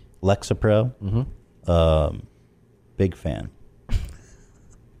 Lexapro. Mm-hmm. Big fan.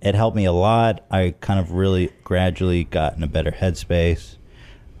 It helped me a lot. I kind of really gradually got in a better headspace.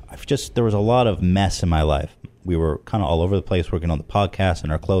 There was a lot of mess in my life. We were kind of all over the place working on the podcast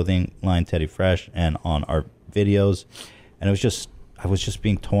and our clothing line, Teddy Fresh, and on our videos. And I was just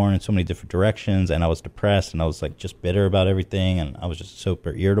being torn in so many different directions, and I was depressed, and I was like just bitter about everything, and I was just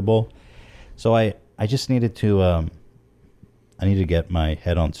super irritable. So I just needed to I need to get my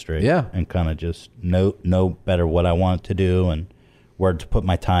head on straight, and kind of just know better what I want to do and where to put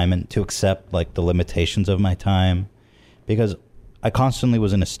my time and to accept like the limitations of my time, because I constantly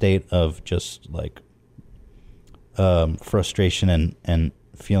was in a state of just like frustration and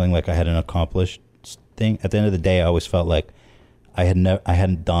feeling like I hadn't accomplished thing. At the end of the day, I always felt like I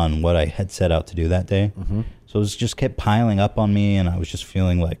hadn't done what I had set out to do that day. Mm-hmm. So it just kept piling up on me, and I was just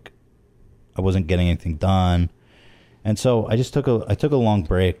feeling like I wasn't getting anything done. And so I just took a long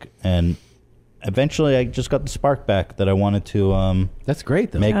break, and eventually I just got the spark back that I wanted to that's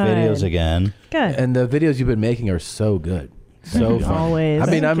great though. Make videos again. Good. And the videos you've been making are so good. So funny. Always. I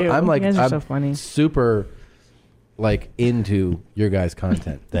mean, I'm like, you guys are I'm so funny. super like into your guys'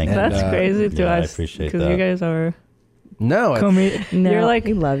 content. Thank you. That's crazy to I us appreciate because that. you guys are No, You're like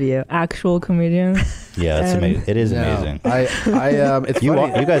we love you, actual comedian. Yeah, it's amazing. It is amazing. It's you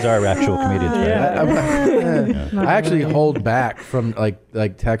funny. guys are actual comedians, right? I actually hold back from like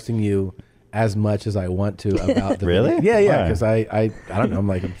texting you as much as I want to about the Really? video. Yeah, Why? because I don't know.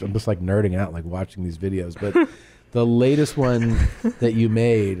 I'm just like nerding out, like watching these videos. But the latest one that you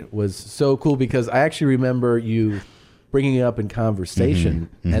made was so cool because I actually remember you bringing it up in conversation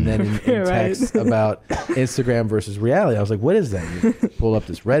and then in text about Instagram versus reality. I was like, what is that? You pull up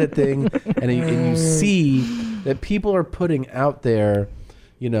this Reddit thing and you see that people are putting out there,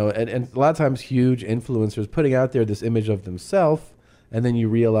 and a lot of times huge influencers putting out there this image of themselves, and then you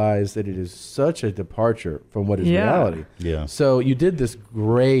realize that it is such a departure from what is reality. Yeah. So you guys did this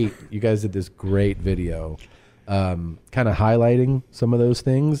great video kind of highlighting some of those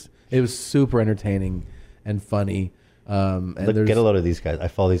things. It was super entertaining and funny. Get a load of these guys. I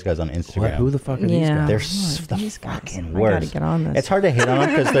follow these guys on Instagram. Who the fuck are these guys? They're the fucking I worst. gotta get on this. It's hard to hate on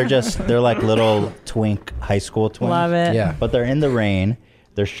them because they're like little twink high school twins. Love it. Yeah. But they're in the rain.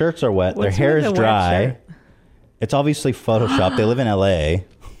 Their shirts are wet. What's their hair with is the wet dry. shirt? It's obviously Photoshopped. They live in LA.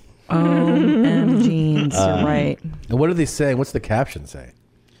 jeans. You're right. And what are they saying? What's the caption say?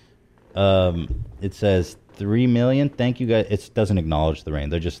 It says 3 million. Thank you guys. It doesn't acknowledge the rain.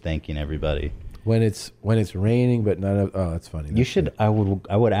 They're just thanking everybody. When it's raining, but none of that's funny. You should. I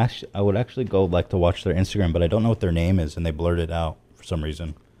would actually go like to watch their Instagram, but I don't know what their name is, and they blurred it out for some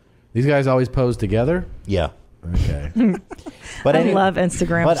reason. These guys always pose together. Yeah. Okay. But I love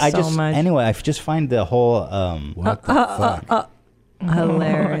Instagram so much. Anyway, I just find the whole what the fuck?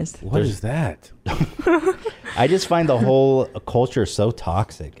 Hilarious. What is that? I just find the whole culture so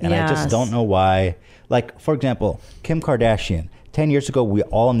toxic, and I just don't know why. Like, for example, Kim Kardashian. 10 years ago, we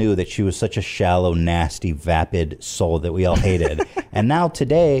all knew that she was such a shallow, nasty, vapid soul that we all hated. And now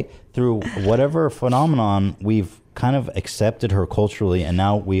today, through whatever phenomenon, we've kind of accepted her culturally, and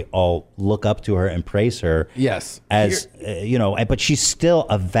now we all look up to her and praise her. Yes. As, but she's still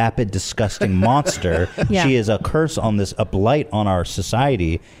a vapid, disgusting monster. Yeah. She is a curse on a blight on our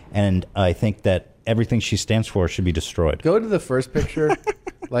society, and I think that everything she stands for should be destroyed. Go to the first picture.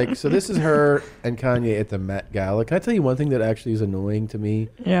 So this is her and Kanye at the Met Gala. Can I tell you one thing that actually is annoying to me?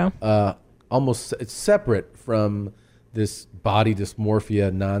 Yeah. Almost, it's separate from this body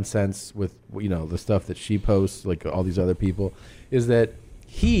dysmorphia nonsense with, the stuff that she posts, like all these other people, is that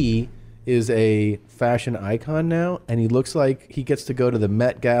he is a fashion icon now, and he looks like he gets to go to the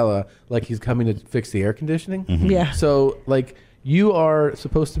Met Gala like he's coming to fix the air conditioning. Yeah. So, you are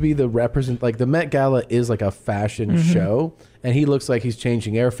supposed to be the the Met Gala is like a fashion show, and he looks like he's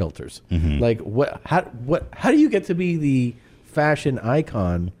changing air filters. How do you get to be the fashion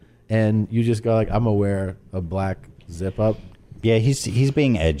icon and you just go I'm gonna wear a black zip up? Yeah, he's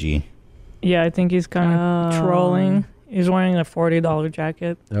being edgy. Yeah, I think he's kind of trolling. He's wearing a $40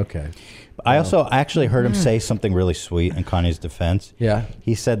 jacket. Okay. I also actually heard him say something really sweet in Kanye's defense. Yeah.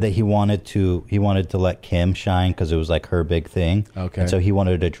 He said that he wanted to let Kim shine because it was like her big thing. Okay. And so he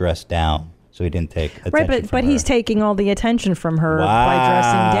wanted to dress down, so he didn't take attention Right, but from her. he's taking all the attention from her by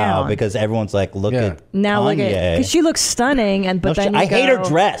dressing down. Because everyone's like, look at Now Kanye. look at, because she looks stunning, I hate her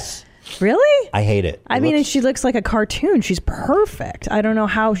dress. Really? I hate it. I mean, she looks like a cartoon. She's perfect. I don't know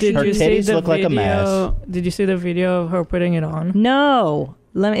how she. Her titties look like a mess. Did you see the video of her putting it on? No.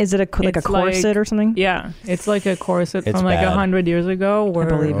 Is it a corset or something? Yeah, it's like a corset It's from like bad. 100 years ago. Where I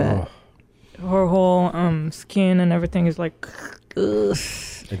believe it. Her whole skin and everything is like. Ugh.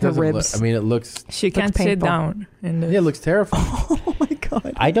 It doesn't ribs. look. It looks. She can't sit painful. down. In this. Yeah, it looks terrifying. Oh my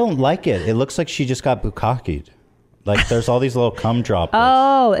god. I don't like it. It looks like she just got bukkakied. Like there's all these little cum droplets.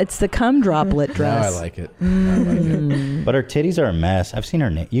 Oh, it's the cum droplet dress. Now I like it. But her titties are a mess. I've seen her.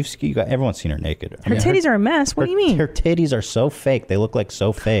 Everyone's seen her naked. Her titties are a mess. What do you mean? Her titties are so fake. They look like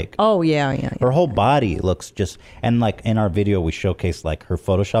so fake. Oh yeah. Her whole body looks just, and like in our video we showcase like her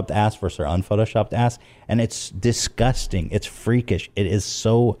photoshopped ass versus her unphotoshopped ass, and it's disgusting. It's freakish. It is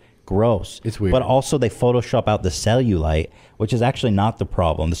so gross. It's weird. But also they Photoshop out the cellulite, which is actually not the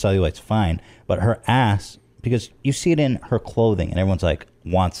problem. The cellulite's fine, but her ass, because you see it in her clothing and everyone's like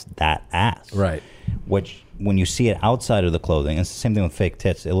wants that ass. Right. Which when you see it outside of the clothing, it's the same thing with fake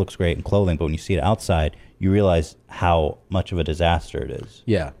tits. It looks great in clothing, but when you see it outside, you realize how much of a disaster it is.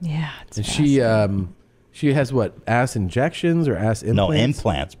 Yeah. Yeah. It's And she has what, ass injections or ass implants? No,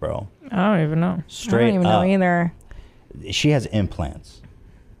 implants, bro. I don't even know. Straight I don't even up. know either. She has implants.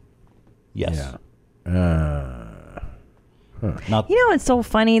 Yes. Yeah. Not You know what's so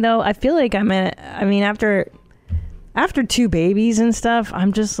funny though? I feel like after 2 babies and stuff,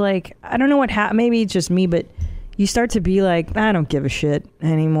 I'm just like, I don't know what happened. Maybe it's just me, but you start to be like, I don't give a shit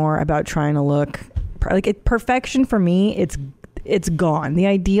anymore about trying to look perfection for me. It's gone. The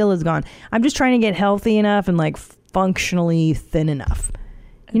ideal is gone. I'm just trying to get healthy enough and like functionally thin enough.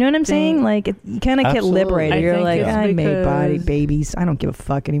 You know what I'm saying? Like you kind of get liberated. You're like, I made body babies. I don't give a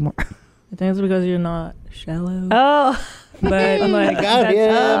fuck anymore. I think it's because you're not shallow. Oh. But like,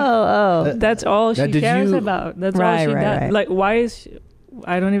 that's all she cares about. That's all she does. Right. Like, why is she,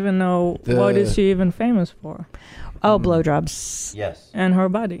 I don't even know what is she even famous for. Oh, blowjobs. Yes. And her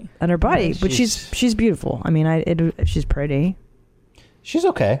body. But she's beautiful. I mean, she's pretty. She's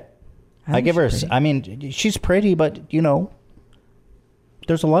okay. I give her. I mean, she's pretty, but you know,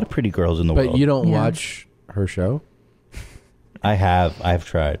 there's a lot of pretty girls in the world. But you don't watch her show? I've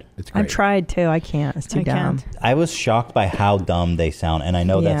tried. It's great. I've tried too. I can't. It's too dumb. I was shocked by how dumb they sound, and I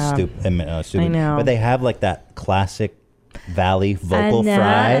know that's stupid. I know. But they have like that classic Valley vocal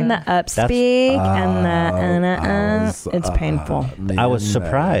fry. And the upspeak and the it's painful. I was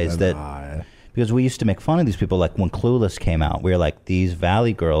surprised that because we used to make fun of these people. Like when Clueless came out, we were like, these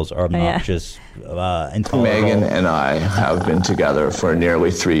Valley girls are obnoxious. Intolerable. Megan and I have been together for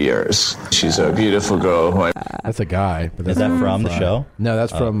nearly 3 years. She's a beautiful girl. That's a guy. But Is that from the show? No,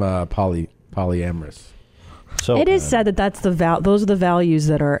 that's from Polyamorous. So it is said that that's those are the values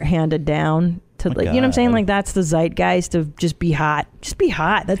that are handed down to, like, you know what I'm saying? Like that's the zeitgeist of just be hot. Just be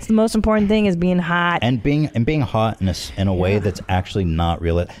hot. That's the most important thing, is being hot. And being hot in a way that's actually not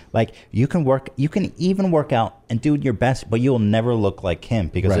real. Like you can even work out and do your best, but you'll never look like him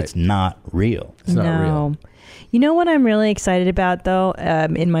because it's not real. It's not real. You know what I'm really excited about, though?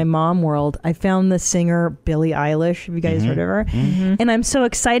 In my mom world, I found the singer Billie Eilish. Have you guys heard of her? And I'm so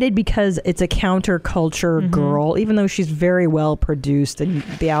excited because it's a counterculture girl, even though she's very well produced and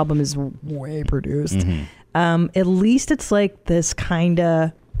the album is way produced. At least it's like this kind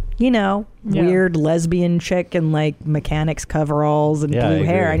of, weird lesbian chick in like mechanics coveralls and blue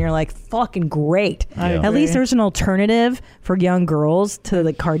hair, and you're like, fucking great. At least there's an alternative for young girls to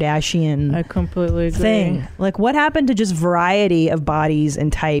the Kardashian I completely agree. thing. Like, what happened to just variety of bodies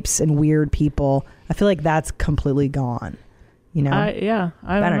and types and weird people? I feel like that's completely gone. You know? I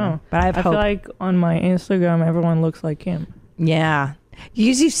don't know. But I feel like on my Instagram, everyone looks like him. Yeah.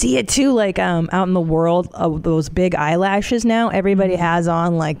 You see it too, like out in the world, those big eyelashes now. Everybody has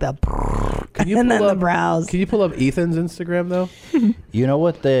on like the the brows. Can you pull up Ethan's Instagram though? You know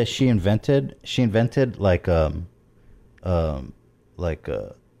what she invented? She invented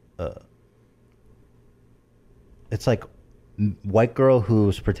it's like white girl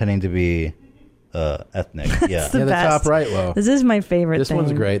who's pretending to be ethnic. Yeah, the top right low. This is my favorite. This thing.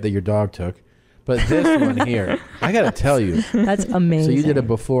 one's great that your dog took. But this one here, I gotta tell you, that's amazing. So you did a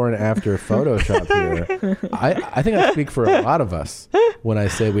before and after Photoshop here. I think I speak for a lot of us when I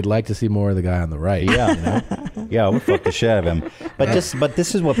say we'd like to see more of the guy on the right. Yeah, yeah, we fuck the shit out of him. But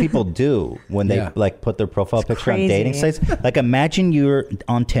this is what people do when they like put their profile picture on dating sites. Like imagine you're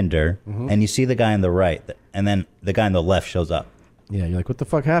on Tinder and you see the guy on the right, and then the guy on the left shows up. Yeah, you're like, what the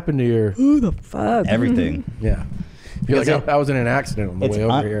fuck happened to your? Who the fuck? Everything. Yeah. You're like, I was in an accident on the way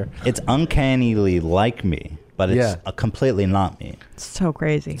over here. It's uncannily like me, but it's completely not me. It's so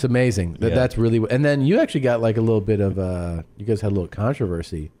crazy. It's amazing. That's really. And then you actually got like a little bit of you guys had a little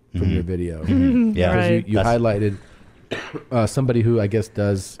controversy from your video. Yeah, right. You highlighted somebody who I guess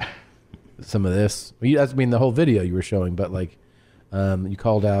does some of this. I mean, the whole video you were showing, but like you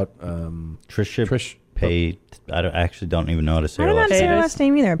called out Trish Pate. I actually don't even know how to say I don't know how to say her last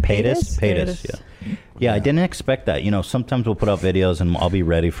name either. Paytas. Yeah, I didn't expect that. You know, sometimes we'll put out videos and I'll be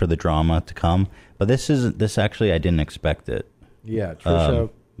ready for the drama to come, but this actually I didn't expect it. Yeah, Trisha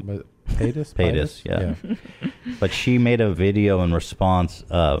Paytas, yeah. But she made a video in response,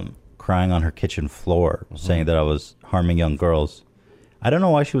 crying on her kitchen floor, saying that I was harming young girls. I don't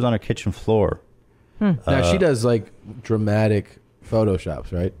know why she was on her kitchen floor. Now she does like dramatic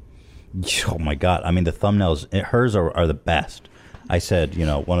photoshops, right? Oh my god! I mean, the thumbnails, hers are the best. I said,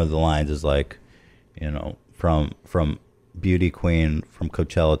 one of the lines is like, from beauty queen from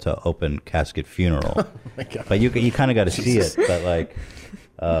Coachella to open casket funeral. Oh my god! But you kind of got to see it. But like,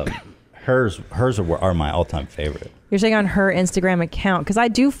 hers are my all-time favorite. You're saying on her Instagram account, because I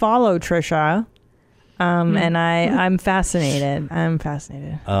do follow Trisha, and I'm fascinated.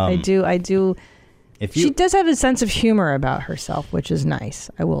 I do. She does have a sense of humor about herself, which is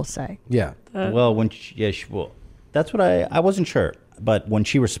nice, I will say. Yeah. Well, that's what I wasn't sure. But when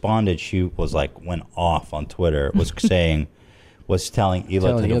she responded, she was like, went off on Twitter, was telling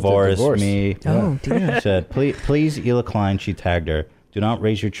Hila to divorce me. Oh, dear. She said, please, Hila Klein, she tagged her, do not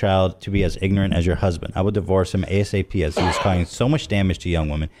raise your child to be as ignorant as your husband. I would divorce him ASAP as he is causing so much damage to young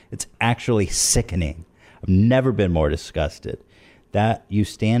women. It's actually sickening. I've never been more disgusted. That you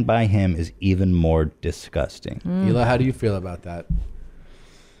stand by him is even more disgusting. Hila, how do you feel about that?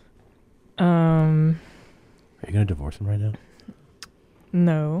 Um, Are you gonna divorce him right now?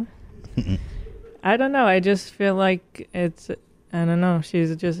 No. I don't know. I just feel like it's. I don't know. She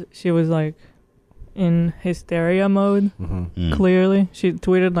was like in hysteria mode. Clearly, she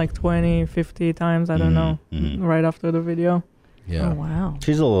tweeted like 20, 50 times. I don't know. Right after the video. Yeah. Oh, wow.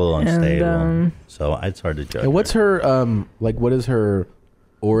 She's a little unstable, And, so it's hard to judge. And what's her what is her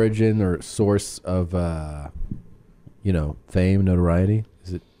origin or source of fame, notoriety?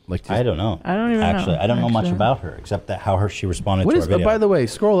 Is it like I don't know. I don't even actually. know. I don't know much Actually. about her except that how she responded What to is? our video. By the way,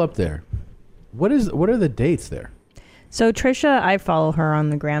 scroll up there. What are the dates there? So Trisha, I follow her on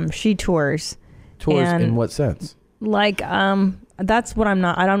the gram. She tours. Tours And, in what sense? Like, that's what I'm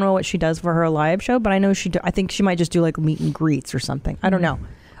not. I don't know what she does for her live show, but I know I think she might just do like meet and greets or something. I don't know.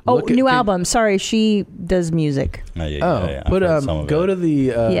 Oh, new album. Sorry, she does music. But go to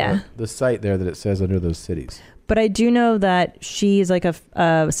the the site there that it says under those cities. But I do know that she is like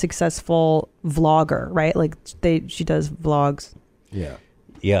a successful vlogger, right? Like she does vlogs. Yeah.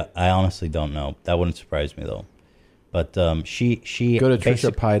 Yeah, I honestly don't know. That wouldn't surprise me though. But she Go to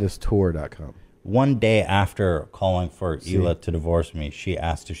TrishaPaidastour.com. One day after calling for Hila to divorce me, she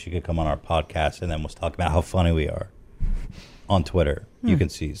asked if she could come on our podcast and then was talking about how funny we are on Twitter. You can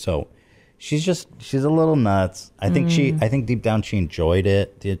see. So she's a little nuts. I think deep down she enjoyed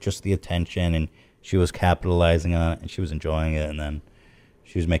it, just the attention, and she was capitalizing on it and she was enjoying it, and then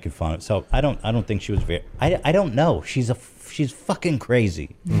she was making fun of it. So I don't think she was very I don't know. She's fucking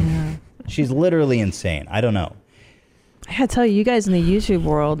crazy. Yeah. She's literally insane. I don't know. I gotta tell you guys in the YouTube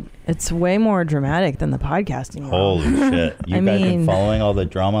world, it's way more dramatic than the podcasting world. Holy shit. You guys been following all the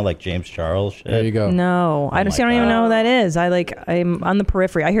drama like James Charles shit? There you go. No, I don't even know who that is. I'm on the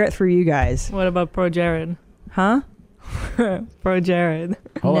periphery. I hear it through you guys. What about Pro Jared? Huh? Pro Jared.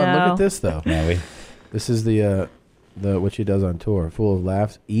 Hold on, look at this though. Yeah, this is the what she does on tour, full of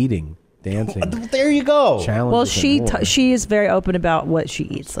laughs, eating, dancing. There you go. Challenges. Well, and she is very open about what she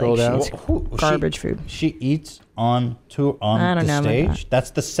eats. Scroll down. She's garbage food. She eats on tour on I don't the know about stage.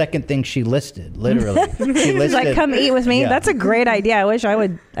 That's the second thing she listed. Literally, she She's listed. like, "Come eat with me." Yeah. That's a great idea. I wish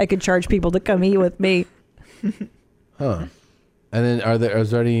I could charge people to come eat with me. Huh. And then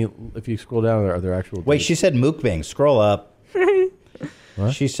is there any? If you scroll down, are there actual? Wait, she said mukbang. Scroll up.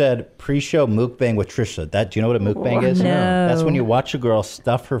 What? She said pre-show mukbang with Trisha. Do you know what a mukbang is? No. That's when you watch a girl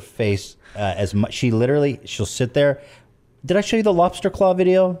stuff her face as much. She'll sit there. Did I show you the lobster claw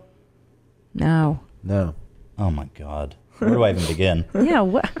video? No. Oh my god. Where do I even begin? Yeah,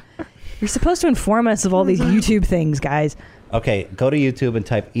 what? You're supposed to inform us of all these YouTube things, guys. Okay, go to YouTube and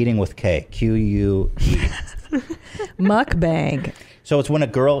type eating with K. Q-U-E. Mukbang. So it's when a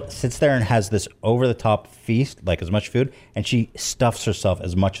girl sits there and has this over-the-top feast, like as much food, and she stuffs herself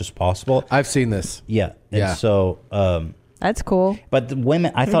as much as possible. I've seen this. Yeah. Yeah. And so... That's cool. But the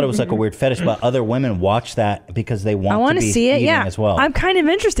women, I thought it was like a weird fetish, but other women watch that because they want I want to to be see it. eating Yeah, as well. I'm kind of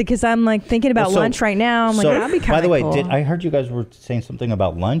interested because I'm like thinking about Well, so- lunch right now. I'm like, so, that'd be kind of by the way, cool. I heard you guys were saying something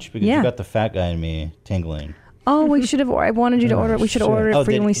about lunch because Yeah. you got the fat guy in me tingling. Oh, we should have. I wanted you to order. We should order it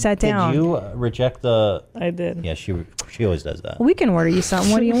for you when we sat down. Did you reject the? I did. Yeah, she always does that. Well, we can order you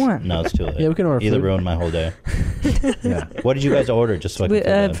something. What do you want? No, it's too late. Yeah, we can order Either food. ruined my whole day. Yeah. What did you guys order? Just so I can feel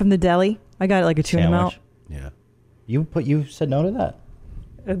bad? From the deli. I got like a tuna melt. Sandwich? Yeah. You said no to that.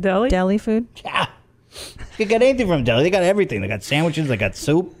 A deli? Deli food. Yeah. You get anything from deli. They got everything. They got sandwiches. They got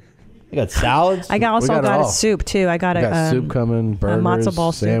soup. They got salads. I also got it got a all. soup too. I got We got soup coming, burgers, matzo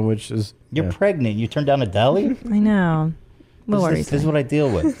ball soup. sandwiches. You're pregnant. You turned down a deli? I know. This is what I deal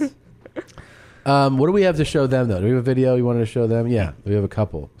with. What do we have to show them though? Do we have a video you wanted to show them? Yeah, we have a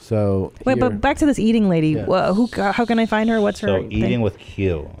couple. So Wait, here- but back to this eating lady. Yeah. How can I find her? What's her? So thing? eating with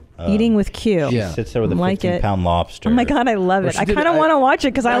Q. Eating with Q. She sits there with a Like it. 15-pound lobster. Oh my god, I love it. she I did- kind of want to watch it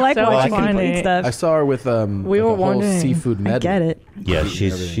because I like That's so watching people funny. eat stuff. I saw her with We like were a whole wondering. seafood medley. I get it. Yeah,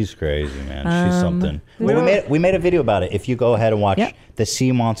 she's crazy, man. She's something. we Well, were- we made a video about it. If you go ahead and watch Yep. the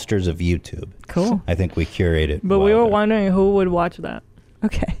sea monsters of YouTube, Cool. I think we curated. But we were wondering who would watch that.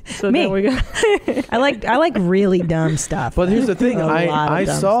 Okay. So Me. then we got I like really dumb stuff. But here's the thing. A lot of I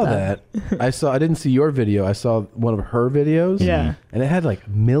dumb saw stuff. that. I didn't see your video. I saw one of her videos. Yeah. And it had like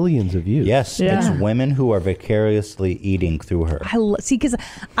millions of views. Yes, Yeah. it's women who are vicariously eating through her. See, because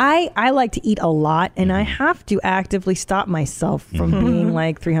I like to eat a lot, and I have to actively stop myself from being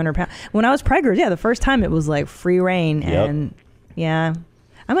like 300 pounds. When I was pregnant, the first time it was like free reign, Yep. and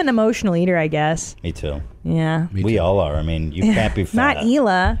I'm an emotional eater, I guess. Me too. Yeah. We all are. I mean, you can't be fat. Not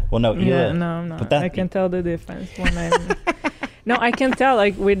Hila. Well, no, Hila. Yeah, no, I'm not. But that, I can tell the difference when I. No, I can tell.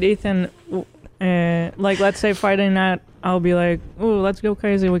 Like with Ethan, like let's say Friday night I'll be like, "Ooh, let's go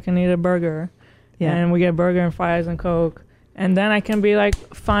crazy. We can eat a burger." Yeah. And we get burger and fries and Coke. And then I can be like,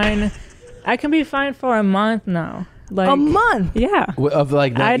 fine. I can be fine for a month now. Like a month? Yeah. Of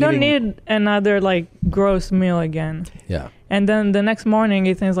like not I don't eating- need another like gross meal again. Yeah. And then the next morning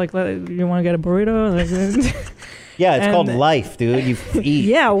he thinks like, you want to get a burrito? Like, Yeah, it's And- called life, dude. You eat.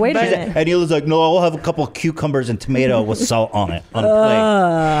 Yeah, wait a She's minute. And he was like, no, I'll have a couple of cucumbers and tomato with salt on it. On a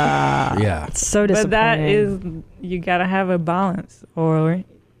plate. Yeah. It's so disappointing. But that is, you got to have a balance. Or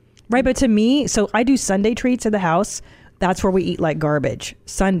Right, but to me, so I do Sunday treats at the house. That's where we eat like garbage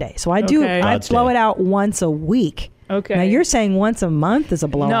Sunday. So I do, Okay. I God's blow day. it out once a week. Okay. Now you're saying once a month is a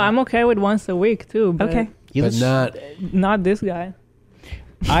blowout. No, I'm okay with once a week too. But Okay. But not this guy.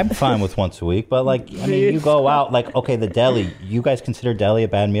 I'm fine with once a week, but like, I mean, you go out, like, okay, the deli. You guys consider deli a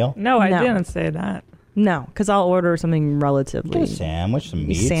bad meal? No, I No. didn't say that. No, because I'll order something relatively Get a sandwich, some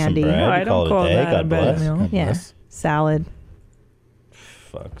meat, sandy. some bread. No, I you don't call it call a day. that a God bad bless. meal. God Yeah, bless. salad.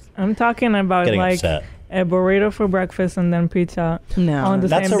 Fuck. I'm talking about Getting like upset. a burrito for breakfast and then pizza. No, on the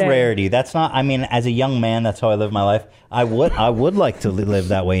That's same a day. rarity. That's not. I mean, as a young man, that's how I live my life. I would like to live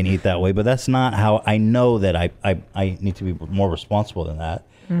that way and eat that way, but that's not how I know that I need to be more responsible than that.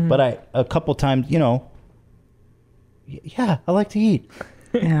 Mhm. But a couple times, you know, yeah, I like to eat.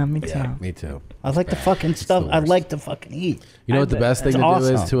 Yeah, me too. Yeah, me too. I like the fucking stuff. I like to fucking eat. You know what the best thing to do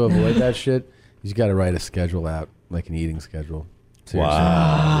is to awesome. avoid that shit? You got to write a schedule out, like an eating schedule. Seriously.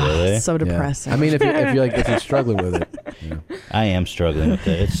 Wow, really? So Yeah. depressing. I mean, if you're struggling with it, you know. I am struggling with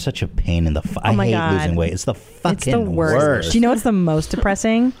it. It's such a pain in the. I Oh my hate God. losing weight. It's the fucking It's the worst. Do you know what's the most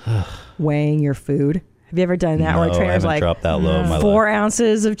depressing? Weighing your food. Have you ever done that? No, Where a I trainer's haven't like dropped that low in my 4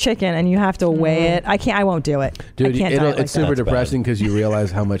 ounces of chicken and you have to weigh it. I won't do it. Dude, I can't diet like it's super that. depressing because you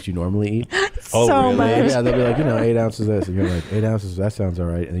realize how much you normally eat. Oh, So really? much. Yeah, they'll be like, 8 ounces of this. And you're like, 8 ounces, that sounds all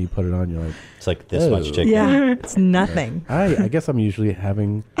right. And then you put it on, you're like, it's like this much chicken. Yeah, it's nothing. I guess I'm usually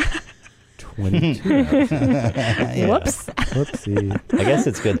having 22 ounces. Yeah. Whoops. Whoopsie. I guess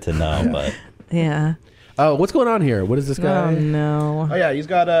it's good to know, but Yeah. Oh, what's going on here? What is this guy? Oh no. Oh yeah, he's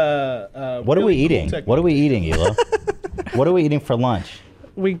got a. what are we really cool eating? technique. What are we eating, Hila? What are we eating for lunch?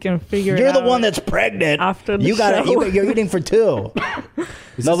 We can figure You're it the out one that's pregnant. after the You got show. You're eating for two.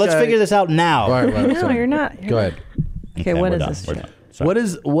 No, let's figure this out now. All right, No, sorry. you're not. Go ahead. Okay, what we're is done. this? We're done.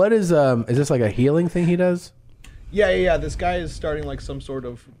 What is this like a healing thing he does? Yeah. This guy is starting like some sort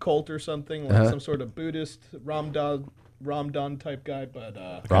of cult or something, like Uh-huh. some sort of Buddhist Ramadan type guy, but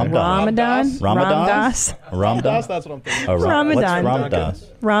Ramadan? Ramdas? Ramdas? Ramdas, that's what I'm thinking. Ramadan. What's Ramdas?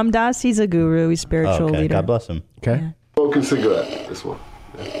 Ramdas, he's a guru, he's spiritual Okay, leader. God bless him. Okay. Smoking cigarette, this one.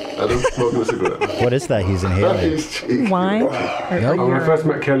 Adam smoking a cigarette. What is that he's inhaling? Wine? When I first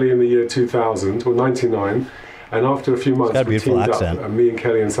met Kelly in the year 2000, or 99, and after a few months got a we beautiful teamed accent. up, me and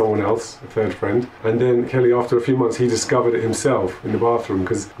Kelly and someone else, a third friend, and then Kelly, after a few months, he discovered it himself in the bathroom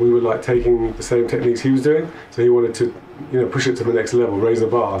because we were like taking the same techniques he was doing, so he wanted to push it to the next level, raise the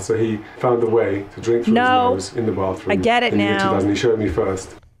bar, so he found a way to drink through No. his nose in the bathroom. I get it in the year now. 2000. He showed me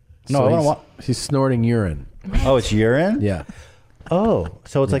first. No, I wanna he's snorting urine. Oh, it's urine? Yeah. Oh,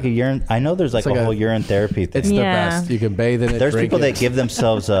 so it's like a urine. I know there's like It's a like whole urine therapy thing. It's the best. You can bathe in it. There's drink people it. that give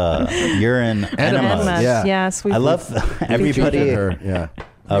themselves urine enemas. Yeah. Yes, I love everybody. Her.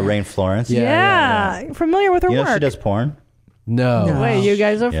 Yeah. Rain Florence. Yeah. Familiar with her You know work. she does porn? No. Wait, you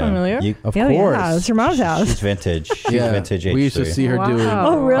guys are Yeah. familiar? Of Yeah, course. yeah, it's your mom's house. She's vintage. She's Yeah. vintage We used to H3. see her doing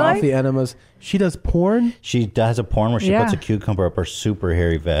Oh, really? coffee enemas. She does porn? She does a porn where she Yeah. puts a cucumber up her super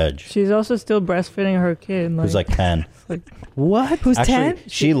hairy veg. She's also still breastfeeding her kid. Who's like 10. What? Who's Actually, 10?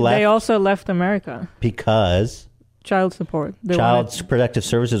 she left They also left America. because Child support. They Child wanted- Protective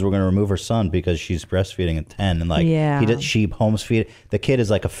Services were going to remove her son because she's breastfeeding at 10, and like Yeah. she homes feed the kid is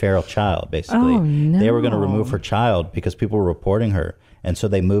like a feral child basically. Oh, They were going to no. remove her child because people were reporting her, and so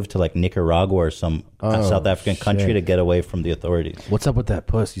they moved to like Nicaragua or some South African country shit. to get away from the authorities. What's up with that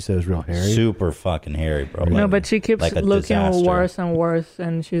puss? You said it was real hairy? Super fucking hairy, bro. No, Like- but she keeps like a looking disaster. worse and worse,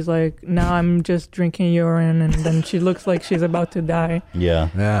 and she's like, now I'm just drinking urine, and then she looks like she's about to die. Yeah.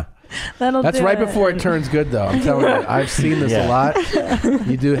 Yeah. That'll That's do right it. before it turns good, though. I'm telling you, I've seen this Yeah. a lot.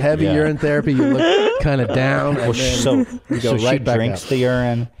 You do heavy Yeah. urine therapy, you look kind of down, and Well, then so you go she right back drinks up. the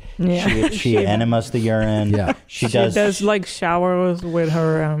urine. Yeah. She enemas the urine. Yeah. She She does like showers with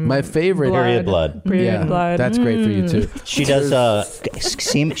her. My favorite Period blood. Period Yeah, blood. that's great for you too. She does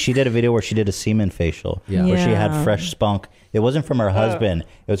semen. She did a video where she did a semen facial, Yeah. where she had Yeah. fresh spunk. It wasn't from her husband;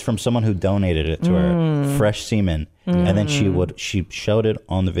 it was from someone who donated it to her. Fresh semen, and then she showed it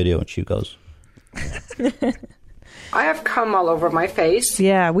on the video, and she goes, I have cum all over my face.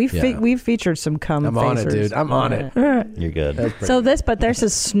 Yeah, we've featured some cum. I'm on it, facers. dude. I'm on it. You're good. So but there's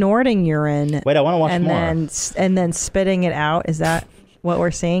this snorting urine. Wait, I want to watch and more. Then spitting it out. Is that what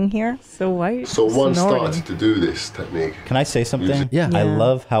we're seeing here? So why? So one started to do this technique. Can I say something? Yeah. I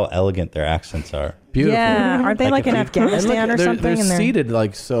love how elegant their accents are. Beautiful. Yeah, aren't they like in if you- Afghanistan or something? They're And they're- seated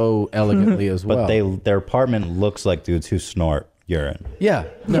like so elegantly as well. But their apartment looks like dudes who snort urine. Yeah.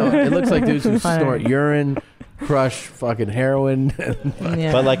 No, it looks like dudes who snort urine, crush fucking heroin.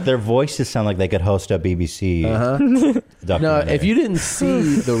 But like their voices sound like they could host a BBC No, documentary. if you didn't see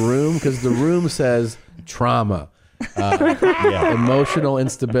The Room, because The Room says trauma, emotional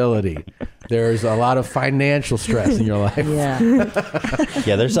instability. There's a lot of financial stress in your life.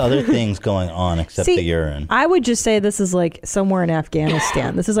 Yeah, there's other things going on except See, the urine. I would just say this is like somewhere in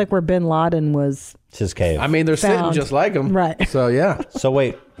Afghanistan. This is like where Bin Laden was. It's his cave. I mean, they're sitting Found. just like him. Right. So, yeah. So,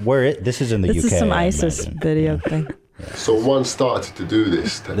 wait, this is in the This UK. is some I ISIS imagine. video thing. So one started to do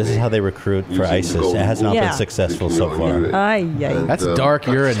this technique. This is how they recruit for Using the ISIS. It golden has not rule. been successful so far. And, That's dark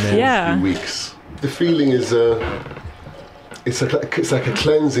urine, man. Yeah. few weeks. The feeling is it's like a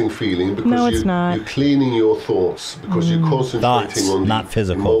cleansing feeling because No, it's not. you're cleaning your thoughts because you're concentrating Thoughts, on not the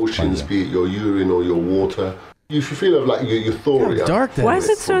physical emotions, be it your urine or your water. You feel like your thoria. Dark Why is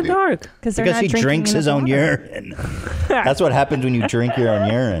it so dark? Because he drinks his own urine. That's what happens when you drink your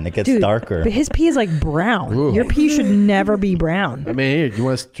own urine. It gets darker. But his pee is like brown. Ooh. Your pee should never be brown. I mean, here, you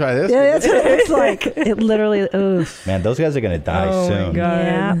want to try this? Yeah, it's like it literally. Ugh. Man, those guys are going to die soon.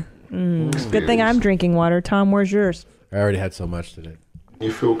 Yeah. Good thing I'm drinking water. Tom, where's yours? I already had so much today.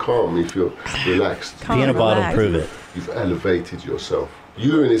 You feel calm, you feel relaxed. Pee in a bottle, prove it. You've elevated yourself.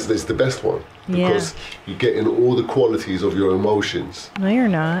 Urine is the best one Yeah. because you're getting all the qualities of your emotions No, you're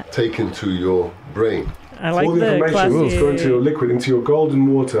not. taken to your brain. I like All the the information is going to your classy. liquid, into your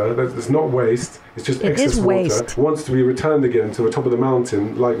golden water. That's not waste. It's just It excess is water. waste. Wants to be returned again to the top of the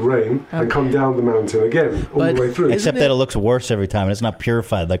mountain, like rain, and come down the mountain again, all the way through. Except that it looks worse every time. It's not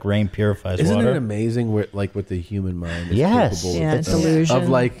purified like rain purifies Isn't water. it amazing what the human mind is Yes. capable Yeah, of, it's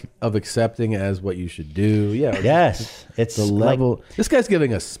delusion. of accepting as what you should do? Yeah. Yes. It's the like- level. This guy's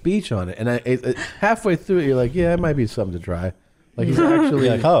giving a speech on it, and halfway through it, you're like, yeah, it might be something to try. Like he's actually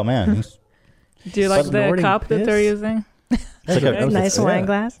You're like, oh man. Do you like the snorting cup that they're piss? using? It's like a nice wine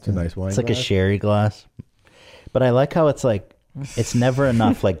glass. It's a nice wine It's like a glass. sherry glass. But I like how it's like, it's never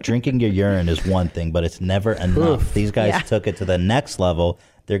enough. Like drinking your urine is one thing, but it's never enough. These guys Yeah. took it to the next level.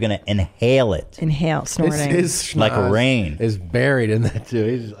 They're going to inhale it. Inhale, snorting. His Like schnoz rain. is buried in that too.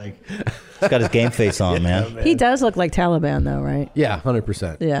 He's like, He's got his game face on, man. He does look like Taliban, though, right? yeah,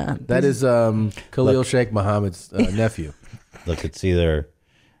 100%. Yeah. That is Khalil Sheikh Mohammed's nephew. Look, it's either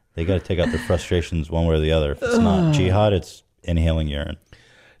they got to take out their frustrations one way or the other. If it's not jihad, it's inhaling urine.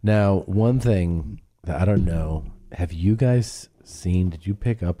 Now, one thing that I don't know, have you guys seen? Did you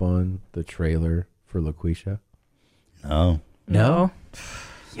pick up on the trailer for LaQuisha? No. No.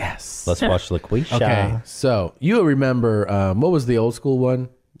 Yes. Let's watch LaQuisha. Okay, so you remember what was the old school one?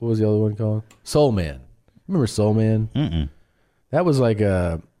 What was the other one called? Soul Man. Remember Soul Man? Mm-mm. That was like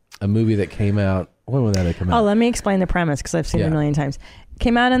a movie that came out. When would that have come out? Oh, let me explain the premise because I've seen it Yeah. a million times.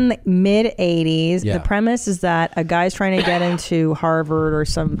 Came out in the mid 80s. Yeah. The premise is that a guy's trying to get into Harvard or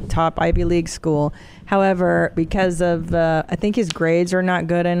some top Ivy League school. However, because of, I think his grades are not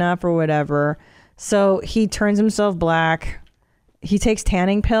good enough or whatever, so he turns himself black. He takes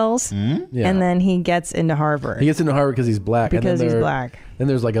tanning pills, Yeah. and then he gets into Harvard. He gets into Harvard because he's black. Because and then he's there- black. Then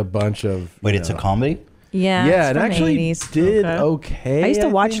there's like a bunch of. Wait, you it's a know- comedy? Yeah, Yeah, it's it from actually 80s. did okay. I used to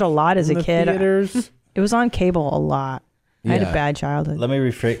watch it a lot as in a the kid. theaters. It was on cable a lot. I had a Yeah. bad childhood. Let me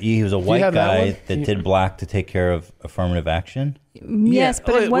rephrase. He was a you white have that guy one? that did black to take care of affirmative action. Yes,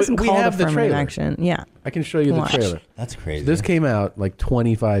 but Oh, it wasn't we called have the affirmative trailer. action. Yeah. I can show you the Watch. trailer. That's crazy. This came out like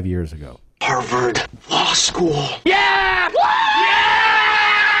 25 years ago. Harvard Law School. Yeah!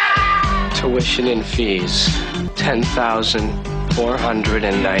 Tuition and fees,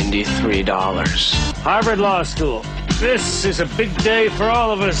 $10,493. Harvard Law School. This is a big day for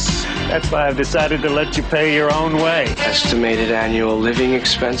all of us. That's why I've decided to let you pay your own way. Estimated annual living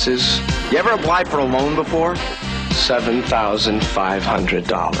expenses, You ever applied for a loan before? $7,500.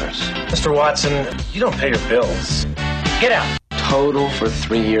 Mr. Watson, you don't pay your bills. Get out. Total for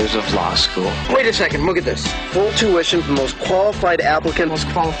 3 years of law school. Wait a second, look at this. Full tuition for most qualified applicant, most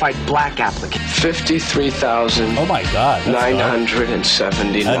qualified black applicant. $53,979. Oh my God.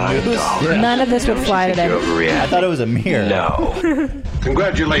 None of this would fly today. I thought it was a mirror. No.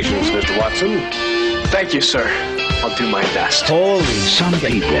 Congratulations, Mr. Watson. Thank you, sir. I'll do my best. Holy Some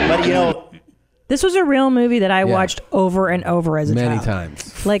people. But you know, This was a real movie that I watched over and over as a Many child.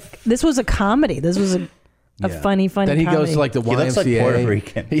 times. Like, this was a comedy. This was a a funny Then he goes to like the YMCA. He looks like Puerto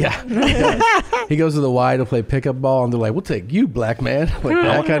Rican. Yeah. He goes to the Y to play pickup ball, and they're like, "We'll take you, black man," like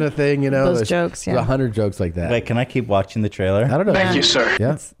that kind of thing. You know, Those jokes, There's 100 jokes like that. Wait, can I keep watching the trailer? I don't know. Thank you, sir.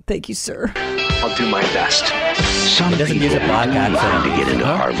 Yeah. Thank you, sir. I'll do my best. He doesn't use a black accent to get into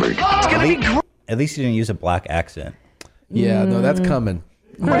Harvard. At least he didn't use a black accent. Yeah, no, that's coming.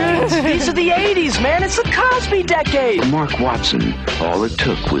 These are the 80s, man. It's the Cosby decade. Mark Watson, all it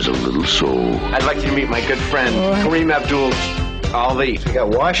took was a little soul. I'd like you to meet my good friend, Kareem Abdul-Ali. We got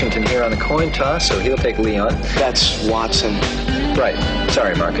Washington here on the coin toss, so he'll take Leon. That's Watson. Right.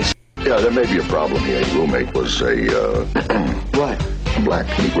 Sorry, Marcus. Yeah, there may be a problem here. Your roommate was a, What? a black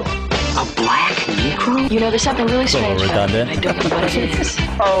Negro. A black Negro? You know, there's something really strange about it. redundant. I don't know what it is.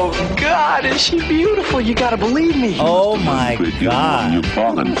 Oh, God, is she beautiful? You gotta believe me. Oh my God. You're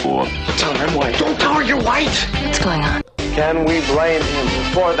falling for. Tell her I'm white. Don't tell her you're white. What's going on? Can we blame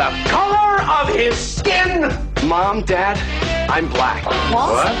him for the color of his skin? Mom, Dad, I'm black.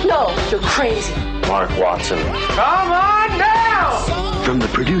 What? No, you're crazy. Mark Watson. Come on now! From the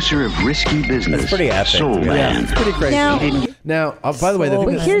producer of Risky Business, That's pretty epic. Soul Man. It's pretty crazy. Now, by the way, the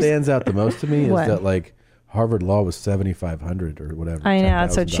thing that Here's- stands out the most to me is What? that like Harvard Law was $7,500 or whatever. I know,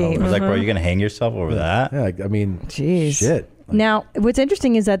 it's so cheap. $10,000. I was like, bro, you're gonna hang yourself over that? Yeah, I mean, Jeez. shit. Now, what's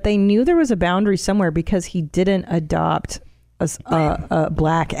interesting is that they knew there was a boundary somewhere because he didn't adopt a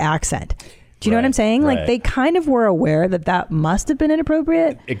black accent. Do you know what I'm saying? Like, right. they kind of were aware that that must have been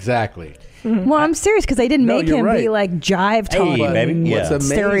inappropriate. Exactly. Well, I'm serious because they didn't No, make you're him be right. like jive talking, What's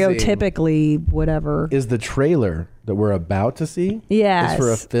amazing stereotypically whatever. is the trailer that we're about to see. Yes. is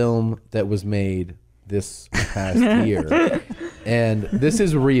for a film that was made this past year, and this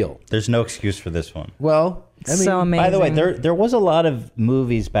is real. There's no excuse for this one. Well, I mean, So amazing. By the way, there was a lot of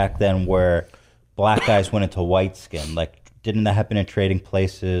movies back then where black guys went into white skin. Like, didn't that happen in Trading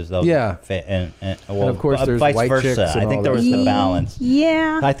Places? That was Yeah. and well, And of course there's vice white chicks versa. and I think all there that was the stuff. balance.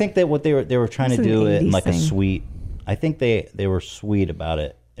 Yeah. I think that what they were trying It's to an do it in 80s like a thing. sweet. I think they were sweet about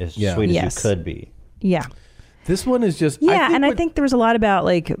it, as Yeah. sweet as Yes. you could be. Yeah. This one is just I think there was a lot about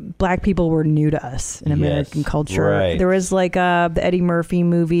like black people were new to us in American culture. right. There was like the Eddie Murphy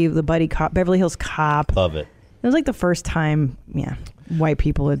movie, the buddy cop, Beverly Hills Cop. Love it. It was like the first time, white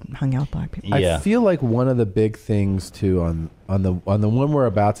people had hung out with black people. I feel like one of the big things too on the one we're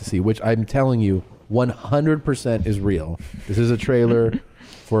about to see, which I'm telling you 100% is real. This is a trailer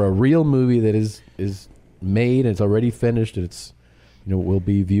for a real movie that is made and it's already finished and it's will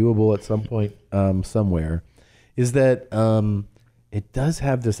be viewable at some point somewhere. Is that it does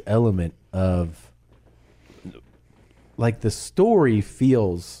have this element of like the story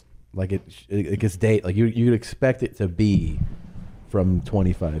feels like it gets date like you'd expect it to be from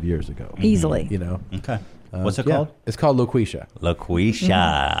 25 years ago Easily. Okay. What's it called? It's called Loquisha.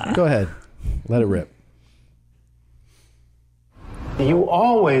 Loquisha. Go ahead, let it rip. You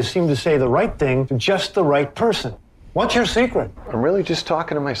always seem to say the right thing to just the right person. What's your secret? I'm really just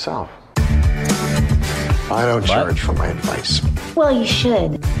talking to myself. I don't charge for my advice. Well, you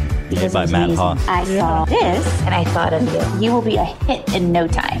should. Made by Matt Haw. I saw this and I thought of you. You will be a hit in no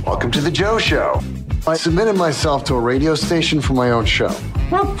time. Welcome to the Joe Show. I submitted myself to a radio station for my own show.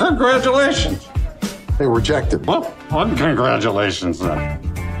 Well, congratulations. They rejected. Well, congratulations then.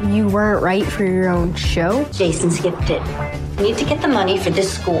 You weren't right for your own show? Jason skipped it. We need to get the money for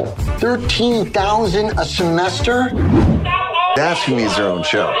this school. $13,000 a semester? That's who needs their own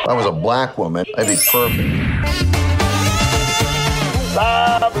show. If I was a black woman, I'd be perfect.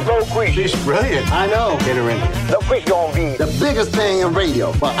 She's brilliant. I know. Get her in here. Loquisha gonna be the biggest thing in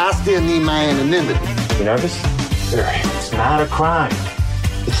radio, but I still need my anonymity. You nervous? Very. It's not a crime.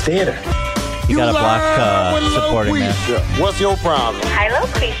 It's theater. You got a black supporting there. What's your problem? Hi,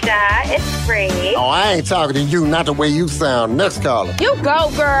 Loquisha. It's free. Oh, I ain't talking to you, not the way you sound. Next caller. You go,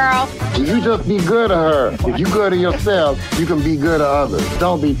 girl. You just be good to her. If you good to yourself, you can be good to others.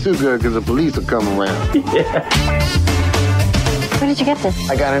 Don't be too good because the police will come around. Where did you get this?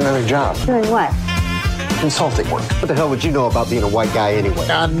 I got another job. Doing what? Consulting work. What the hell would you know about being a white guy anyway?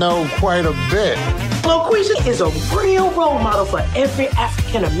 I know quite a bit. Loquisha is a real role model for every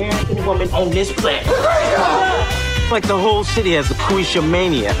African-American woman on this planet. Like the whole city has Loquisha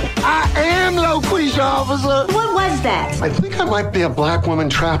mania. I am Loquisha, officer. What was that? I think I might be a black woman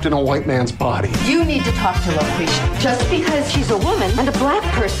trapped in a white man's body. You need to talk to Loquisha. Just because she's a woman and a black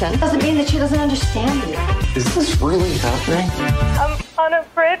person doesn't mean that she doesn't understand you. Is this really happening? I'm on a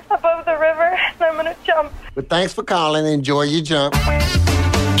bridge above the river, and I'm gonna jump. But thanks for calling. Enjoy your jump.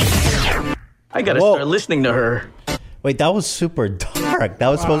 I gotta start listening to her. Wait, that was super dark. work. That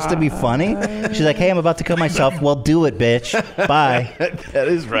was supposed to be funny. She's like, hey, I'm about to cut myself. Well, do it, bitch. Bye. That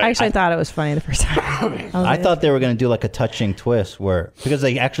is right. Actually, I thought it was funny the first time. I thought they were going to do like a touching twist because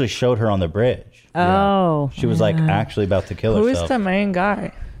they actually showed her on the bridge. Oh. She was like actually about to kill Who herself. is the main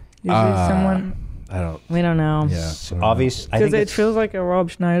guy? Usually someone. We don't know. Yeah. Obvious. Because it feels like a Rob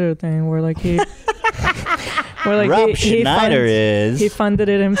Schneider thing where like he. Where like Rob Schneider he funded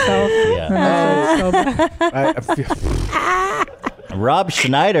it himself. Yeah. Rob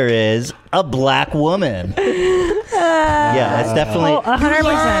Schneider is a black woman. Yeah, it's definitely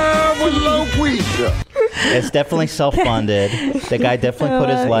 100%. It's definitely self-funded. The guy definitely put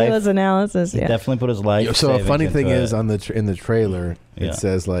his life. It was analysis. He definitely put his life. So a funny savings thing into is it. in the trailer, Yeah. it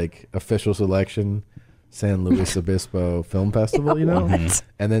says like official selection, San Luis Obispo Film Festival, you know? What?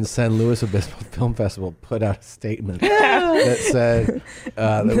 And then San Luis Obispo Film Festival put out a statement that said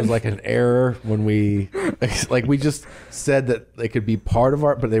there was like an error when we just said that they could be part of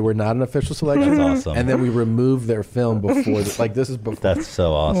art, but they were not an official selection. That's awesome. And then we removed their film before, this is before. That's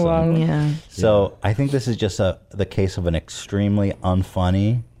so awesome. Wow. Yeah. So I think this is just the case of an extremely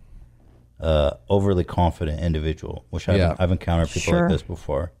unfunny, overly confident individual, which I've encountered people like this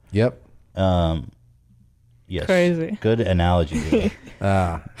before. Yep. Yes. Crazy. Good analogy.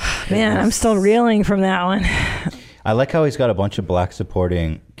 Man, I'm still reeling from that one. I like how he's got a bunch of black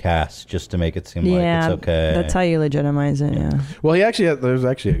supporting casts just to make it seem like it's okay. That's how you legitimize it. Yeah. Well, there's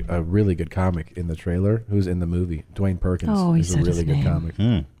actually a really good comic in the trailer who's in the movie. Dwayne Perkins. Oh, he He's a said really his good name. comic.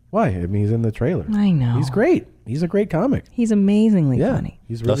 Mm. Why? I mean, he's in the trailer. I know. He's great. He's a great comic. He's amazingly funny.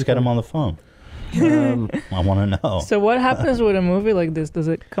 He's really Let's get him on the phone. I want to know. So what happens with a movie like this? Does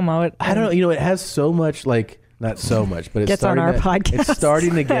it come out? I don't know. You know, it has so much not so much, but it's Gets on starting our podcast. It's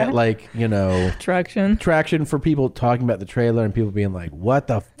starting to get traction for people talking about the trailer and people being like, "What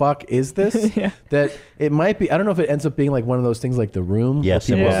the fuck is this?" Yeah. That it might be. I don't know if it ends up being like one of those things like The Room. Yes,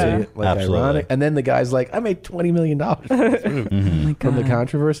 where it people will. see it, like Absolutely. ironic, and then the guy's like, "I made $20 million from the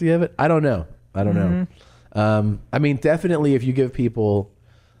controversy of it." I don't know. I mean, definitely, if you give people,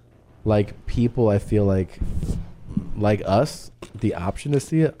 I feel like us, the option to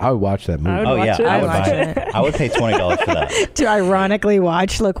see it, I would watch that movie. I would watch it. I would buy it. I would pay $20 for that. To ironically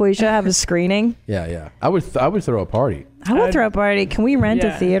watch LaQuisha have a screening. Yeah. I would throw a party. I would throw a party. Can we rent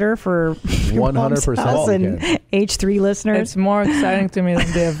a theater for 100% and H3 listeners? It's more exciting to me than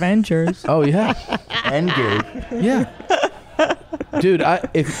the Avengers. Oh yeah, Endgame. Yeah. Dude,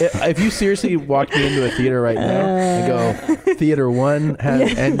 if you seriously walked me into a theater right now and go, Theater 1 has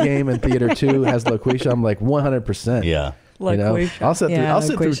Endgame and Theater 2 has LaQuisha, I'm like 100%. Yeah. You know, I'll sit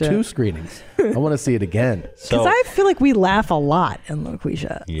through 2 screenings. I want to see it again. Because I feel like we laugh a lot in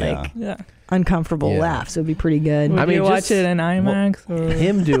LaQuisha. Yeah. Like uncomfortable laughs would be pretty good. Would you watch it in IMAX? Or?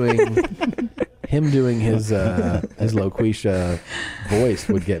 Him doing his LaQuisha voice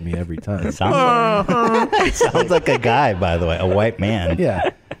would get me every time. Sounds like a guy, by the way, a white man. Yeah.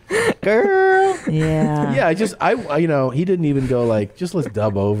 Girl. Yeah. Yeah, he didn't even go like, just let's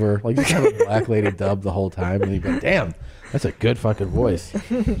dub over. Like, just have a black lady dub the whole time. And he'd go, damn, that's a good fucking voice.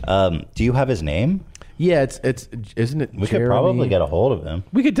 Do you have his name? Yeah, it's isn't it We Jeremy? could probably get a hold of him.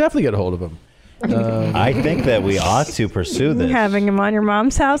 We could definitely get a hold of him. I think that we ought to pursue this. Having him on your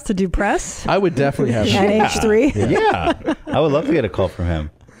mom's house to do press? I would definitely have him. At H3? Yeah. I would love to get a call from him.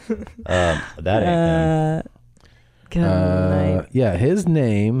 That ain't him. Good night. Yeah, his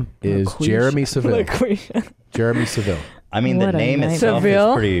name is LaQuisha. Jeremy Seville. LaQuisha. Jeremy Seville. I mean, the What a name night. itself Seville?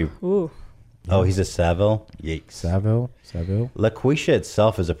 is pretty... Ooh. Oh, he's a Saville? Yikes. Saville? LaQuisha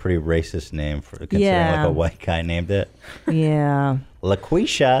itself is a pretty racist name for considering Yeah. like a white guy named it. Yeah.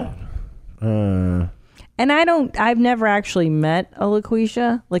 LaQuisha. And I've never actually met a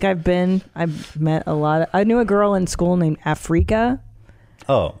LaQuisha. Like I've met a lot I knew a girl in school named Afrika.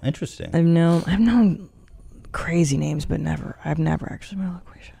 Oh, interesting. I've known crazy names, but I've never actually met a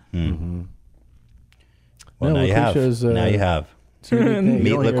LaQuisha. Mm-hmm. Well, No, now you have. LaQuisha's, Now you have. it's a unique name. You Meet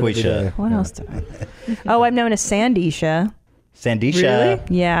don't hear it every LaQuisha. day. What else did I? Oh, I've known a Sandisha. Sandisha.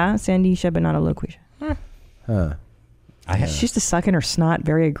 Yeah, Sandisha, but not a LaQuisha. Huh. She used to suck in her snot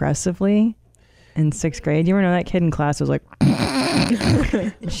very aggressively in 6th grade. You ever know that kid in class was like,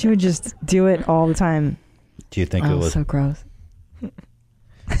 she would just do it all the time. Do you think it was so gross?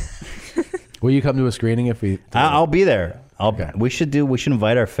 Will you come to a screening if we? I'll be there. We should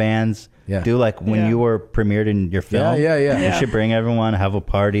invite our fans. Yeah. Do like when you were premiered in your film. Yeah. We should bring everyone, have a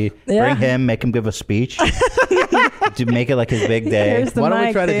party. Yeah. Bring him, make him give a speech. To make it like his big day. Here's the Why don't we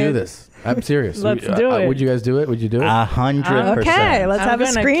mic, try to do dude. this? I'm serious. Let's do it. Would you guys do it? Would you do it? 100%. Okay, let's have a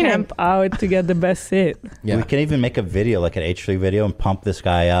I'm gonna screening. camp out to get the best seat. Yeah. We can even make a video, like an H3 video, and pump this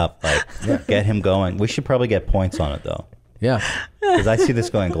guy up. Like, get him going. We should probably get points on it, though. Yeah. Because I see this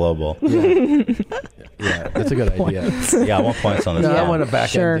going global. Yeah, that's a good idea. Yeah, I want points on this. No, I want a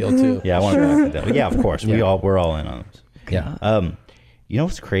back end deal too. Yeah, I want a back end deal. Yeah, of course. Yeah. We're all in on this. Yeah. You know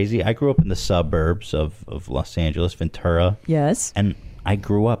what's crazy? I grew up in the suburbs of Los Angeles, Ventura. Yes. And I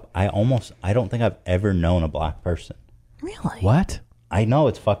grew up, I don't think I've ever known a black person. Really? What? I know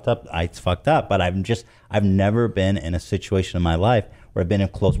it's fucked up. It's fucked up, but I've never been in a situation in my life where I've been in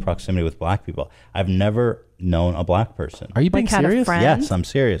close proximity with black people. I've never known a black person. Are you being serious? Yes, I'm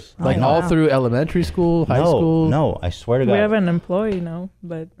serious. Like all through elementary school, high school? No, I swear to God. We have an employee now,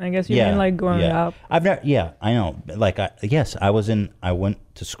 but I guess you mean like growing up. I've never. Yeah, I know. Like, I went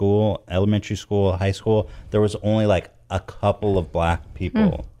to school, elementary school, high school. There was only like a couple of black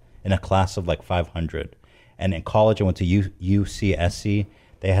people in a class of like 500, and in college I went to UCSC.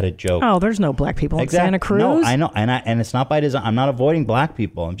 They had a joke. Oh, there's no black people in Santa Cruz. No, I know, and it's not by design. I'm not avoiding black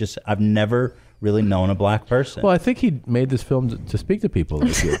people. I've never really known a black person. Well, I think he made this film to speak to people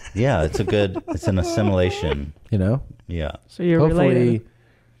like you. Yeah, it's an assimilation. You know? Yeah. So you're related.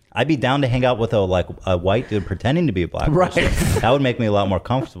 I'd be down to hang out with a white dude pretending to be a black person. That would make me a lot more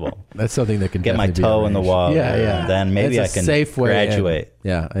comfortable. That's something that can get my definitely be toe in the arranged. water. Yeah, yeah. And then maybe That's I can a safe way graduate. in.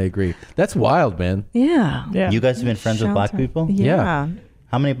 Yeah, I agree. That's wild, man. Yeah. You guys have been friends with black people? Yeah.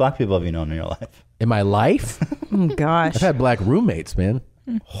 How many black people have you known in your life? In my life? Oh, gosh. I've had black roommates, man.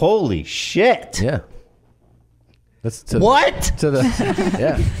 Holy shit. Yeah. That's to What? To the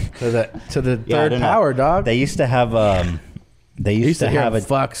Yeah, I third don't know. power, dog. They used to have they used to hear have him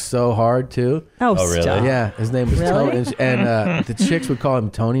fuck so hard too. Oh, really? stop. Yeah, his name was Really? Tony, and the chicks would call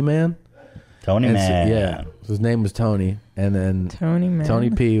him Tony Man. Tony And so- Man. yeah, so his name was Tony, and then Tony Man. Tony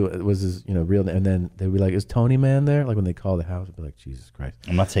P was his real name, and then they'd be like, "Is Tony Man there?" Like when they call the house, I'd be like, "Jesus Christ!"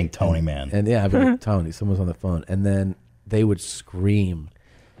 I'm not saying Tony Man. And yeah, I'd be like, "Tony." Someone's on the phone, and then they would scream,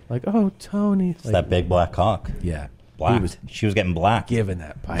 like, "Oh, Tony!" It's that big black cock. Yeah, Black. He was She was getting black. giving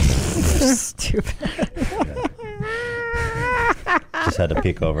that pipe. Stupid. Just had to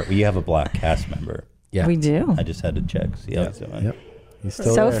peek over. You have a black cast member. Yeah, We do. I just had to check. See how he's doing. Yep. He's still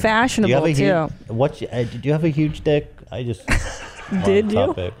So there. Do you fashionable, have a too. did you have a huge dick? I just Did you?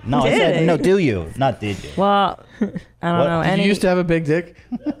 topic. No, I Did said he? no. Do you? Not did you? Well, I don't What? know. Did you used to have a big dick?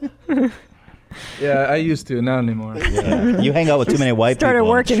 Yeah, I used to, not anymore. Yeah. You hang out with too many white Started people.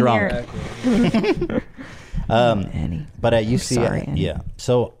 working Shrunk. here. But at UC, sorry, Annie. yeah.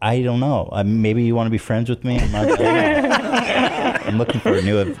 So I don't know. Maybe you want to be friends with me. I'm looking for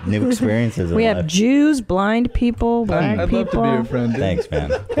new experiences. We in have life. Jews, blind people, black I'd people. love to be your friend. Dude. Thanks,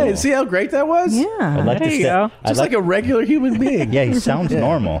 man. Hey, see how great that was? Yeah. I'd like There to you stay. go. I'd Just like a regular human being. Yeah, he sounds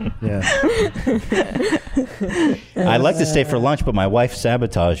normal. Yeah. I'd like to stay for lunch, but my wife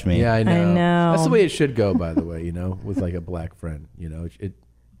sabotaged me. Yeah, I know. I know. That's the way it should go, by the way, with like a black friend.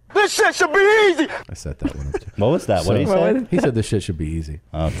 This shit should be easy. I set that one up too. What was that? What did he say? He said this shit should be easy.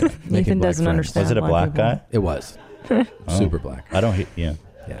 Okay. Making Ethan black doesn't friends. understand. Was it a black people. guy? It was. Oh. Super black. I don't. Yeah.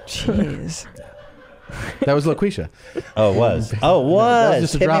 Yeah. Jeez. That was LaQuisha. Oh, it was. Oh, it was. That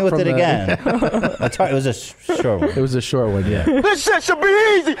was just a Hit me drop with from it the- again. That's right. It was a short one. It was a short one, yeah. This shit should be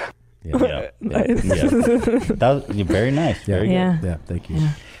easy. Yeah. That was very nice. Very good. Yeah. Yeah, thank you.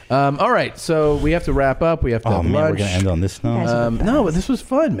 All right, so we have to wrap up. We have to Oh have man, lunch. we're gonna end on this note. No, but this was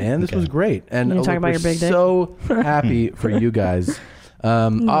fun, man. This was great. And You talk about we're your big dick? so happy for you guys.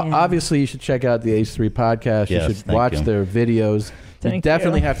 Obviously, you should check out the H3 podcast. Yes, you should thank watch you. their videos. You Thank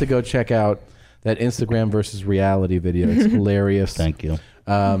definitely you. have to go check out that Instagram versus reality video. It's hilarious. Thank you.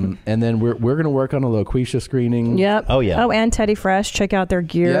 And then we're going to work on a LaQuisha screening. Yep. Oh, yeah. Oh, and Teddy Fresh. Check out their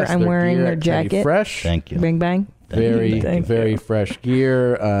gear. Yes, I'm their wearing gear their at Teddy jacket. Fresh. Thank you. Bing bang. Very fresh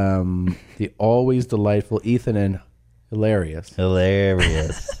gear. The always delightful Ethan and hilarious.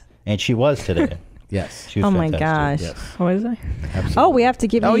 And she was today. Yes. She was Oh my fantastic. gosh. What is that? Absolutely. Oh, we have to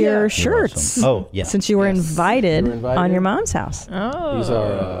give you yeah. your You're shirts. awesome. Oh, yeah. Since you were, invited, You were invited? on your mom's house. Oh. These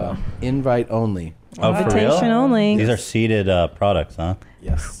are invite only. Oh, for real? Invitation only. These are seeded products, huh?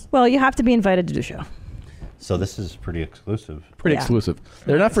 Yes. Well, you have to be invited to the show. So this is pretty exclusive. Pretty exclusive.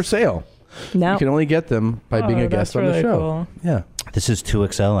 They're not for sale. No. You can only get them by being a guest that's on the really show. cool. Yeah. This is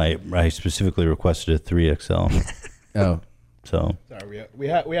 2XL. I specifically requested a 3XL. Oh. So Sorry, we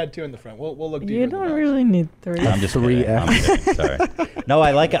had two in the front. We'll look deeper. You don't really need 3. I'm just Three kidding. I'm kidding. Sorry. No, I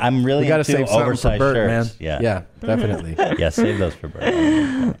like it. I'm really We gotta into save something for oversized Bert, shirts. man. Yeah. Yeah, definitely. Yeah, save those for Bert.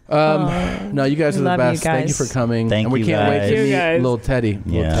 No, you guys are the Love you best. Thank you guys. for coming. Thank and we you can't wait guys. to Thank you meet guys. little Teddy.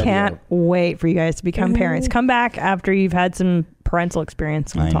 Yeah. Can't wait for you guys to become parents. Come back after you've had some parental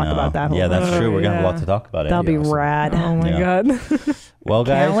experience and I talk know. about that. Yeah, that's true. We're gonna have a lot yeah. to talk about. That'll be awesome. rad. Oh my Yeah. god. Well,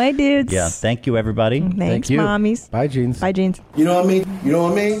 guys. Can't wait, dudes. Yeah. Thank you, everybody. Thanks, Mm-hmm. Thank you. mommies. Bye, Jeans. Bye, Jeans. You know what I mean? You know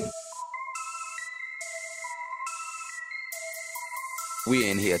what I mean? We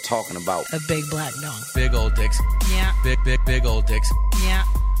in here talking about a big black dog. Big old dicks. Yeah. Big old dicks. Yeah.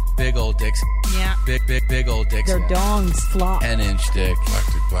 Big old dicks. Yeah. Big old dicks. Their dongs flop. 10-inch dick.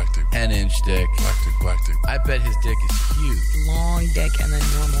 Black dick. 10-inch dick. Black dick. I bet his dick is huge. Long dick and then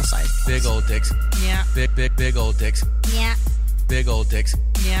normal size. Big old dicks. Yeah. Big old dicks. Yeah. Big old dicks.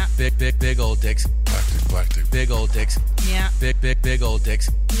 Yeah. Big old dicks. Black dick. Big old dicks. Yeah. Big old dicks.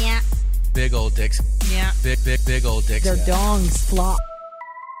 Yeah. Big old dicks. Yeah. Big old dicks. Their dongs flop.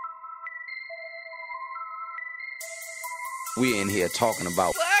 we in here talking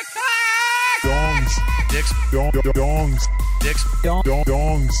about dongs, dicks, dongs, dicks,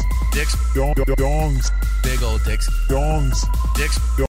 dongs, dicks, dongs, big old dicks, dongs, dicks.